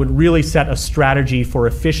that would really set a strategy for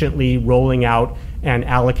efficiently rolling out and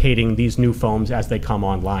allocating these new foams as they come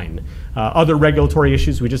online. Other regulatory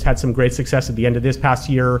issues, we just had some great success at the end of this past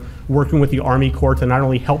year working with the Army Corps to not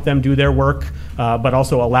only help them do their work, but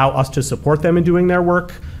also allow us to support them in doing their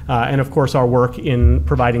work. And of course, our work in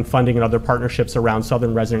providing funding and other partnerships around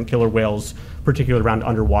southern resident killer whales, particularly around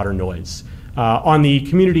underwater noise. On the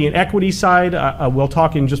community and equity side, we'll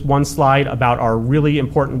talk in just one slide about our really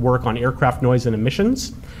important work on aircraft noise and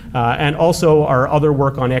emissions, and also our other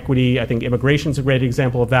work on equity. I think immigration is a great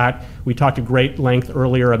example of that. We talked at great length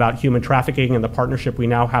earlier about human trafficking and the partnership we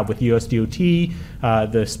now have with USDOT,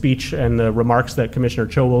 the speech and the remarks that Commissioner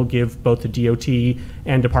Cho will give both to DOT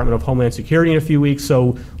and Department of Homeland Security in a few weeks.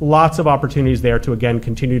 So lots of opportunities there to, again,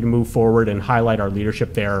 continue to move forward and highlight our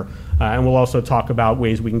leadership there. And we'll also talk about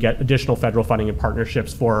ways we can get additional federal funding and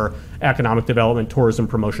partnerships for economic development, tourism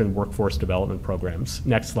promotion, workforce development programs.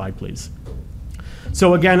 Next slide, please.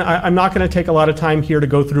 So again, I'm not going to take a lot of time here to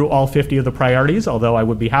go through all 50 of the priorities, although I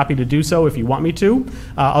would be happy to do so if you want me to.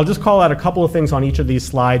 I'll just call out a couple of things on each of these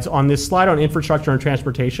slides. On this slide on infrastructure and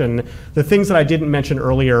transportation, the things that I didn't mention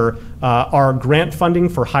earlier are grant funding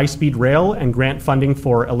for high-speed rail and grant funding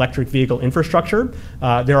for electric vehicle infrastructure.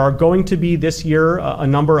 There are going to be this year a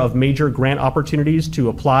number of major grant opportunities to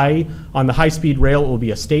apply. On the high-speed rail, it will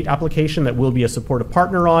be a state application that we'll be a supportive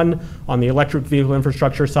partner on. On the electric vehicle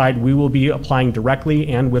infrastructure side, we will be applying directly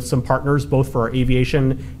and with some partners, both for our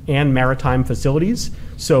aviation and maritime facilities.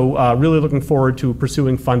 So really looking forward to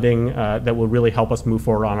pursuing funding that will really help us move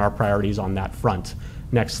forward on our priorities on that front.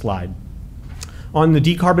 Next slide. On the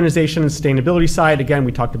decarbonization and sustainability side, again,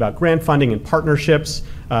 we talked about grant funding and partnerships.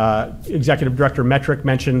 Executive Director Metrick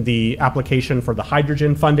mentioned the application for the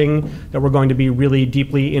hydrogen funding that we're going to be really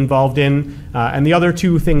deeply involved in. And the other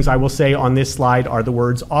two things I will say on this slide are the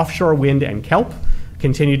words offshore wind and kelp.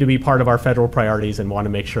 Continue to be part of our federal priorities and want to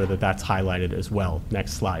make sure that that's highlighted as well.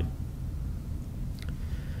 Next slide.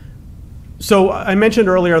 So I mentioned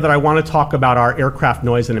earlier that I want to talk about our aircraft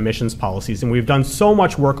noise and emissions policies, and we've done so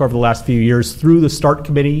much work over the last few years through the START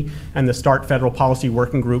Committee and the START Federal Policy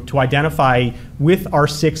Working Group to identify with our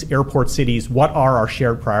 6 airport cities what are our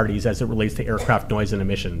shared priorities as it relates to aircraft noise and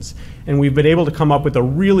emissions. And we've been able to come up with a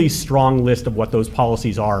really strong list of what those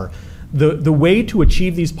policies are. The way to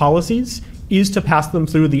achieve these policies is to pass them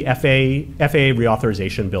through the FAA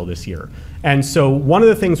reauthorization bill this year. And so one of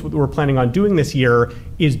the things we're planning on doing this year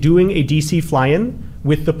is doing a DC fly-in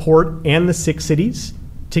with the port and the 6 cities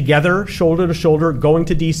together, shoulder to shoulder, going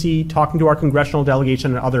to DC, talking to our congressional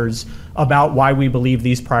delegation and others about why we believe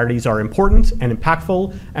these priorities are important and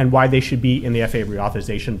impactful and why they should be in the FAA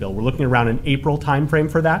reauthorization bill. We're looking around an April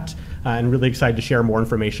timeframe for that, and really excited to share more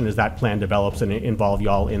information as that plan develops and involve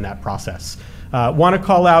y'all in that process. Want to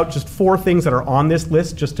call out just 4 things that are on this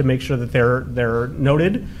list just to make sure that they're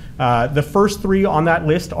noted. The first 3 on that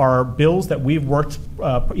list are bills that we've worked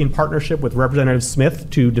in partnership with Representative Smith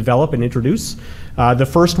to develop and introduce. The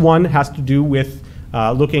first one has to do with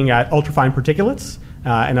looking at ultrafine particulates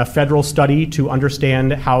and a federal study to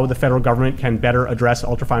understand how the federal government can better address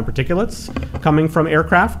ultrafine particulates coming from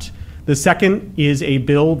aircraft. The second is a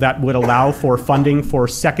bill that would allow for funding for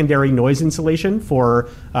secondary noise insulation for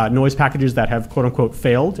noise packages that have quote unquote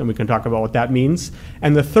failed, and we can talk about what that means.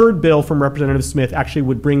 And the third bill from Representative Smith actually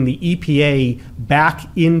would bring the EPA back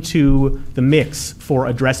into the mix for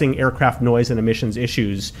addressing aircraft noise and emissions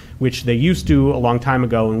issues, which they used to a long time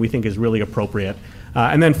ago and we think is really appropriate.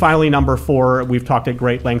 And then finally, number 4, we've talked at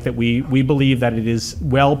great length that we believe that it is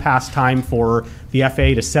well past time for the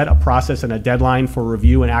FAA to set a process and a deadline for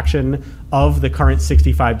review and action of the current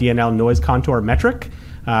 65 DNL noise contour metric.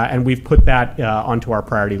 And we've put that onto our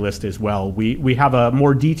priority list as well. We have a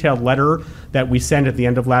more detailed letter that we sent at the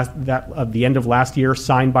end of last year,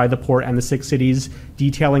 signed by the port and the 6 cities,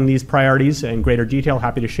 detailing these priorities in greater detail.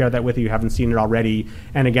 Happy to share that with you. You haven't seen it already.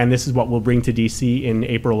 And again, this is what we'll bring to DC in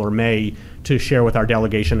April or May to share with our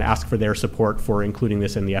delegation, ask for their support for including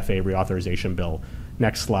this in the FAA reauthorization bill.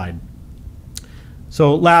 Next slide.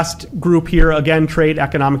 So last group here, again, trade,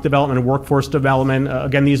 economic development, and workforce development.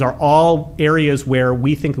 Again, these are all areas where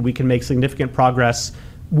we think that we can make significant progress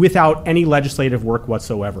without any legislative work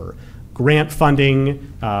whatsoever. Grant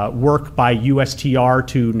funding, work by USTR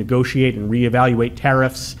to negotiate and reevaluate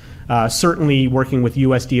tariffs, certainly working with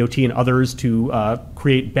USDOT and others to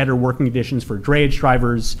create better working conditions for drayage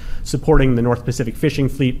drivers, supporting the North Pacific fishing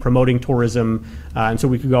fleet, promoting tourism, and so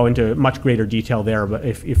we could go into much greater detail there but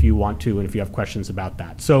if you want to and if you have questions about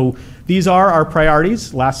that. So these are our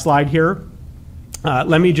priorities. Last slide here.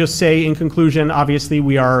 Let me just say in conclusion, obviously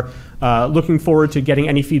we are looking forward to getting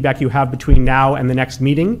any feedback you have between now and the next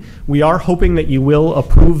meeting. We are hoping that you will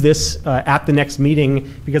approve this at the next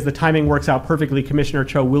meeting because the timing works out perfectly. Commissioner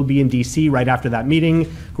Cho will be in DC right after that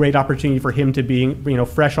meeting. Great opportunity for him to be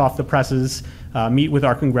fresh off the presses meet with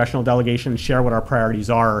our congressional delegation, share what our priorities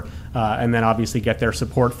are, and then obviously get their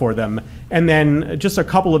support for them. And then just a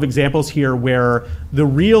couple of examples here where the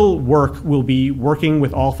real work will be working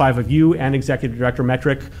with all 5 of you and Executive Director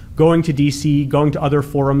Metric, going to DC, going to other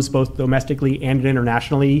forums, both domestically and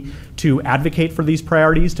internationally, to advocate for these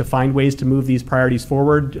priorities, to find ways to move these priorities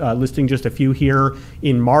forward. Listing just a few here.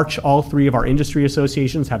 In March, all 3 of our industry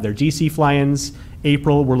associations have their DC fly-ins.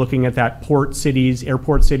 April, we're looking at that port cities,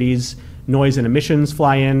 airport cities, noise and emissions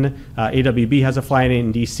fly-in. AWB has a fly-in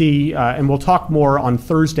in DC, and we'll talk more on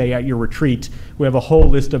Thursday at your retreat. We have a whole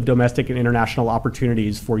list of domestic and international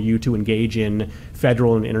opportunities for you to engage in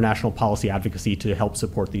federal and international policy advocacy to help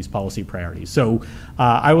support these policy priorities. So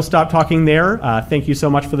I will stop talking there. Thank you so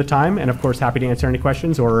much for the time, and of course, happy to answer any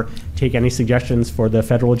questions or take any suggestions for the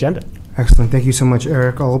federal agenda. Excellent. Thank you so much,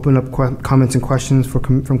 Eric. I'll open up comments and questions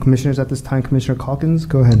from commissioners at this time. Commissioner Calkins,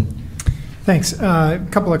 go ahead. Thanks. A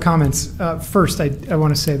couple of comments. First, I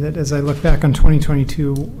want to say that as I look back on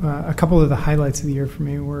 2022, a couple of the highlights of the year for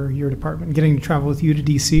me were your department, getting to travel with you to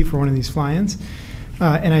DC for one of these fly-ins.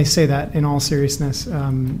 And I say that in all seriousness.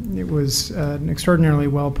 It was an extraordinarily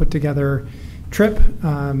well put together trip.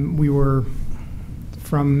 We were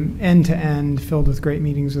from end to end filled with great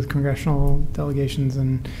meetings with congressional delegations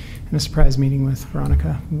and a surprise meeting with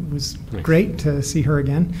Veronica. It was great to see her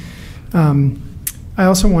again. I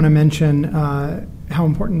also want to mention how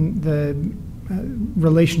important the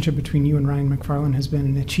relationship between you and Ryan McFarland has been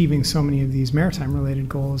in achieving so many of these maritime-related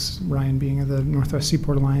goals, Ryan being of the Northwest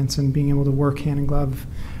Seaport Alliance and being able to work hand in glove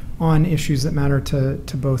on issues that matter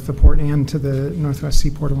to both the port and to the Northwest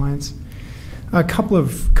Seaport Alliance. A couple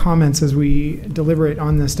of comments as we deliberate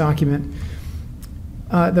on this document.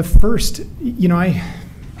 The first, when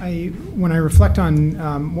I reflect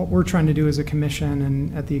on what we're trying to do as a commission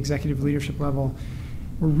and at the executive leadership level,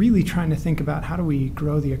 we're really trying to think about how do we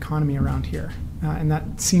grow the economy around here. And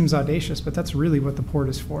that seems audacious, but that's really what the port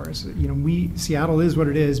is for. Seattle is what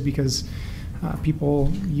it is because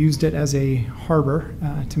people used it as a harbor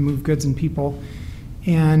to move goods and people.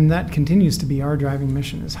 And that continues to be our driving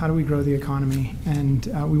mission, is how do we grow the economy? And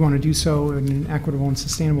we want to do so in an equitable and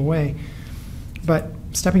sustainable way. But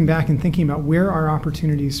stepping back and thinking about where are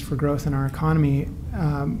opportunities for growth in our economy,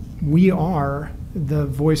 we are the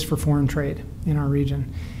voice for foreign trade in our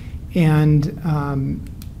region. And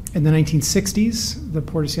in the 1960s, the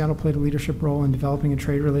Port of Seattle played a leadership role in developing a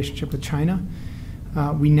trade relationship with China.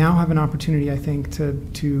 We now have an opportunity, I think,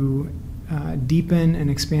 to deepen and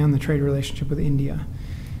expand the trade relationship with India.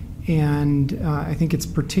 And I think it's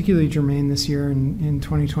particularly germane this year in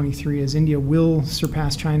 2023 as India will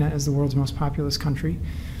surpass China as the world's most populous country.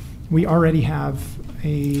 We already have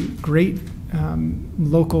a great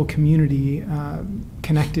local community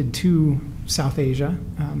connected to South Asia,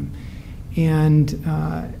 and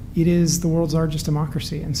it is the world's largest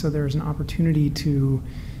democracy. And so there's an opportunity to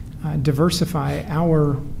diversify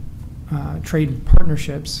our trade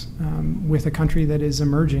partnerships with a country that is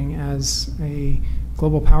emerging as a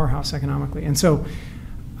global powerhouse economically. And so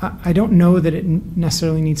I don't know that it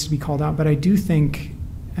necessarily needs to be called out, but I do think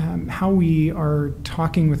how we are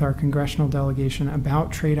talking with our congressional delegation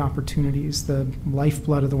about trade opportunities, the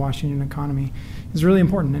lifeblood of the Washington economy, is really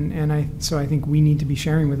important. So I think we need to be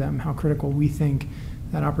sharing with them how critical we think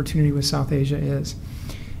that opportunity with South Asia is.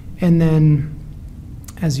 And then,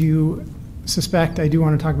 as you suspect, I do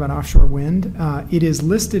want to talk about offshore wind. It is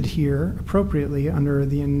listed here appropriately under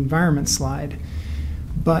the environment slide.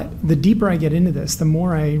 But the deeper I get into this, the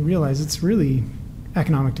more I realize it's really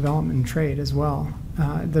economic development and trade as well.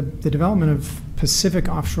 The development of Pacific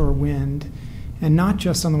offshore wind, and not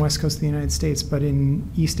just on the west coast of the United States, but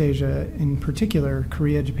in East Asia in particular,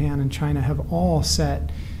 Korea, Japan, and China have all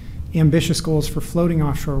set ambitious goals for floating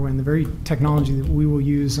offshore wind. The very technology that we will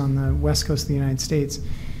use on the west coast of the United States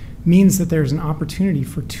means that there's an opportunity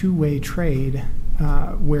for two-way trade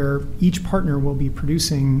where each partner will be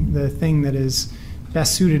producing the thing that is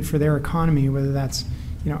best suited for their economy, whether that's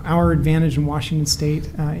our advantage in Washington State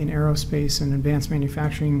in aerospace and advanced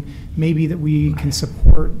manufacturing may be that we can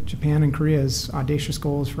support Japan and Korea's audacious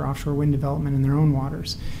goals for offshore wind development in their own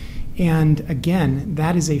waters. And again,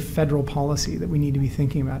 that is a federal policy that we need to be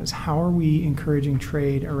thinking about, is how are we encouraging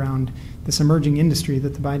trade around this emerging industry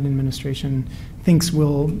that the Biden administration thinks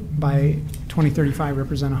will, by 2035,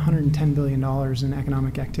 represent $110 billion in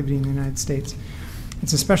economic activity in the United States.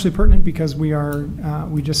 It's especially pertinent because we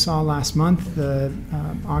just saw last month the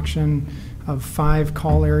auction of 5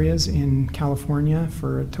 call areas in California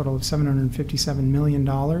for a total of $757 million,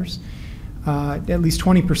 at least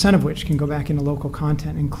 20% of which can go back into local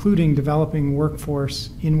content, including developing workforce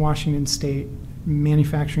in Washington State,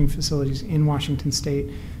 manufacturing facilities in Washington State,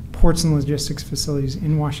 ports and logistics facilities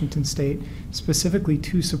in Washington state, specifically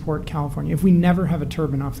to support California. If we never have a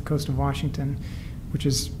turbine off the coast of Washington, which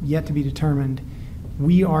is yet to be determined,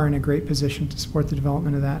 we are in a great position to support the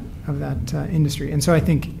development of that industry. And so I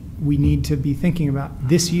think we need to be thinking about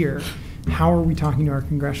this year, how are we talking to our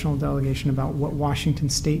congressional delegation about what Washington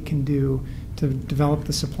state can do to develop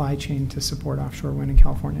the supply chain to support offshore wind in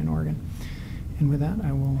California and Oregon. And with that,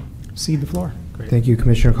 I will cede the floor. Great. Thank you,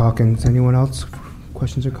 Commissioner Calkins. Anyone else?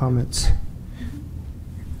 Questions or comments?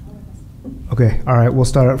 Okay, all right, we'll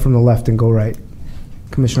start out from the left and go right.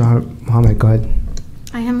 Commissioner Mohammed, go ahead.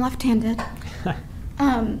 I am left-handed.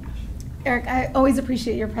 Eric, I always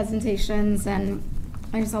appreciate your presentations, and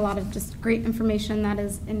there's a lot of just great information that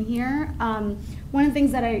is in here. One of the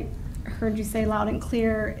things that I heard you say loud and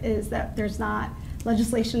clear is that there's not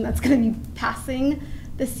legislation that's going to be passing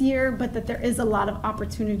this year, but that there is a lot of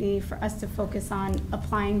opportunity for us to focus on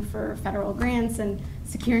applying for federal grants and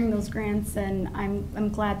securing those grants, and I'm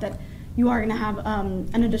glad that you are going to have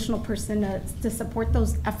an additional person to support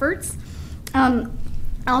those efforts.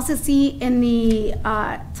 I also see in the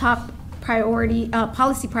top priority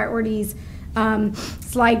policy priorities,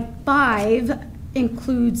 slide 5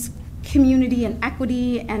 includes community and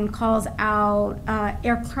equity and calls out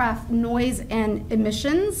aircraft noise and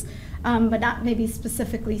emissions, but not maybe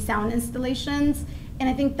specifically sound installations. And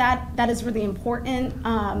I think that is really important,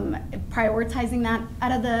 prioritizing that.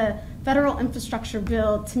 Out of the federal infrastructure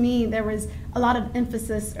bill, to me, there was a lot of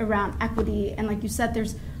emphasis around equity. And like you said,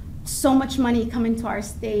 there's so much money coming to our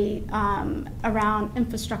state around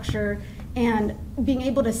infrastructure, and being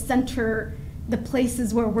able to center the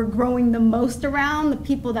places where we're growing the most around, the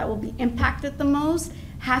people that will be impacted the most,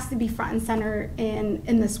 has to be front and center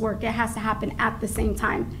in this work. It has to happen at the same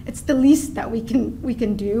time. It's the least that we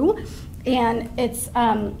can do. And it's,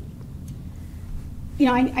 you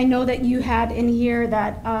know, I know that you had in here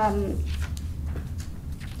that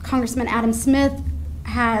Congressman Adam Smith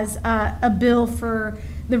has a bill for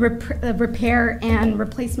the Repair and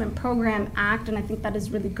Replacement Program Act, and I think that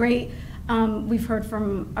is really great. We've heard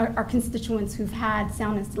from our constituents who've had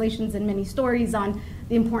sound installations and many stories on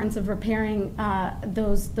the importance of repairing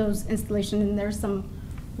those installations, and there's some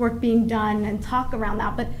work being done and talk around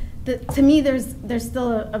that. But to me, there's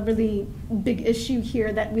still a really big issue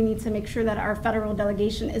here that we need to make sure that our federal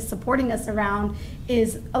delegation is supporting us around,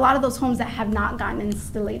 is a lot of those homes that have not gotten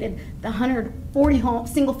installated, the 140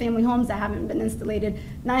 single-family homes that haven't been installated,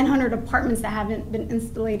 900 apartments that haven't been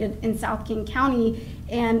installated in South King County,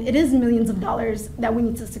 and it is millions of dollars that we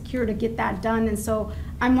need to secure to get that done. And so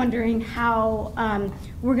I'm wondering how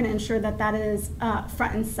we're going to ensure that that is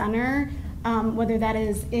front and center. Whether that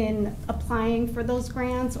is in applying for those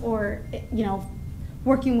grants or, you know,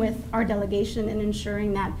 working with our delegation and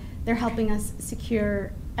ensuring that they're helping us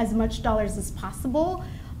secure as much dollars as possible.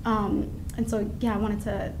 And so, yeah, I wanted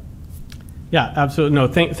to. Yeah, absolutely. No,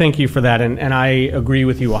 thank you for that. And I agree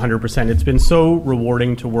with you 100%. It's been so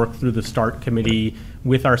rewarding to work through the START committee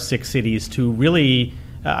with our 6 cities to really,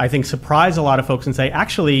 I think, surprise a lot of folks and say,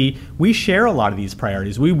 actually, we share a lot of these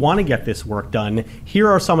priorities. We want to get this work done. Here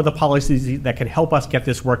are some of the policies that can help us get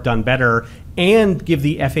this work done better and give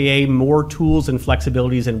the FAA more tools and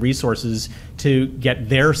flexibilities and resources to get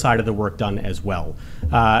their side of the work done as well.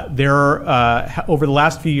 Over the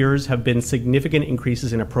last few years, have been significant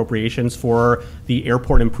increases in appropriations for the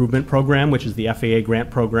Airport Improvement Program, which is the FAA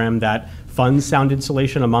grant program that funds sound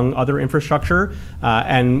insulation among other infrastructure.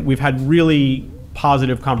 And we've had really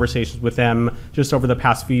positive conversations with them just over the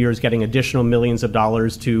past few years, getting additional millions of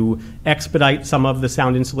dollars to expedite some of the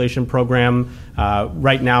sound insulation program.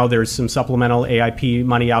 Right now, there's some supplemental AIP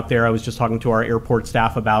money out there. I was just talking to our airport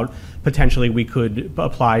staff about potentially we could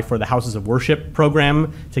apply for the Houses of Worship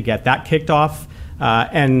program to get that kicked off.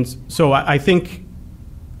 And so I think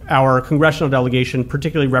our congressional delegation,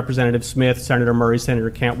 particularly Representative Smith, Senator Murray, Senator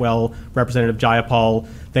Cantwell, Representative Jayapal,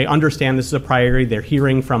 they understand this is a priority. They're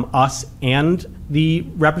hearing from us and the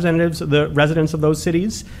representatives, the residents of those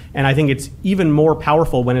cities. And I think it's even more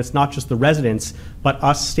powerful when it's not just the residents, but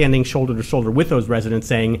us standing shoulder to shoulder with those residents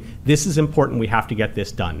saying, this is important, we have to get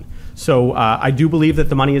this done. So I do believe that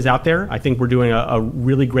the money is out there. I think we're doing a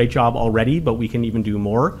really great job already, but we can even do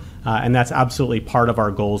more. And that's absolutely part of our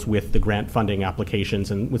goals with the grant funding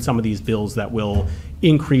applications and with some of these bills that will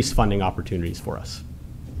increase funding opportunities for us.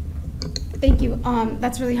 Thank you.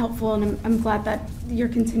 That's really helpful, and I'm glad that you're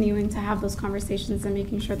continuing to have those conversations and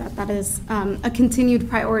making sure that that is a continued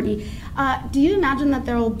priority. Do you imagine that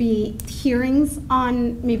there will be hearings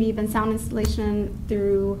on maybe even sound installation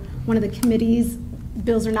through one of the committees?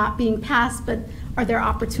 Bills are not being passed, but are there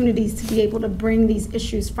opportunities to be able to bring these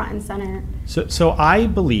issues front and center? So I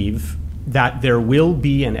believe that there will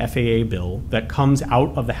be an FAA bill that comes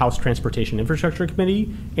out of the House Transportation Infrastructure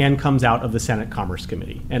Committee and comes out of the Senate Commerce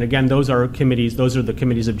Committee. And again, those are the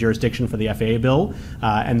committees of jurisdiction for the FAA bill,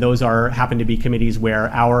 and those happen to be committees where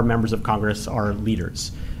our members of Congress are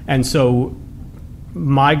leaders. And so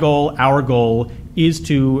my goal, our goal, is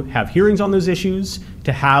to have hearings on those issues,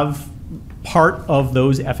 to have part of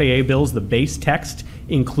those FAA bills, the base text,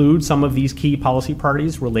 include some of these key policy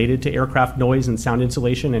priorities related to aircraft noise and sound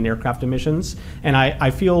insulation and aircraft emissions. And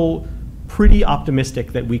I feel pretty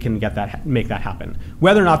optimistic that we can make that happen.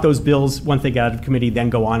 Whether or not those bills, once they get out of committee, then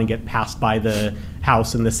go on and get passed by the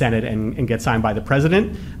House and the Senate and get signed by the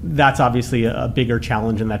President, that's obviously a bigger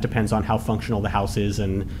challenge, and that depends on how functional the House is,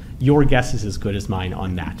 and your guess is as good as mine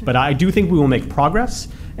on that. But I do think we will make progress,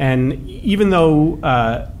 and even though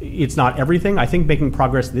it's not everything, I think making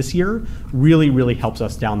progress this year really, really helps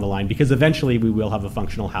us down the line, because eventually we will have a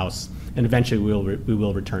functional House, and eventually we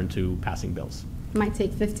will return to passing bills. Might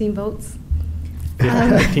take 15 votes.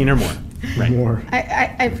 15 or more. Right. More.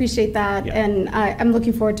 I appreciate that, Yeah. and I'm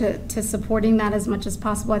looking forward to supporting that as much as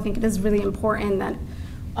possible. I think it is really important that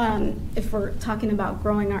if we're talking about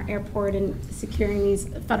growing our airport and securing these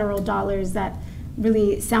federal dollars, that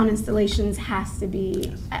really sound installations has to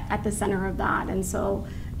be at the center of that. And so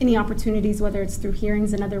any opportunities, whether it's through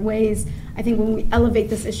hearings and other ways, I think when we elevate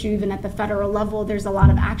this issue even at the federal level, there's a lot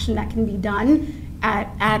of action that can be done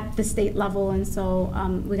at the state level, and so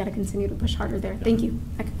we got to continue to push harder there. Thank you.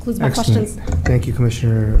 That concludes my Excellent. questions. Thank you,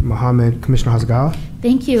 Commissioner Mohammed. Commissioner Hasegawa?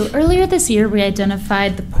 Thank you. Earlier this year, we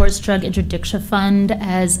identified the Ports Drug Interdiction Fund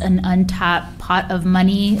as an untapped pot of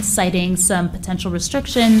money, citing some potential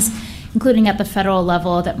restrictions, including at the federal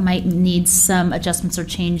level, that might need some adjustments or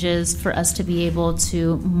changes for us to be able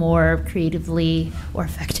to more creatively or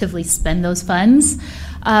effectively spend those funds.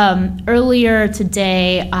 Earlier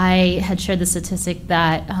today, I had shared the statistic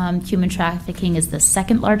that human trafficking is the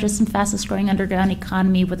second largest and fastest growing underground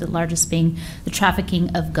economy, with the largest being the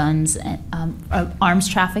trafficking of guns and arms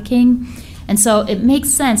trafficking. And so it makes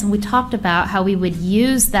sense, and we talked about how we would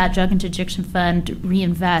use that drug interdiction fund to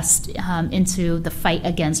reinvest into the fight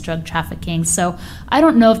against drug trafficking. So I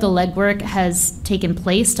don't know if the legwork has taken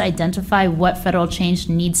place to identify what federal change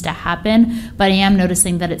needs to happen, but I am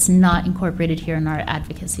noticing that it's not incorporated here in our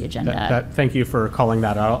advocacy agenda. Thank you for calling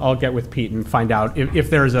that out. I'll get with Pete and find out if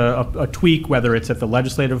there's a tweak, whether it's at the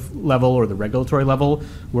legislative level or the regulatory level.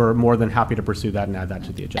 We're more than happy to pursue that and add that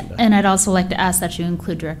to the agenda. And I'd also like to ask that you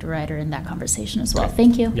include Director Ryder in that conversation as well.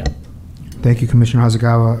 Thank you. Yeah. Thank you, Commissioner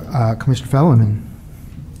Hasegawa. Commissioner Fellerman?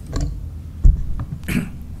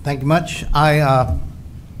 Thank you much. I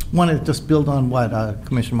want to just build on what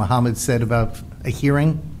Commissioner Mohammed said about a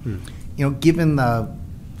hearing. You know, given the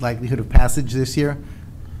likelihood of passage this year,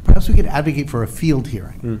 perhaps we could advocate for a field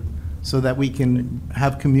hearing so that we can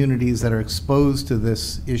have communities that are exposed to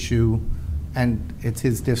this issue, and it's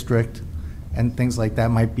his district, and things like that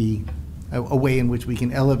might be a way in which we can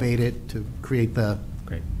elevate it to create the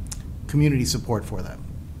community support for that.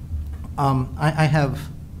 I have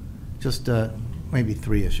just maybe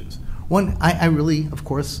 3 issues. One, I really, of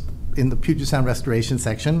course, in the Puget Sound restoration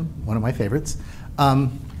section, one of my favorites,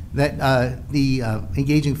 that the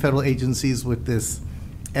engaging federal agencies with this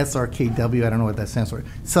SRKW, I don't know what that stands for,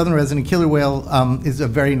 Southern Resident Killer Whale, is a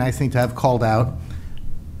very nice thing to have called out.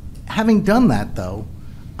 Having done that, though,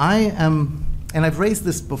 I am, and I've raised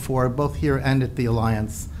this before, both here and at the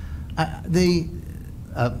Alliance, the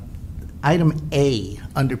item A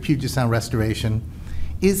under Puget Sound restoration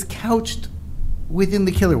is couched within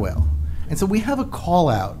the killer whale. And so we have a call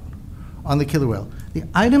out on the killer whale. The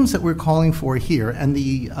items that we're calling for here and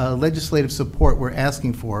the legislative support we're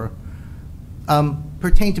asking for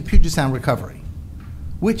pertain to Puget Sound recovery,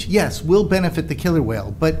 which, yes, will benefit the killer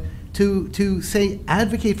whale, but to say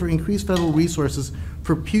advocate for increased federal resources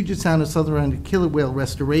for Puget Sound and Southern killer whale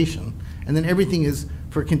restoration, and then everything is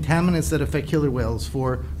for contaminants that affect killer whales,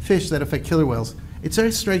 for fish that affect killer whales, it sort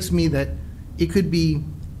of strikes me that it could be,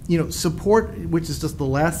 you know, support, which is just the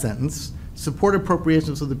last sentence, support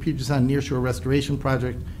appropriations of the Puget Sound Nearshore Restoration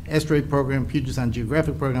Project, Estuary Program, Puget Sound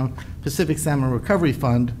Geographic Program, Pacific Salmon Recovery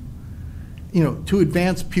Fund, you know, to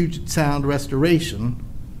advance Puget Sound restoration,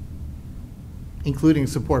 including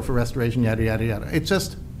support for restoration, yada, yada, yada. It's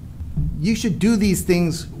just, you should do these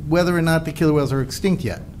things whether or not the killer whales are extinct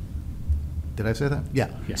yet. Did I say that? Yeah.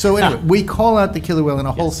 So anyway, we call out the killer whale in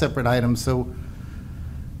a whole separate item, so.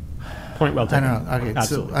 Point well taken. I don't know, okay,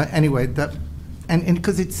 Absolutely. so anyway, that, and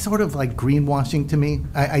because it's sort of like greenwashing to me.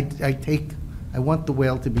 I want the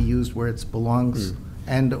whale to be used where it belongs,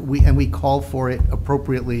 and we call for it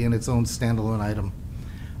appropriately in its own standalone item.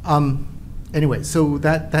 Anyway, so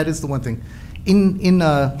that is the one thing.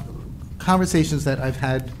 conversations that I've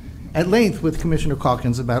had at length with Commissioner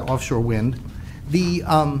Calkins about offshore wind, the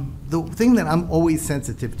thing that I'm always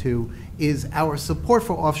sensitive to is our support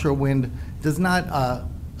for offshore wind does not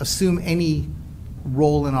assume any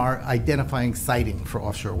role in our identifying siting for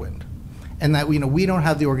offshore wind. And that, we don't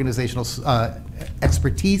have the organizational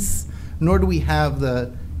expertise, nor do we have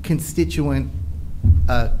the constituent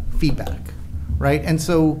feedback, right? And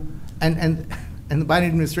so, and the Biden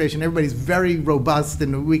administration, everybody's very robust,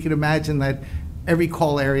 and we can imagine that every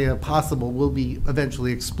call area possible will be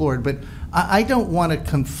eventually explored. But I don't want to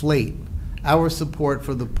conflate our support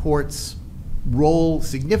for the port's role,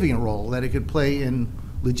 significant role that it could play in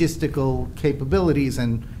logistical capabilities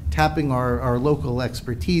and tapping our local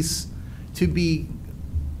expertise to be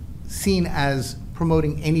seen as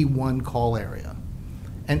promoting any one call area.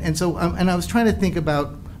 And so, and I was trying to think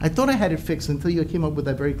about, I thought I had it fixed until you came up with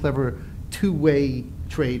that very clever two-way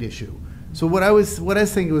trade issue. So what I was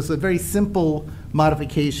thinking was a very simple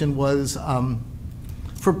modification was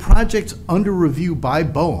for projects under review by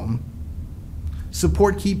BOEM,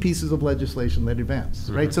 support key pieces of legislation that advance,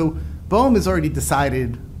 right? So BOEM has already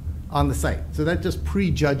decided on the site. So that just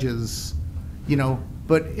prejudges,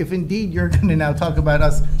 but if indeed you're going to now talk about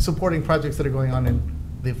us supporting projects that are going on in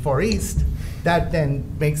the Far East, that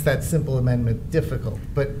then makes that simple amendment difficult.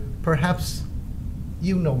 But perhaps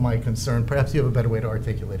you know my concern. Perhaps you have a better way to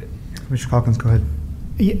articulate it. Mr. Calkins, go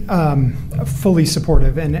ahead. Fully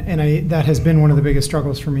supportive, and that has been one of the biggest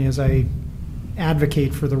struggles for me as I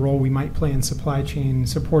advocate for the role we might play in supply chain,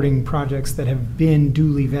 supporting projects that have been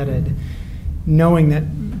duly vetted, knowing that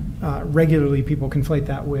regularly people conflate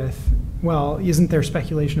that with, well, isn't there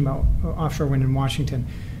speculation about offshore wind in Washington?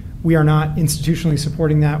 We are not institutionally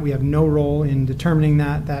supporting that. We have no role in determining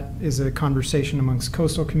that. That is a conversation amongst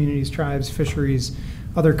coastal communities, tribes, fisheries,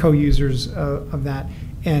 other co-users of that.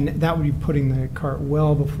 And that would be putting the cart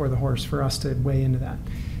well before the horse for us to weigh into that.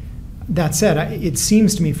 That said, it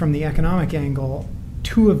seems to me from the economic angle,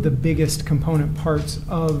 two of the biggest component parts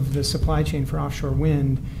of the supply chain for offshore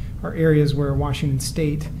wind are areas where Washington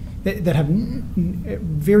State, that have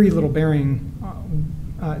very little bearing,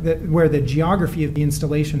 where the geography of the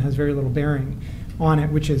installation has very little bearing on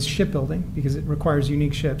it, which is shipbuilding, because it requires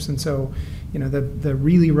unique ships. And so, the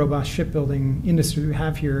really robust shipbuilding industry we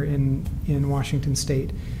have here in Washington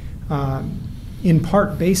State, in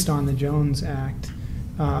part based on the Jones Act,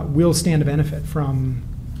 will stand to benefit from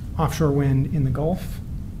offshore wind in the Gulf,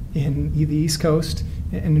 in the East Coast.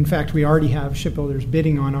 And in fact, we already have shipbuilders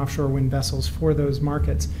bidding on offshore wind vessels for those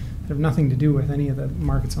markets that have nothing to do with any of the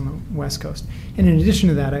markets on the West Coast. And in addition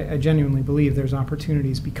to that, I genuinely believe there's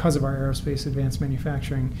opportunities because of our aerospace advanced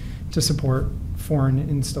manufacturing to support foreign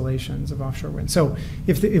installations of offshore wind. So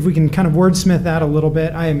if we can kind of wordsmith that a little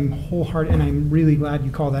bit, I am wholehearted, and I'm really glad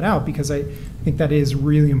you call that out, because I think that is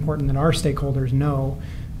really important that our stakeholders know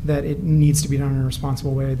that it needs to be done in a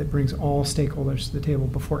responsible way that brings all stakeholders to the table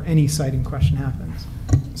before any siting question happens.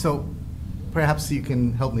 So perhaps you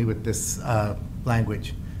can help me with this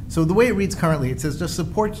language. So the way it reads currently, it says just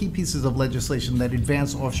support key pieces of legislation that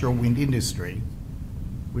advance offshore wind industry.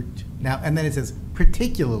 And then it says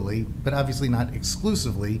particularly, but obviously not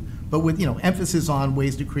exclusively, but with emphasis on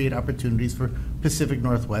ways to create opportunities for Pacific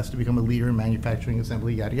Northwest to become a leader in manufacturing,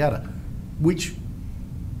 assembly, yada yada. Which,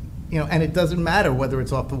 and it doesn't matter whether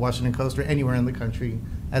it's off the Washington coast or anywhere in the country,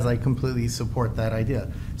 as I completely support that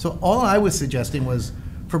idea. So all I was suggesting was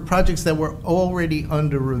for projects that were already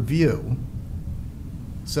under review,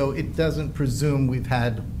 so it doesn't presume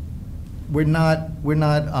we're not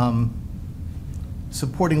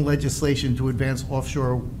supporting legislation to advance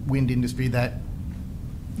offshore wind industry that,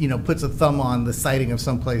 puts a thumb on the siting of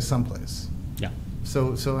someplace. Yeah.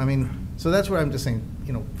 So that's what I'm just saying.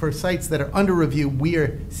 For sites that are under review, we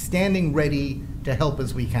are standing ready to help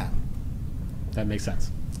as we can. That makes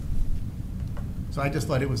sense. So I just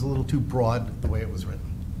thought it was a little too broad the way it was written.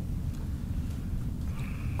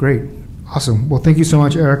 Great. Awesome. Well, thank you so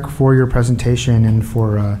much, Eric, for your presentation and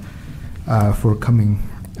for coming.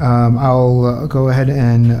 I'll go ahead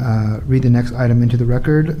and read the next item into the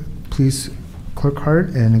record. Please, Clerk Hart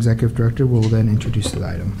and Executive Director will then introduce the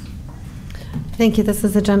item. Thank you. This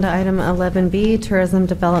is Agenda Item 11B, Tourism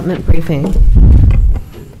Development Briefing.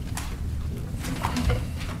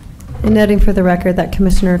 And noting for the record that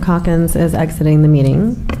Commissioner Calkins is exiting the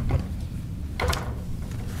meeting.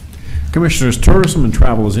 Commissioners, tourism and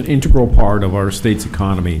travel is an integral part of our state's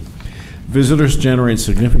economy. Visitors generate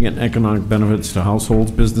significant economic benefits to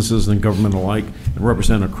households, businesses, and government alike, and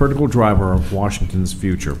represent a critical driver of Washington's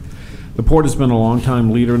future. The Port has been a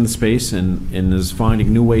long-time leader in the space and is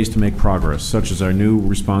finding new ways to make progress, such as our new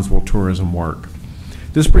responsible tourism work.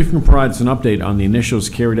 This briefing provides an update on the initiatives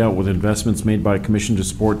carried out with investments made by Commission to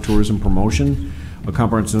Support Tourism Promotion, a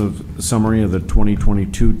comprehensive summary of the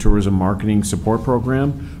 2022 Tourism Marketing Support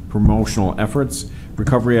Program, promotional efforts,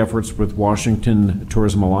 recovery efforts with Washington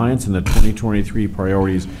Tourism Alliance, and the 2023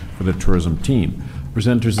 priorities for the tourism team.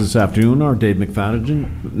 Presenters this afternoon are Dave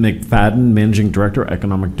McFadden, Managing Director,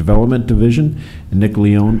 Economic Development Division, and Nick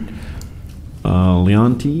Leonti.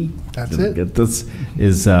 That's Did I it. get this?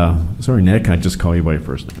 Is sorry, Nick. I just call you by your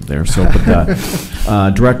first name there. So,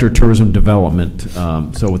 but Director of Tourism Development.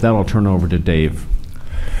 So, with that, I'll turn it over to Dave.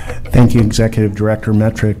 Thank you, Executive Director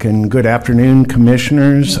Metric, and good afternoon,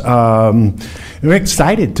 Commissioners. We're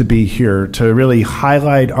excited to be here to really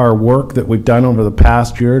highlight our work that we've done over the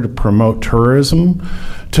past year to promote tourism,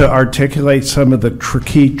 to articulate some of the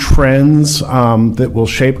key trends that will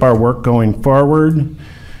shape our work going forward,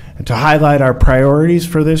 and to highlight our priorities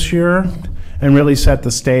for this year, and really set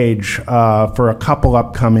the stage for a couple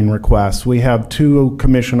upcoming requests. We have 2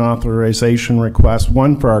 commission authorization requests,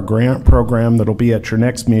 one for our grant program that'll be at your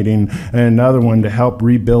next meeting, and another one to help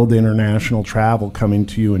rebuild international travel coming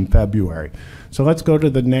to you in February. So let's go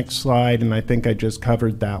to the next slide, and I think I just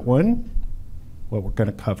covered that one, what we're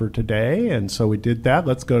going to cover today, and so we did that.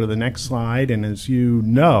 Let's go to the next slide, and as you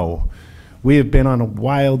know, we have been on a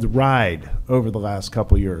wild ride over the last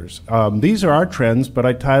couple years. These are our trends, but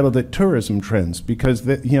I titled it Tourism Trends because,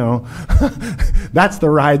 that's the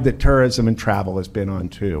ride that tourism and travel has been on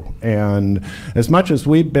too. And as much as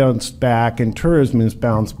we've bounced back and tourism has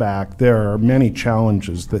bounced back, there are many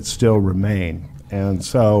challenges that still remain. And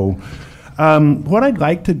so what I'd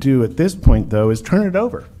like to do at this point, though, is turn it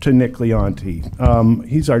over to Nick Leonti.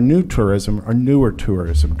 He's our newer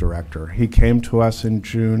tourism director. He came to us in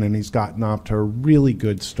June, and he's gotten off to a really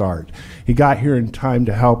good start. He got here in time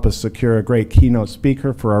to help us secure a great keynote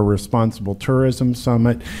speaker for our Responsible Tourism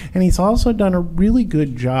Summit, and he's also done a really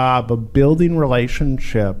good job of building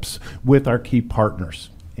relationships with our key partners.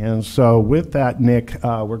 And so with that, Nick,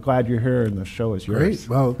 we're glad you're here, and the show is yours. Great.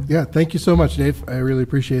 Well, yeah, thank you so much, Dave. I really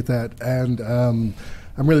appreciate that. And I'm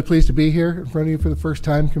really pleased to be here in front of you for the first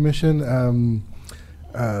time, Commission.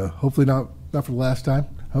 Hopefully not for the last time.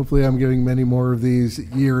 Hopefully I'm getting many more of these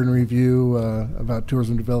year in review about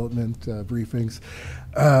tourism development briefings.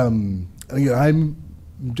 I'm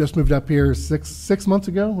just moved up here six months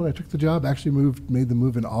ago when I took the job. Actually made the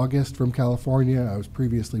move in August from California. I was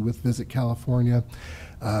previously with Visit California.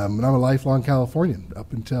 And I'm a lifelong Californian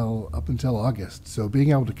up until August. So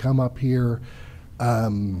being able to come up here,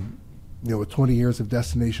 with 20 years of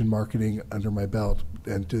destination marketing under my belt,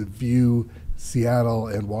 and to view Seattle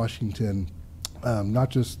and Washington,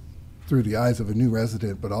 not just through the eyes of a new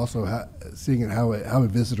resident, but also seeing it how a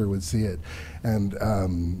visitor would see it, and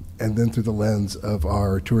then through the lens of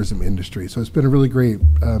our tourism industry. So it's been a really great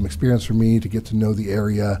experience for me to get to know the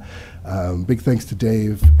area. Big thanks to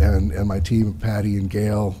Dave and my team, Patty and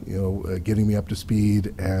Gail, getting me up to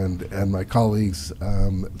speed, and my colleagues,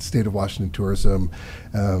 State of Washington Tourism,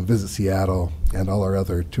 Visit Seattle, and all our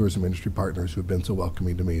other tourism industry partners who have been so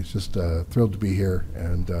welcoming to me. It's just thrilled to be here,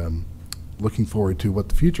 and looking forward to what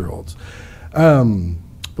the future holds.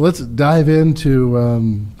 But let's dive into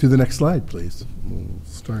to the next slide, please. We'll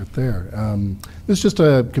start there. This is just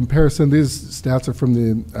a comparison. These stats are from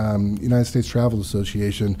the United States Travel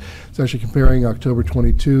Association. It's actually comparing October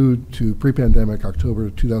 22 to pre-pandemic October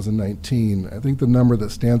 2019. I think the number that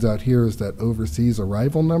stands out here is that overseas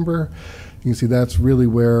arrival number. You can see that's really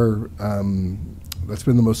where that's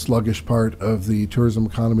been the most sluggish part of the tourism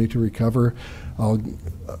economy to recover. On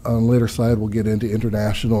a later slide, we'll get into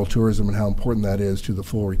international tourism and how important that is to the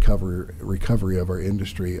full recovery of our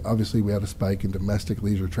industry. Obviously, we had a spike in domestic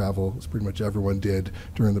leisure travel, as pretty much everyone did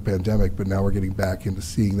during the pandemic, but now we're getting back into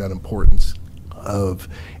seeing that importance of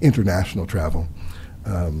international travel.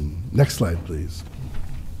 Next slide, please.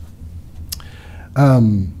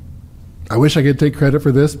 I wish I could take credit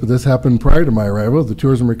for this, but this happened prior to my arrival, the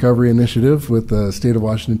Tourism Recovery Initiative with the State of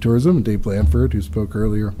Washington Tourism and Dave Blanford, who spoke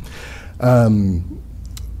earlier.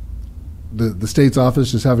 The state's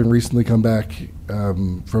office, just having recently come back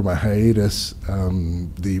from a hiatus,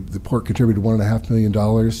 the port contributed $1.5 million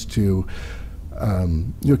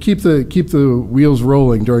to keep the wheels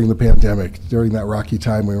rolling during the pandemic, during that rocky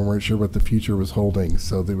time when we weren't sure what the future was holding.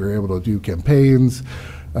 So they were able to do campaigns,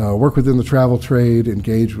 work within the travel trade,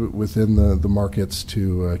 engage within the markets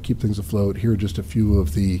to keep things afloat. Here are just a few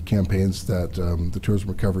of the campaigns that the Tourism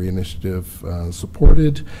Recovery Initiative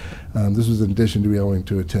supported. This was in addition to being able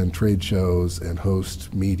to attend trade shows and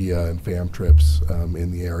host media and fam trips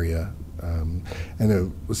in the area. And it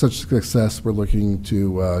was such success, we're looking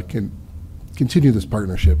to continue this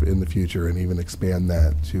partnership in the future and even expand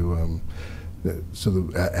that to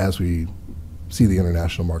as we see the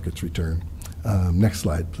international markets return. Next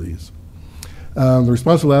slide, please. The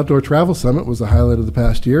Responsible Outdoor Travel Summit was the highlight of the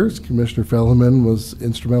past years. Commissioner Feldman was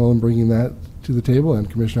instrumental in bringing that to the table, and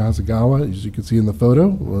Commissioner Hasegawa, as you can see in the photo,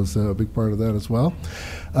 was a big part of that as well.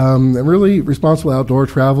 And really, responsible outdoor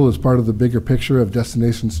travel is part of the bigger picture of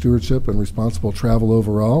destination stewardship and responsible travel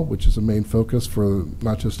overall, which is a main focus for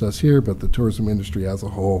not just us here, but the tourism industry as a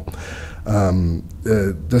whole.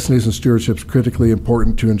 Destination stewardship is critically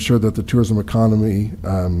important to ensure that the tourism economy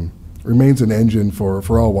remains an engine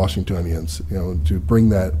for all Washingtonians, to bring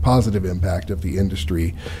that positive impact of the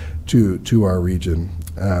industry to our region.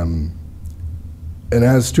 And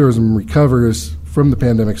as tourism recovers from the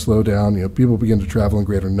pandemic slowdown, people begin to travel in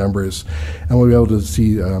greater numbers, and we'll be able to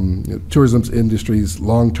see tourism industry's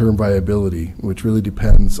long-term viability, which really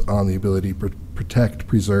depends on the ability to protect,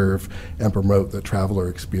 preserve, and promote the traveler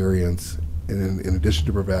experience, in addition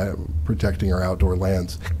to protecting our outdoor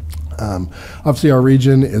lands. Obviously, our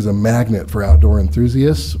region is a magnet for outdoor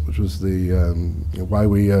enthusiasts, which was the why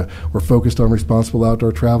we're focused on responsible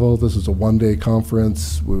outdoor travel. This is a one-day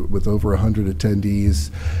conference with over 100 attendees,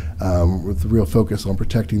 with a real focus on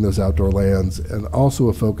protecting those outdoor lands, and also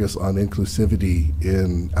a focus on inclusivity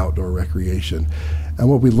in outdoor recreation. And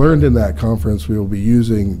what we learned in that conference, we will be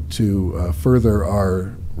using to further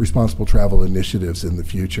our responsible travel initiatives in the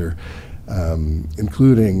future.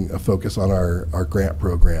 Including a focus on our grant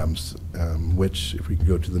programs, which, if we can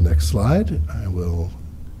go to the next slide, I will.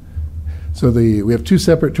 So we have two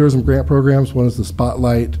separate tourism grant programs. One is the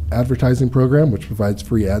Spotlight Advertising Program, which provides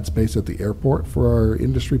free ad space at the airport for our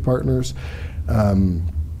industry partners.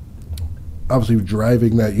 Obviously,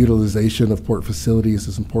 driving that utilization of port facilities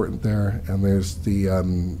is important there. And there's the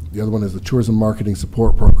other one is the Tourism Marketing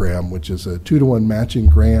Support Program, which is a 2-to-1 matching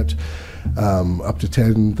grant, up to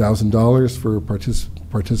 $10,000 for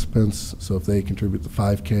participants. So if they contribute the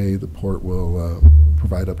 5K, the port will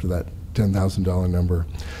provide up to that $10,000 number.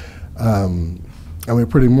 And we're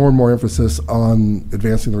putting more and more emphasis on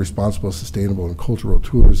advancing the responsible, sustainable, and cultural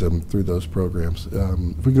tourism through those programs.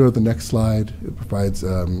 If we can go to the next slide, it provides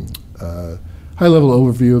high-level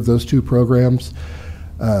overview of those two programs,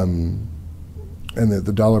 and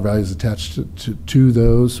the dollar values attached to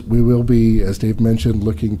those. We will be, as Dave mentioned,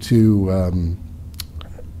 looking to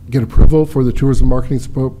get approval for the Tourism Marketing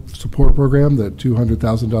Support Program, the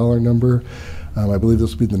 $200,000 number. I believe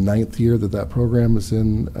this will be the 9th year that program is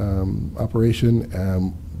in operation.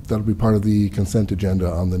 That'll be part of the consent agenda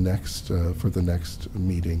on the next for the next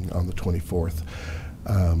meeting on the 24th.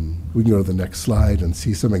 We can go to the next slide and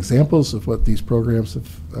see some examples of what these programs have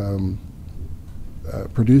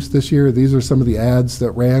produced this year. These are some of the ads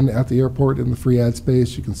that ran at the airport in the free ad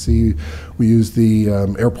space. You can see we use the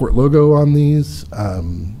airport logo on these.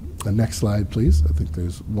 The next slide, please. I think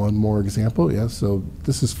there's one more example. Yes, so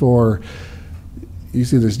this is for, you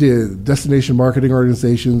see there's destination marketing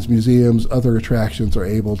organizations, museums, other attractions are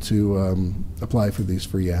able to apply for these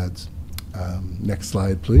free ads. Next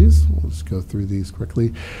slide, please. We'll just go through these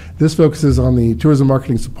quickly. This focuses on the Tourism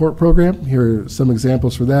Marketing Support Program. Here are some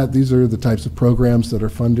examples for that. These are the types of programs that are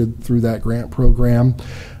funded through that grant program.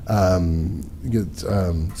 You get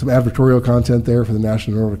some advertorial content there for the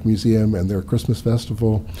National Nordic Museum and their Christmas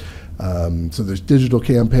Festival. So there's digital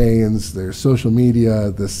campaigns, there's social media.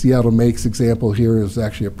 The Seattle Makes example here is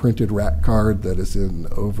actually a printed rack card that is in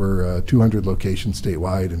over 200 locations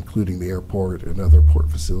statewide, including the airport and other port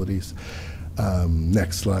facilities.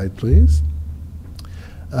 Next slide, please.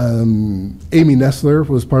 Amy Nestler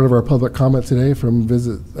was part of our public comment today from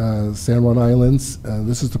Visit San Juan Islands.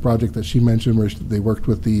 This is the project that she mentioned where they worked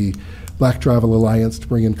with the Black Travel Alliance to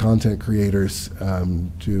bring in content creators.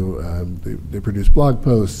 They produce blog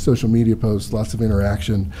posts, social media posts, lots of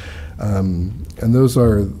interaction. And those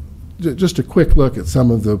are just a quick look at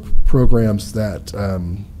some of the programs that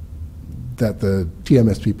the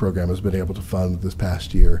TMSP program has been able to fund this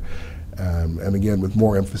past year. And again, with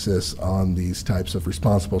more emphasis on these types of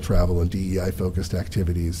responsible travel and DEI-focused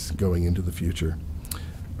activities going into the future.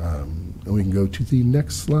 And we can go to the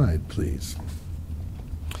next slide, please.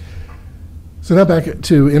 So now back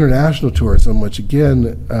to international tourism, which again,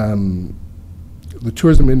 the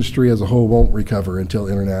tourism industry as a whole won't recover until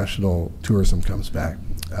international tourism comes back.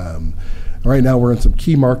 Right now, we're in some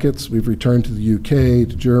key markets. We've returned to the UK,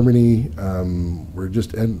 to Germany. We're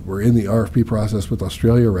in the RFP process with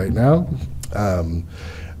Australia right now, and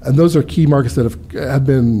those are key markets that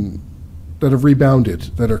have rebounded,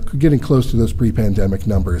 that are getting close to those pre-pandemic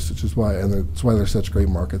numbers, which is why, and that's why they're such great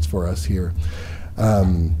markets for us here.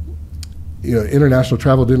 International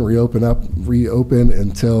travel didn't reopen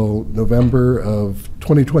until November of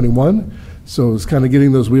 2021. So it's kind of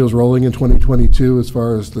getting those wheels rolling in 2022 as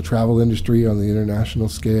far as the travel industry on the international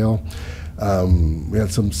scale. We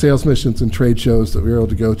had some sales missions and trade shows that we were able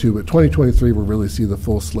to go to, but 2023 we'll really see the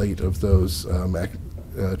full slate of those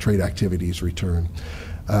trade activities return.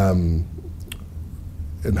 And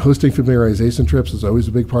hosting familiarization trips is always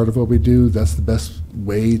a big part of what we do. That's the best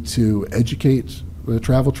way to educate the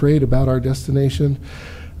travel trade about our destination.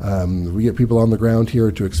 We get people on the ground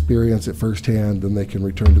here to experience it firsthand, and they can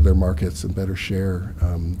return to their markets and better share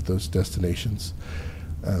those destinations.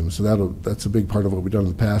 So that's a big part of what we've done in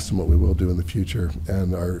the past and what we will do in the future.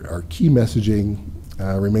 And our key messaging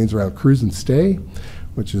remains around cruise and stay,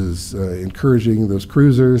 which is encouraging those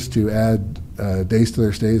cruisers to add days to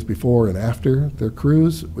their stays before and after their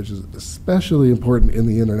cruise, which is especially important in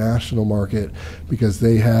the international market because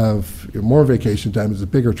they have more vacation time. It's a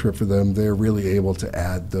bigger trip for them. They're really able to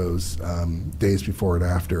add those days before and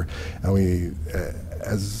after. And we,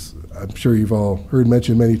 as I'm sure you've all heard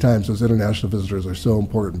mentioned many times, those international visitors are so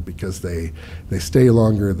important because they stay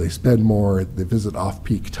longer, they spend more, they visit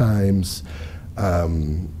off-peak times,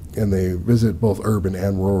 and they visit both urban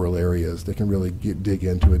and rural areas. They can really dig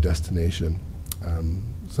into a destination.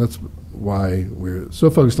 So that's why we're so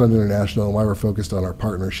focused on international and why we're focused on our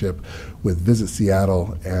partnership with Visit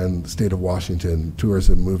Seattle and the state of Washington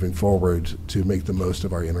Tourism moving forward to make the most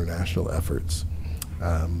of our international efforts.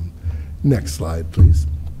 Next slide, please.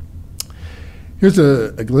 Here's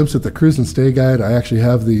a glimpse at the cruise and stay guide. I actually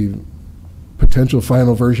have the potential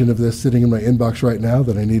final version of this sitting in my inbox right now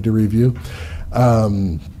that I need to review.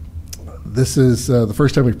 This is the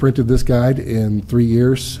first time we printed this guide in 3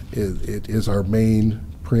 years. It is our main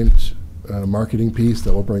print marketing piece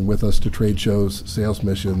that we'll bring with us to trade shows, sales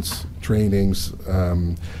missions, trainings.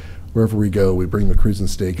 Wherever we go, we bring the cruise and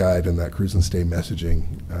stay guide and that cruise and stay messaging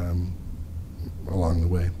along the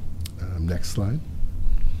way. Next slide.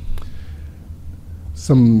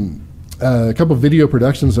 A couple of video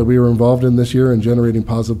productions that we were involved in this year in generating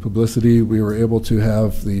positive publicity. We were able to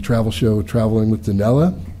have the travel show Traveling with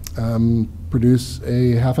Danella produce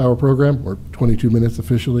a half-hour program, or 22 minutes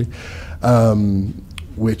officially,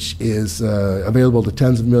 which is available to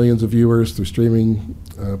tens of millions of viewers through streaming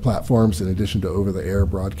platforms in addition to over-the-air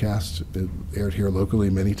broadcasts. It aired here locally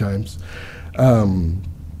many times.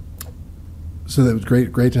 So that was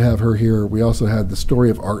great to have her here. We also had the Story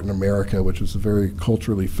of Art in America, which was a very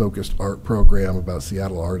culturally focused art program about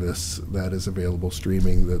Seattle artists that is available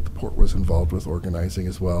streaming that the Port was involved with organizing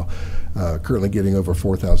as well. Currently getting over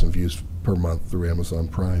 4,000 views per month through Amazon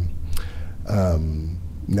Prime.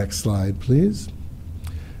 Next slide, please.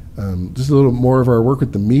 Just a little more of our work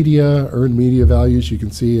with the media, earned media values you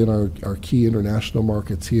can see in our key international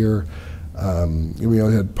markets here. We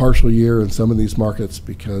only had partial year in some of these markets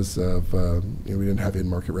because of we didn't have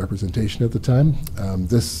in-market representation at the time.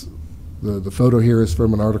 The photo here is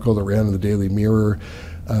from an article that ran in the Daily Mirror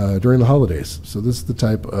during the holidays. So this is the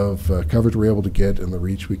type of coverage we're able to get and the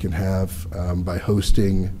reach we can have by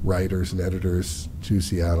hosting writers and editors to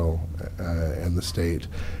Seattle and the state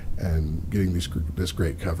and getting this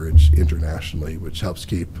great coverage internationally, which helps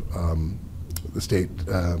keep the state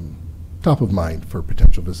top of mind for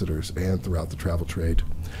potential visitors and throughout the travel trade.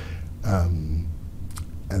 And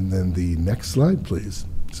then the next slide, please.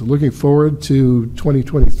 So looking forward to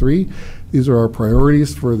 2023, these are our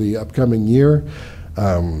priorities for the upcoming year.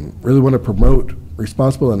 Really want to promote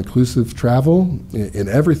responsible and inclusive travel in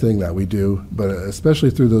everything that we do, but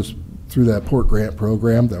especially through that Port Grant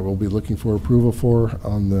program that we'll be looking for approval for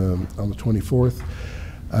on the 24th.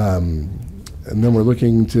 And then we're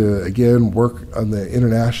looking to, again, work on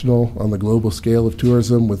the global scale of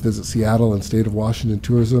tourism with Visit Seattle and State of Washington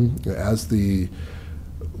Tourism. As the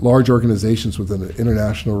large organizations with an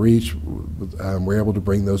international reach, we're able to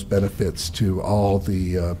bring those benefits to all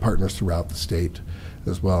the partners throughout the state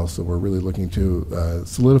as well. So we're really looking to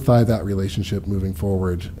solidify that relationship moving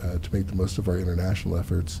forward to make the most of our international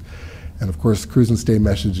efforts. And of course, cruise and stay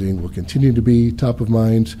messaging will continue to be top of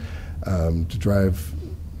mind to drive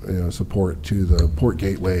support to the port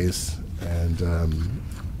gateways and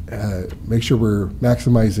make sure we're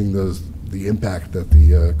maximizing the impact that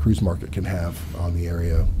the cruise market can have on the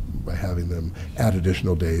area by having them add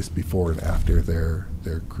additional days before and after their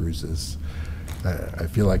cruises. I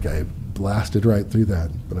feel like I blasted right through that,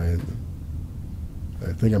 but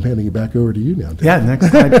I think I'm handing it back over to you now, Dave. Yeah, next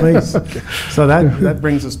slide, please. Okay. So that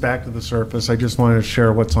brings us back to the surface. I just wanted to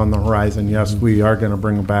share what's on the horizon. Yes, we are going to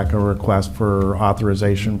bring back a request for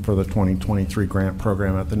authorization for the 2023 grant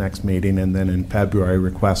program at the next meeting, and then in February,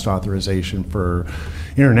 request authorization for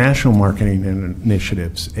international marketing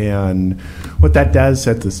initiatives. And what that does,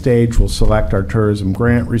 set the stage, we'll select our tourism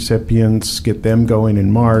grant recipients, get them going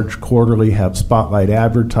in March, quarterly have spotlight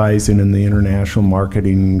advertising, and the international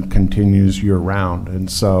marketing continues year-round. And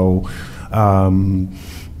so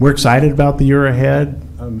we're excited about the year ahead.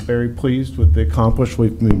 I'm very pleased with the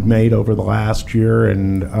accomplishments we've made over the last year,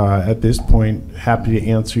 and at this point, happy to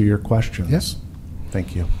answer your questions. Yes.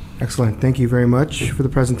 Thank you. Excellent. Thank you very much for the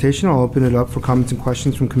presentation. I'll open it up for comments and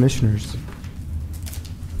questions from commissioners.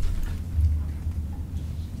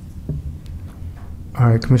 All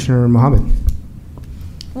right, Commissioner Mohammed.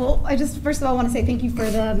 Well, I just first of all want to say thank you for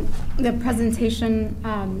the presentation.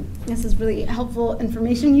 This is really helpful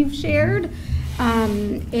information you've shared.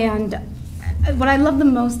 And what I love the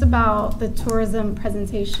most about the tourism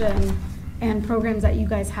presentation and programs that you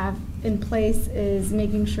guys have in place is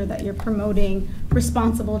making sure that you're promoting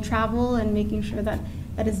responsible travel and making sure that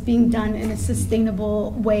that is being done in a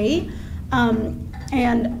sustainable way.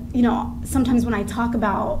 And you know, sometimes when I talk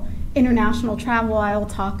about international travel, I will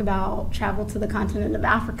talk about travel to the continent of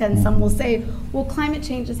Africa, and some will say, well, climate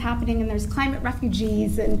change is happening and there's climate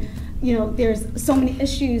refugees, and you know, there's so many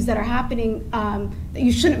issues that are happening that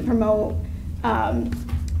you shouldn't promote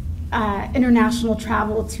international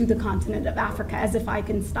travel to the continent of Africa, as if I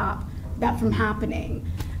can stop that from happening.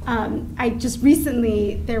 I just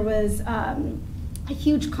recently, there was a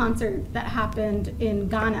huge concert that happened in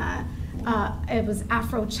Ghana. It was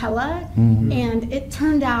Afrochella, and it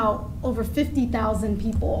turned out over 50,000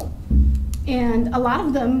 people. And a lot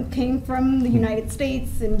of them came from the United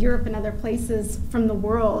States and Europe and other places from the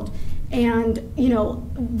world. And you know,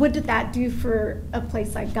 what did that do for a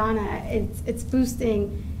place like Ghana? It's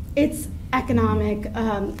boosting its economic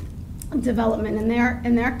development in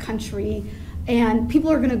their country, and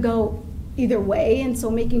people are going to go either way. And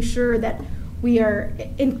so making sure that we are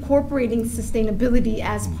incorporating sustainability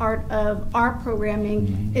as part of our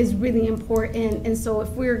programming is really important. And so if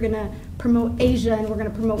we're going to promote Asia and we're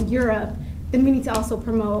going to promote Europe, then we need to also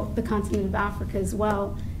promote the continent of Africa as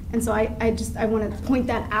well. And so I want to point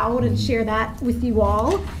that out and share that with you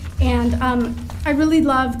all. And I really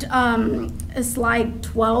loved slide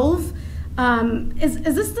 12. Is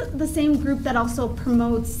this the same group that also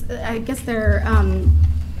promotes, I guess they're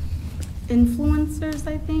influencers,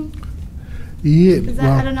 I think? Yeah, Is that,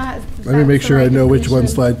 well, I don't know. let me make sure I know which one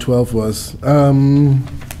slide 12 was. Oh,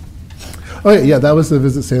 yeah, that was the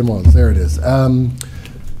Visit San Juan's. There it is.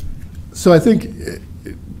 So I think,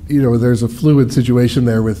 you know, there's a fluid situation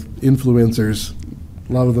there with influencers.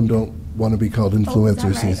 A lot of them don't want to be called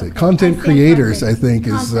influencers. right? Okay. Content creators, I think,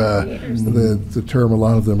 is creators. the term a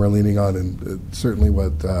lot of them are leaning on, and certainly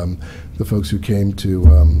what the folks who came to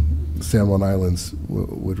San Juan Islands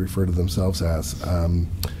would refer to themselves as.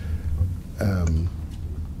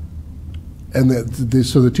 And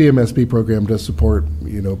so the TMSB program does support,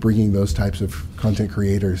 you know, bringing those types of content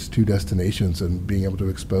creators to destinations and being able to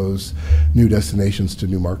expose new destinations to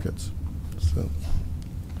new markets. So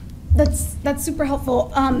That's super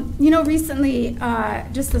helpful. You know, recently,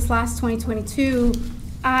 just this last 2022,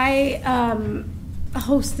 I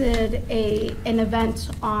hosted an event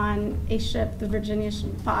on a ship, the Virginia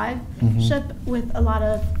 5 ship, with a lot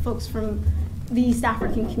of folks from the East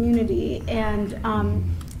African community, and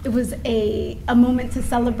it was a moment to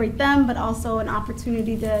celebrate them, but also an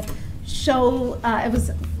opportunity to show, it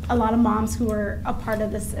was a lot of moms who were a part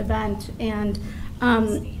of this event, and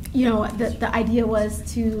you know, the idea was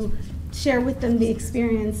to share with them the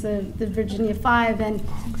experience of the Virginia 5, and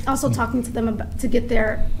also talking to them about, to get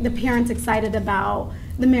the parents excited about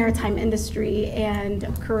the maritime industry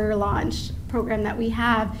and career launch program that we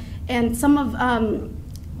have. And some of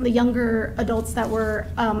the younger adults that were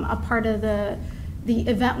a part of the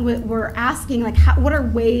event were asking, like, what are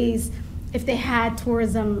ways, if they had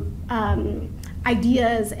tourism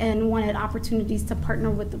ideas and wanted opportunities to partner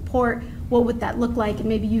with the port, what would that look like? And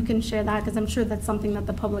maybe you can share that, because I'm sure that's something that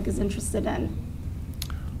the public is interested in.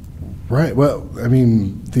 right. Well, I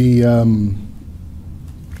mean, the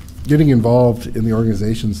getting involved in the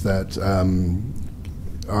organizations that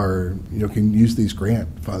are, you know, can use these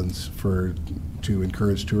grant funds to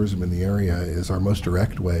encourage tourism in the area is our most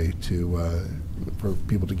direct way to for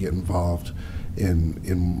people to get involved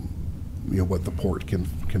in what the port can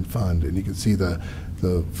fund. And you can see the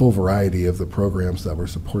full variety of the programs that were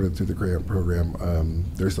supported through the grant program.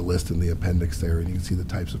 There's a list in the appendix there, and you can see the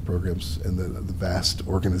types of programs and the vast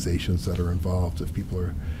organizations that are involved. If people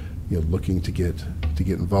are looking to get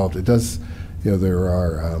involved, it does. There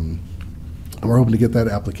are. We're hoping to get that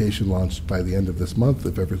application launched by the end of this month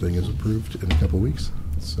if everything is approved in a couple of weeks.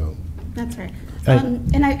 So that's right.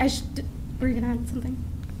 And I should. Were you going to add something?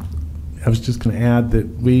 I was just going to add that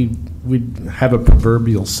we have a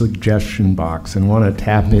proverbial suggestion box and want to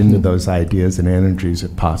tap into those ideas and energies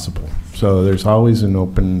if possible. So there's always an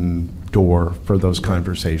open door for those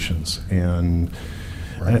conversations. And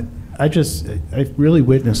right. I've really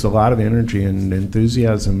witnessed a lot of energy and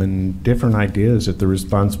enthusiasm and different ideas at the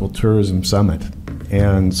Responsible Tourism Summit.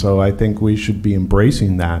 And so I think we should be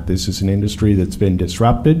embracing that. This is an industry that's been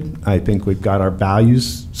disrupted. I think we've got our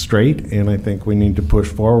values straight, and I think we need to push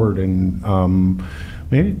forward and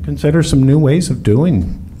maybe consider some new ways of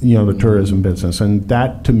doing the tourism business. And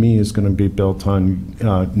that, to me, is going to be built on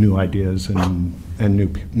new ideas and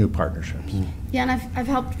new partnerships. Yeah, and I've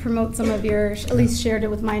helped promote some of your, at least shared it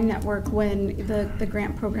with my network when the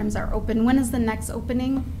grant programs are open. When is the next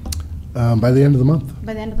opening? By the end of the month.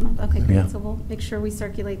 By the end of the month, okay, great. Yeah. So we'll make sure we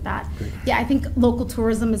circulate that. Yeah, I think local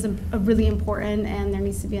tourism is really important, and there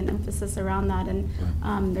needs to be an emphasis around that.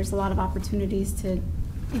 And there's a lot of opportunities to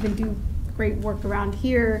even do great work around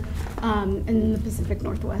here in the Pacific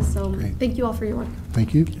Northwest. So thank you all for your work.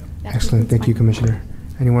 Thank you. Excellent. Thank you, Commissioner.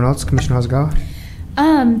 Anyone else? Commissioner Hasegawa?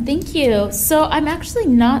 Thank you. So I'm actually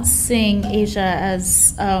not seeing Asia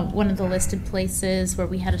as one of the listed places where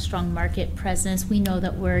we had a strong market presence. We know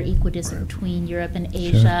that we're equidistant between Europe and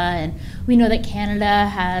Asia, and we know that Canada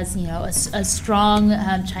has, a strong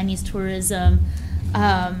Chinese tourism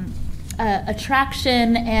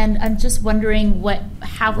attraction. And I'm just wondering, what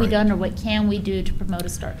have we done, or what can we do to promote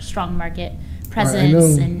a strong market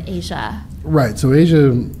presence in Asia? Right. So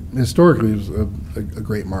Asia historically was a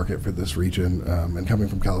great market for this region, and coming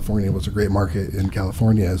from California, was a great market in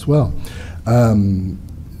California as well.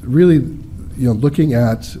 Really, looking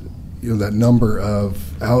at that number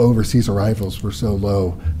of how overseas arrivals were so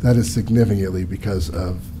low, that is significantly because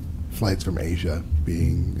of flights from Asia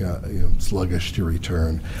being sluggish to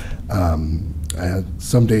return. I had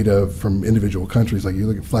some data from individual countries, like you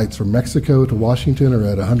look at flights from Mexico to Washington are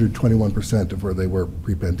at 121% of where they were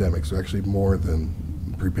pre-pandemic, so actually more than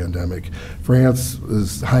pre-pandemic. France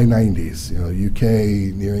is high 90s,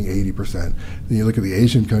 UK nearing 80%. Then you look at the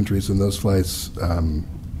Asian countries and those flights, the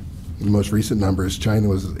most recent numbers, China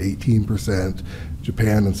was 18%,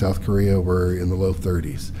 Japan and South Korea were in the low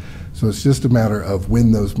 30s. So it's just a matter of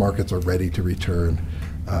when those markets are ready to return.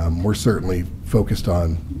 We're certainly focused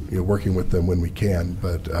on working with them when we can,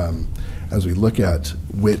 but as we look at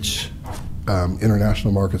which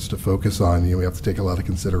international markets to focus on, we have to take a lot of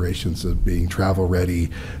considerations of being travel ready,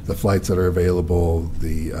 the flights that are available,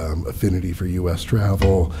 the affinity for U.S.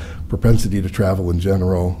 travel, propensity to travel in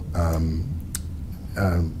general.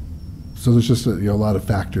 So there's just a lot of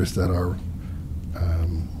factors that are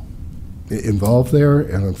involved there,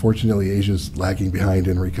 and unfortunately Asia's lagging behind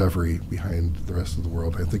in recovery behind the rest of the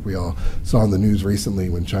world. I think we all saw in the news recently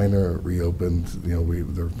when China reopened, there were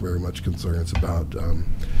very much concerns about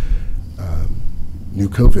new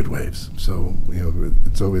COVID waves. So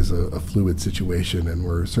it's always a fluid situation, and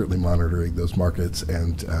we're certainly monitoring those markets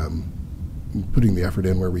and putting the effort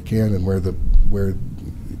in where we can, and where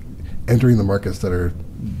entering the markets that are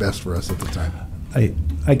best for us at the time.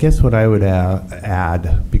 I guess what I would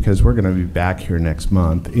add, because we're going to be back here next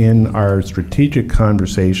month, in our strategic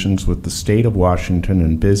conversations with the state of Washington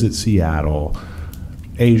and Visit Seattle,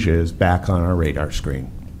 Asia is back on our radar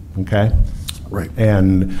screen, okay? Right.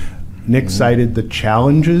 And Nick cited the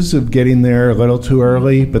challenges of getting there a little too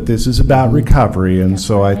early, but this is about recovery, and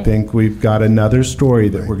so I think we've got another story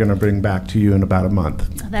that we're going to bring back to you in about a month.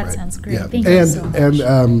 Oh, that sounds great. Yeah. Thank you so much.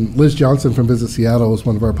 And Liz Johnson from Visit Seattle was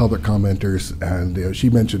one of our public commenters, and she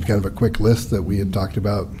mentioned kind of a quick list that we had talked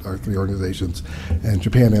about, our three organizations, and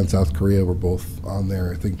Japan and South Korea were both on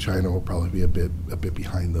there. I think China will probably be a bit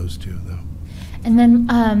behind those two, though. And then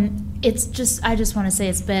I just want to say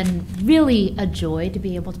it's been really a joy to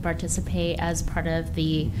be able to participate as part of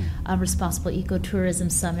the Responsible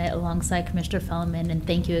Ecotourism Summit alongside Commissioner Fellman, and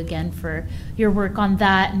thank you again for your work on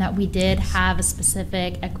that, and that we did have a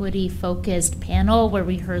specific equity-focused panel where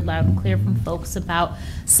we heard loud and clear from folks about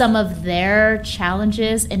some of their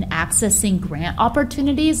challenges in accessing grant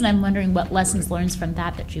opportunities, and I'm wondering what lessons learned from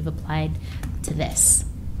that you've applied to this.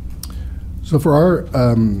 So for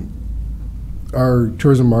our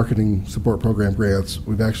tourism marketing support program grants,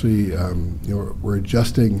 we've actually, we're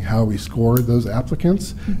adjusting how we score those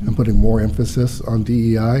applicants and putting more emphasis on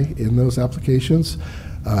DEI in those applications.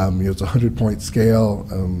 It's a 100-point scale.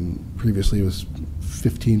 Previously, it was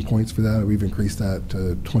 15 points for that. We've increased that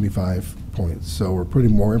to 25 points. So we're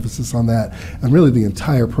putting more emphasis on that. And really, the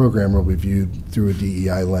entire program will be viewed through a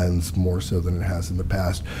DEI lens more so than it has in the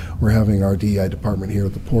past. We're having our DEI department here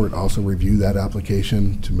at the port also review that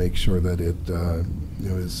application to make sure that it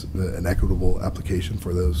is an equitable application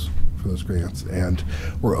for those grants. And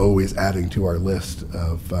we're always adding to our list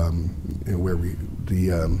of where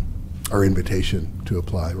our invitation to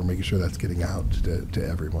apply. We're making sure that's getting out to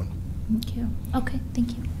everyone. Thank you. Okay,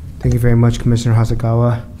 thank you. Thank you very much, Commissioner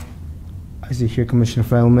Hasagawa. I see here Commissioner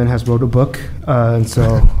Feldman has wrote a book, and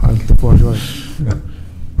so I'll give the floor to her.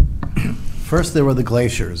 First, there were the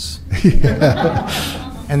glaciers,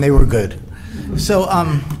 and they were good. So,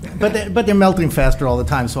 but they're melting faster all the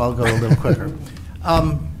time, so I'll go a little quicker.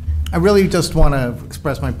 I really just want to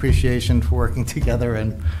express my appreciation for working together,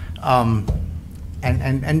 and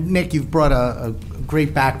Nick, you've brought a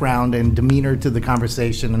great background and demeanor to the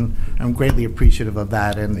conversation, and I'm greatly appreciative of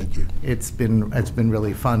that. And thank you. It's been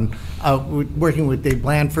really fun working with Dave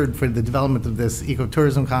Blandford for the development of this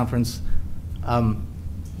ecotourism conference.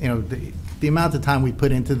 The amount of time we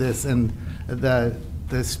put into this and the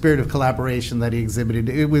spirit of collaboration that he exhibited,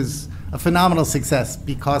 it was a phenomenal success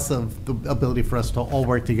because of the ability for us to all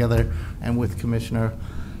work together, and with Commissioner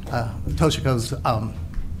Toshiko's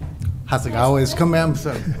Vice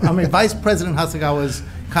President Hasagawa's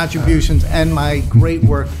contributions, and my great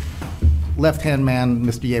work, left-hand man,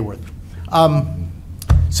 Mr. Yeworth.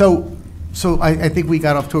 So I think we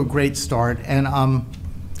got off to a great start, and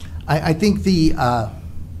I think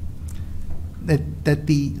that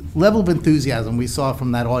the level of enthusiasm we saw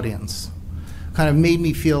from that audience kind of made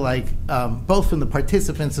me feel like, both from the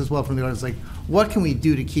participants as well from the audience, like, what can we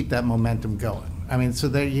do to keep that momentum going? I mean, so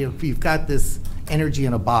that you've got this energy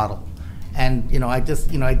in a bottle. And I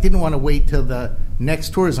didn't want to wait till the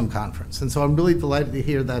next tourism conference, and so I'm really delighted to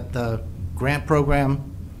hear that the grant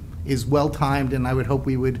program is well timed, and I would hope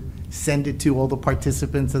we would send it to all the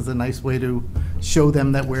participants as a nice way to show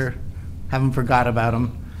them that we haven't forgot about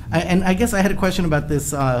them. And I guess I had a question about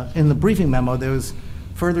this in the briefing memo. There was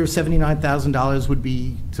further $79,000 would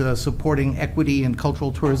be to supporting equity and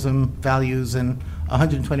cultural tourism values, and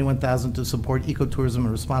 $121,000 to support ecotourism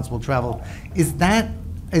and responsible travel. Is that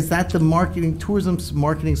the tourism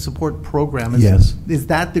marketing support program? Yes. Is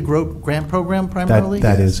that the grant program primarily?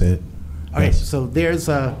 That is it. All right, Yes. so there's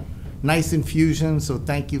a nice infusion, so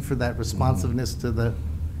thank you for that responsiveness to the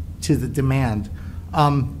demand.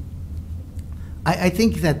 I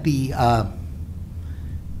think that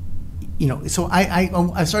so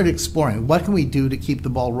I started exploring, what can we do to keep the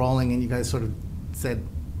ball rolling, and you guys sort of said,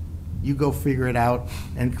 you go figure it out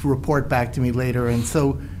and report back to me later. And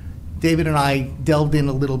so David and I delved in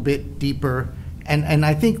a little bit deeper, and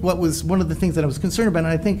I think what was one of the things that I was concerned about, and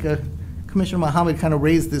I think Commissioner Mohammed kind of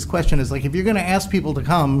raised this question, is like, if you're going to ask people to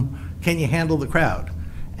come, can you handle the crowd?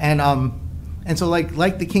 And so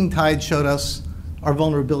like the king tide showed us our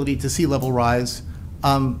vulnerability to sea level rise,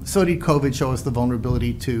 so did COVID show us the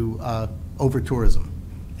vulnerability to over-tourism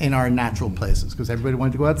in our natural places, because everybody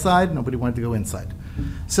wanted to go outside, nobody wanted to go inside.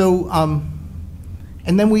 So,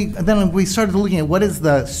 and then we started looking at what is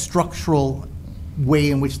the structural way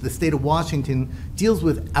in which the state of Washington deals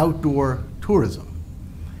with outdoor tourism.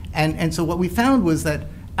 And so what we found was that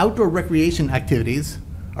outdoor recreation activities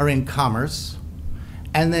are in commerce,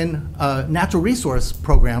 and then natural resource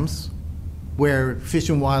programs, where Fish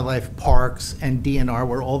and Wildlife, parks, and DNR,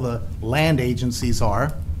 where all the land agencies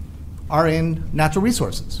are in natural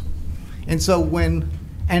resources. And so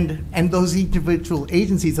and those individual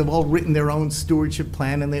agencies have all written their own stewardship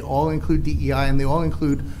plan, and they all include DEI, and they all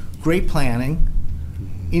include great planning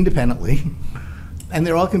independently, and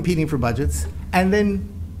they're all competing for budgets. And then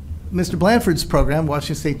Mr. Blandford's program,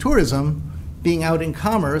 Washington State Tourism, being out in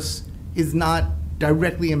commerce, is not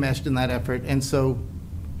directly enmeshed in that effort, and so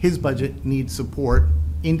his budget needs support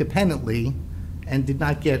independently and did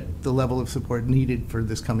not get the level of support needed for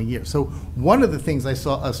this coming year. So one of the things I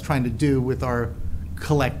saw us trying to do with our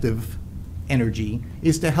collective energy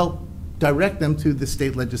is to help direct them to the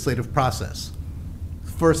state legislative process.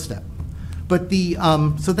 First step. But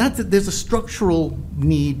there's a structural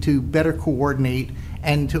need to better coordinate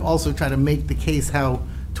and to also try to make the case how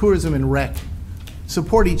tourism and rec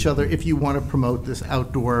support each other if you want to promote this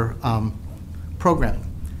outdoor programming.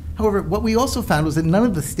 However, what we also found was that none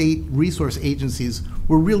of the state resource agencies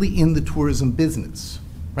were really in the tourism business,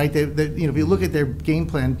 right? If you look at their game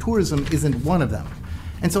plan, tourism isn't one of them.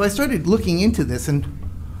 And so I started looking into this, and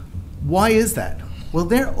why is that? Well,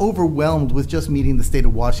 they're overwhelmed with just meeting the state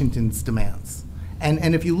of Washington's demands.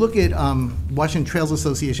 And if you look at Washington Trails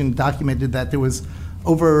Association documented that there was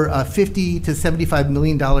over $50 to $75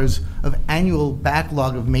 million of annual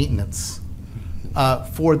backlog of maintenance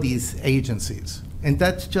for these agencies. And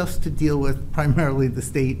that's just to deal with primarily the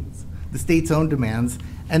state's own demands.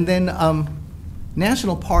 And then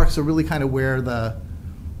national parks are really kind of where the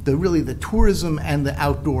tourism and the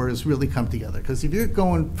outdoors really come together. Because if you're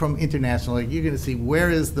going from international, you're going to see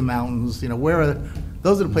where is the mountains,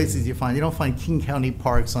 those are the places you find. You don't find King County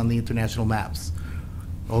parks on the international maps,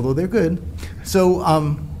 although they're good.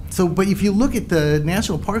 But if you look at the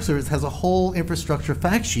National Park Service has a whole infrastructure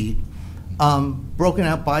fact sheet broken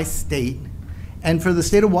out by state. And for the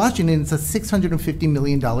state of Washington, it's a $650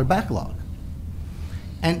 million backlog.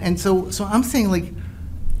 And so I'm saying,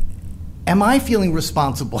 am I feeling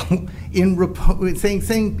responsible in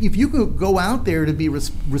saying if you could go out there to be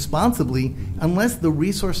responsibly, unless the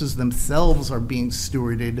resources themselves are being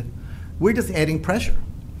stewarded, we're just adding pressure.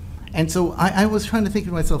 And so I was trying to think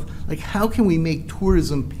to myself, how can we make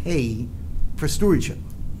tourism pay for stewardship?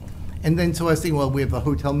 And then so I was thinking, well, we have the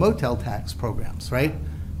hotel motel tax programs, right?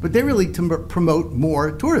 But they're really to promote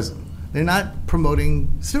more tourism. They're not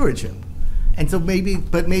promoting stewardship. And so maybe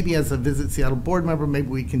as a Visit Seattle board member, maybe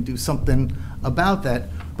we can do something about that.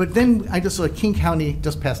 But then I just saw King County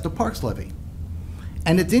just passed a parks levy.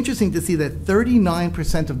 And it's interesting to see that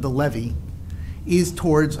 39% of the levy is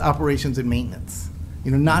towards operations and maintenance,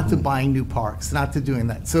 not to buying new parks, not to doing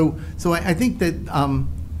that. So I think that,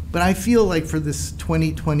 but I feel like for this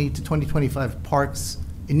 2020 to 2025 parks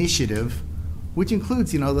initiative, which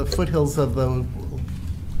includes, the foothills of the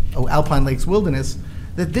Alpine Lakes Wilderness,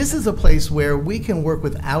 that this is a place where we can work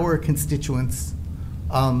with our constituents,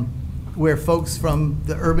 where folks from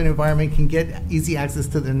the urban environment can get easy access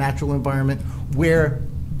to the natural environment, where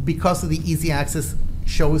because of the easy access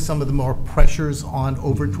shows some of the more pressures on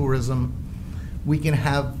over-tourism. We can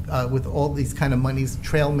have, with all these kind of monies,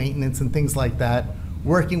 trail maintenance and things like that,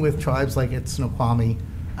 working with tribes like at Snoqualmie.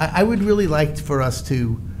 I would really like for us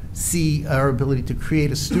to see our ability to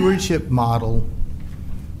create a stewardship model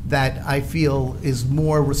that I feel is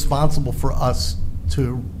more responsible for us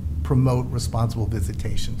to promote responsible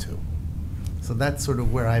visitation to. So that's sort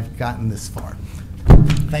of where I've gotten this far.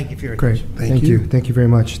 Thank you for your attention. Great. Thank you. Thank you very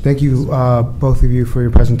much. Thank you, both of you, for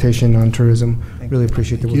your presentation on tourism. Really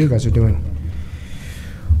appreciate the work you guys are doing.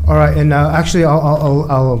 All right, and actually,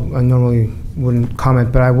 I normally wouldn't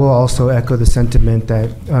comment, but I will also echo the sentiment that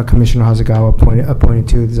Commissioner Hasegawa pointed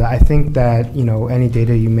to. Is that I think that any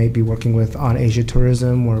data you may be working with on Asia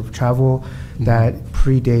tourism or travel that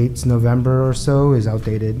predates November or so is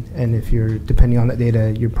outdated, and if you're depending on that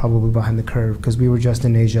data, you're probably behind the curve. Because we were just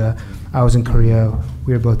in Asia, I was in Korea,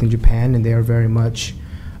 we were both in Japan, and they are very much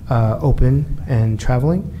open and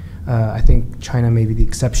traveling. I think China may be the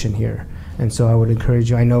exception here. And so I would encourage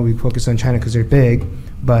you, I know we focus on China because they're big,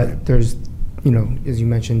 but there's, as you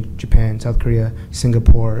mentioned, Japan, South Korea,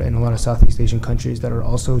 Singapore, and a lot of Southeast Asian countries that are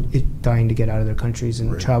also dying to get out of their countries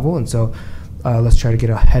and travel. And so let's try to get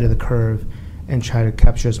ahead of the curve and try to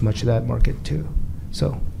capture as much of that market too.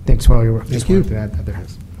 So thanks for all your work. Thank you. To add that there.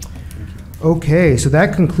 Okay, so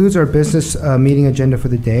that concludes our business meeting agenda for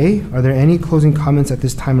the day. Are there any closing comments at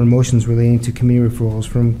this time or motions relating to committee referrals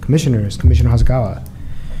from commissioners? Commissioner Hasegawa.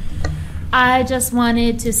 I just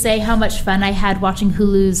wanted to say how much fun I had watching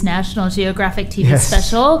Hulu's National Geographic TV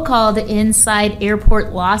special called Inside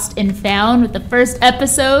Airport Lost and Found, with the first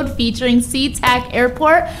episode featuring SeaTac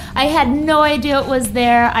Airport. I had no idea it was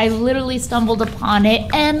there. I literally stumbled upon it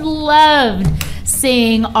and loved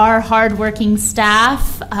seeing our hardworking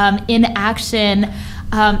staff in action.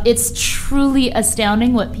 It's truly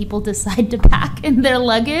astounding what people decide to pack in their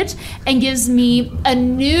luggage, and gives me a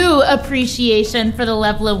new appreciation for the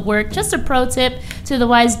level of work. Just a pro tip to the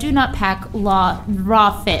wise: do not pack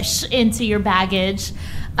raw fish into your baggage.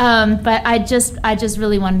 But I just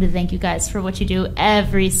really wanted to thank you guys for what you do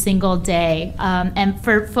every single day. And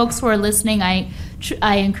for folks who are listening, I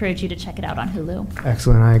encourage you to check it out on Hulu.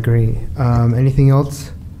 Excellent, I agree. Anything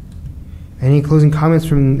else? Any closing comments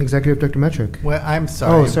from Executive Director Metric? Well, I'm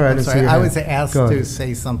sorry. Oh, sorry, I didn't see your I hand. was asked to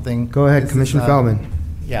say something. Go ahead, Commissioner Feldman.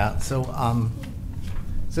 Yeah, so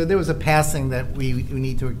there was a passing that we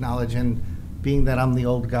need to acknowledge, and being that I'm the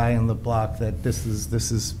old guy on the block, that this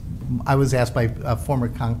is. I was asked by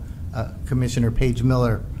former Commissioner Paige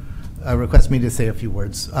Miller, request me to say a few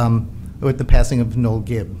words with the passing of Noel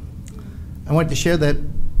Gibb. I wanted to share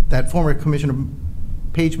that former Commissioner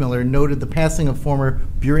Paige Miller noted the passing of former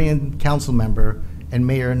Burien Council member and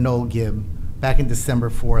Mayor Noel Gibb back in December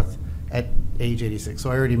 4th at age 86.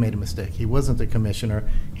 So I already made a mistake. He wasn't a commissioner.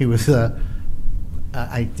 He was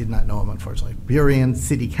I did not know him, unfortunately. Burien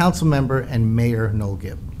City Council member and Mayor Noel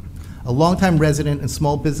Gibb. A longtime resident and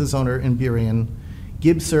small business owner in Burien,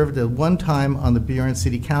 Gibb served at one time on the Burien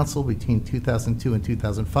City Council between 2002 and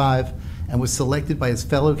 2005 and was selected by his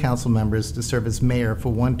fellow council members to serve as mayor for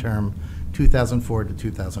one term, 2004 to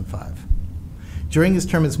 2005. During his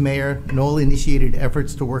term as mayor, Noel initiated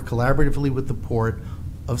efforts to work collaboratively with the Port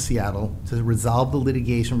of Seattle to resolve the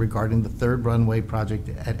litigation regarding the third runway project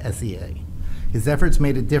at SEA. His efforts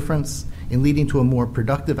made a difference in leading to a more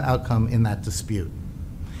productive outcome in that dispute.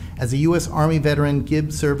 As a U.S. Army veteran,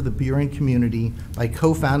 Gibb served the Burien community by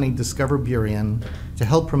co-founding Discover Burien to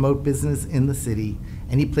help promote business in the city,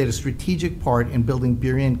 and he played a strategic part in building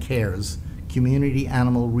Burien Cares, Community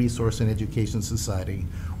Animal Resource and Education Society,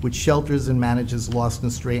 which shelters and manages lost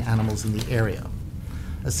and stray animals in the area.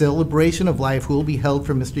 A celebration of life will be held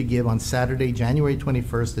for Mr. Gibb on Saturday, January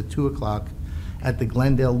 21st at 2 o'clock at the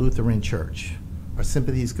Glendale Lutheran Church. Our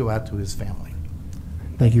sympathies go out to his family.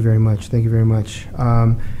 Thank you very much. Thank you very much.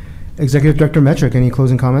 Executive Director Metric, any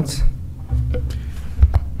closing comments?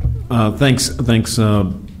 Thanks,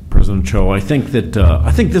 President Cho. I think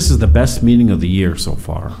this is the best meeting of the year so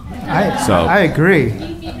far. I agree.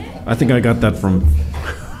 I think I got that from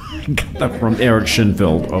Eric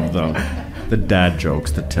Shinfield of the dad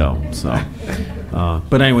jokes to tell. So,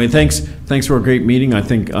 but anyway, thanks for a great meeting. I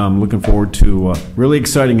think I'm looking forward to really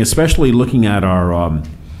exciting, especially looking at our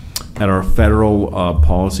federal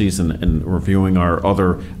policies and reviewing our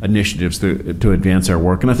other initiatives to advance our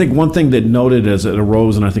work. And I think one thing that noted as it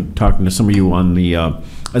arose, and I think talking to some of you on the,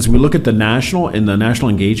 as we look at the national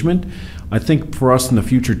engagement, I think for us in the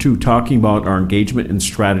future too, talking about our engagement and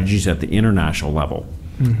strategies at the international level,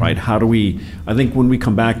 right? How do we, I think when we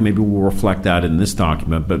come back, maybe we'll reflect that in this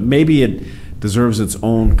document, but maybe it deserves its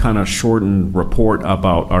own kind of shortened report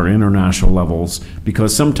about our international levels,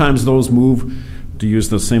 because sometimes those move, to use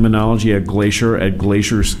the same analogy, at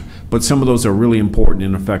glaciers, but some of those are really important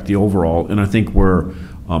and affect the overall, and I think we're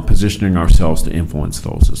positioning ourselves to influence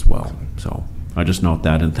those as well. So I just note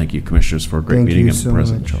that, and thank you, Commissioners, for a great meeting, and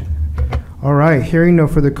President Cho. All right, hearing no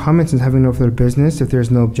further comments and having no further business, if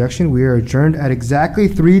there's no objection, we are adjourned at exactly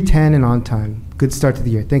 3:10 and on time. Good start to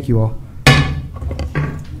the year. Thank you all.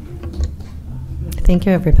 Thank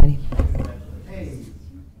you, everybody.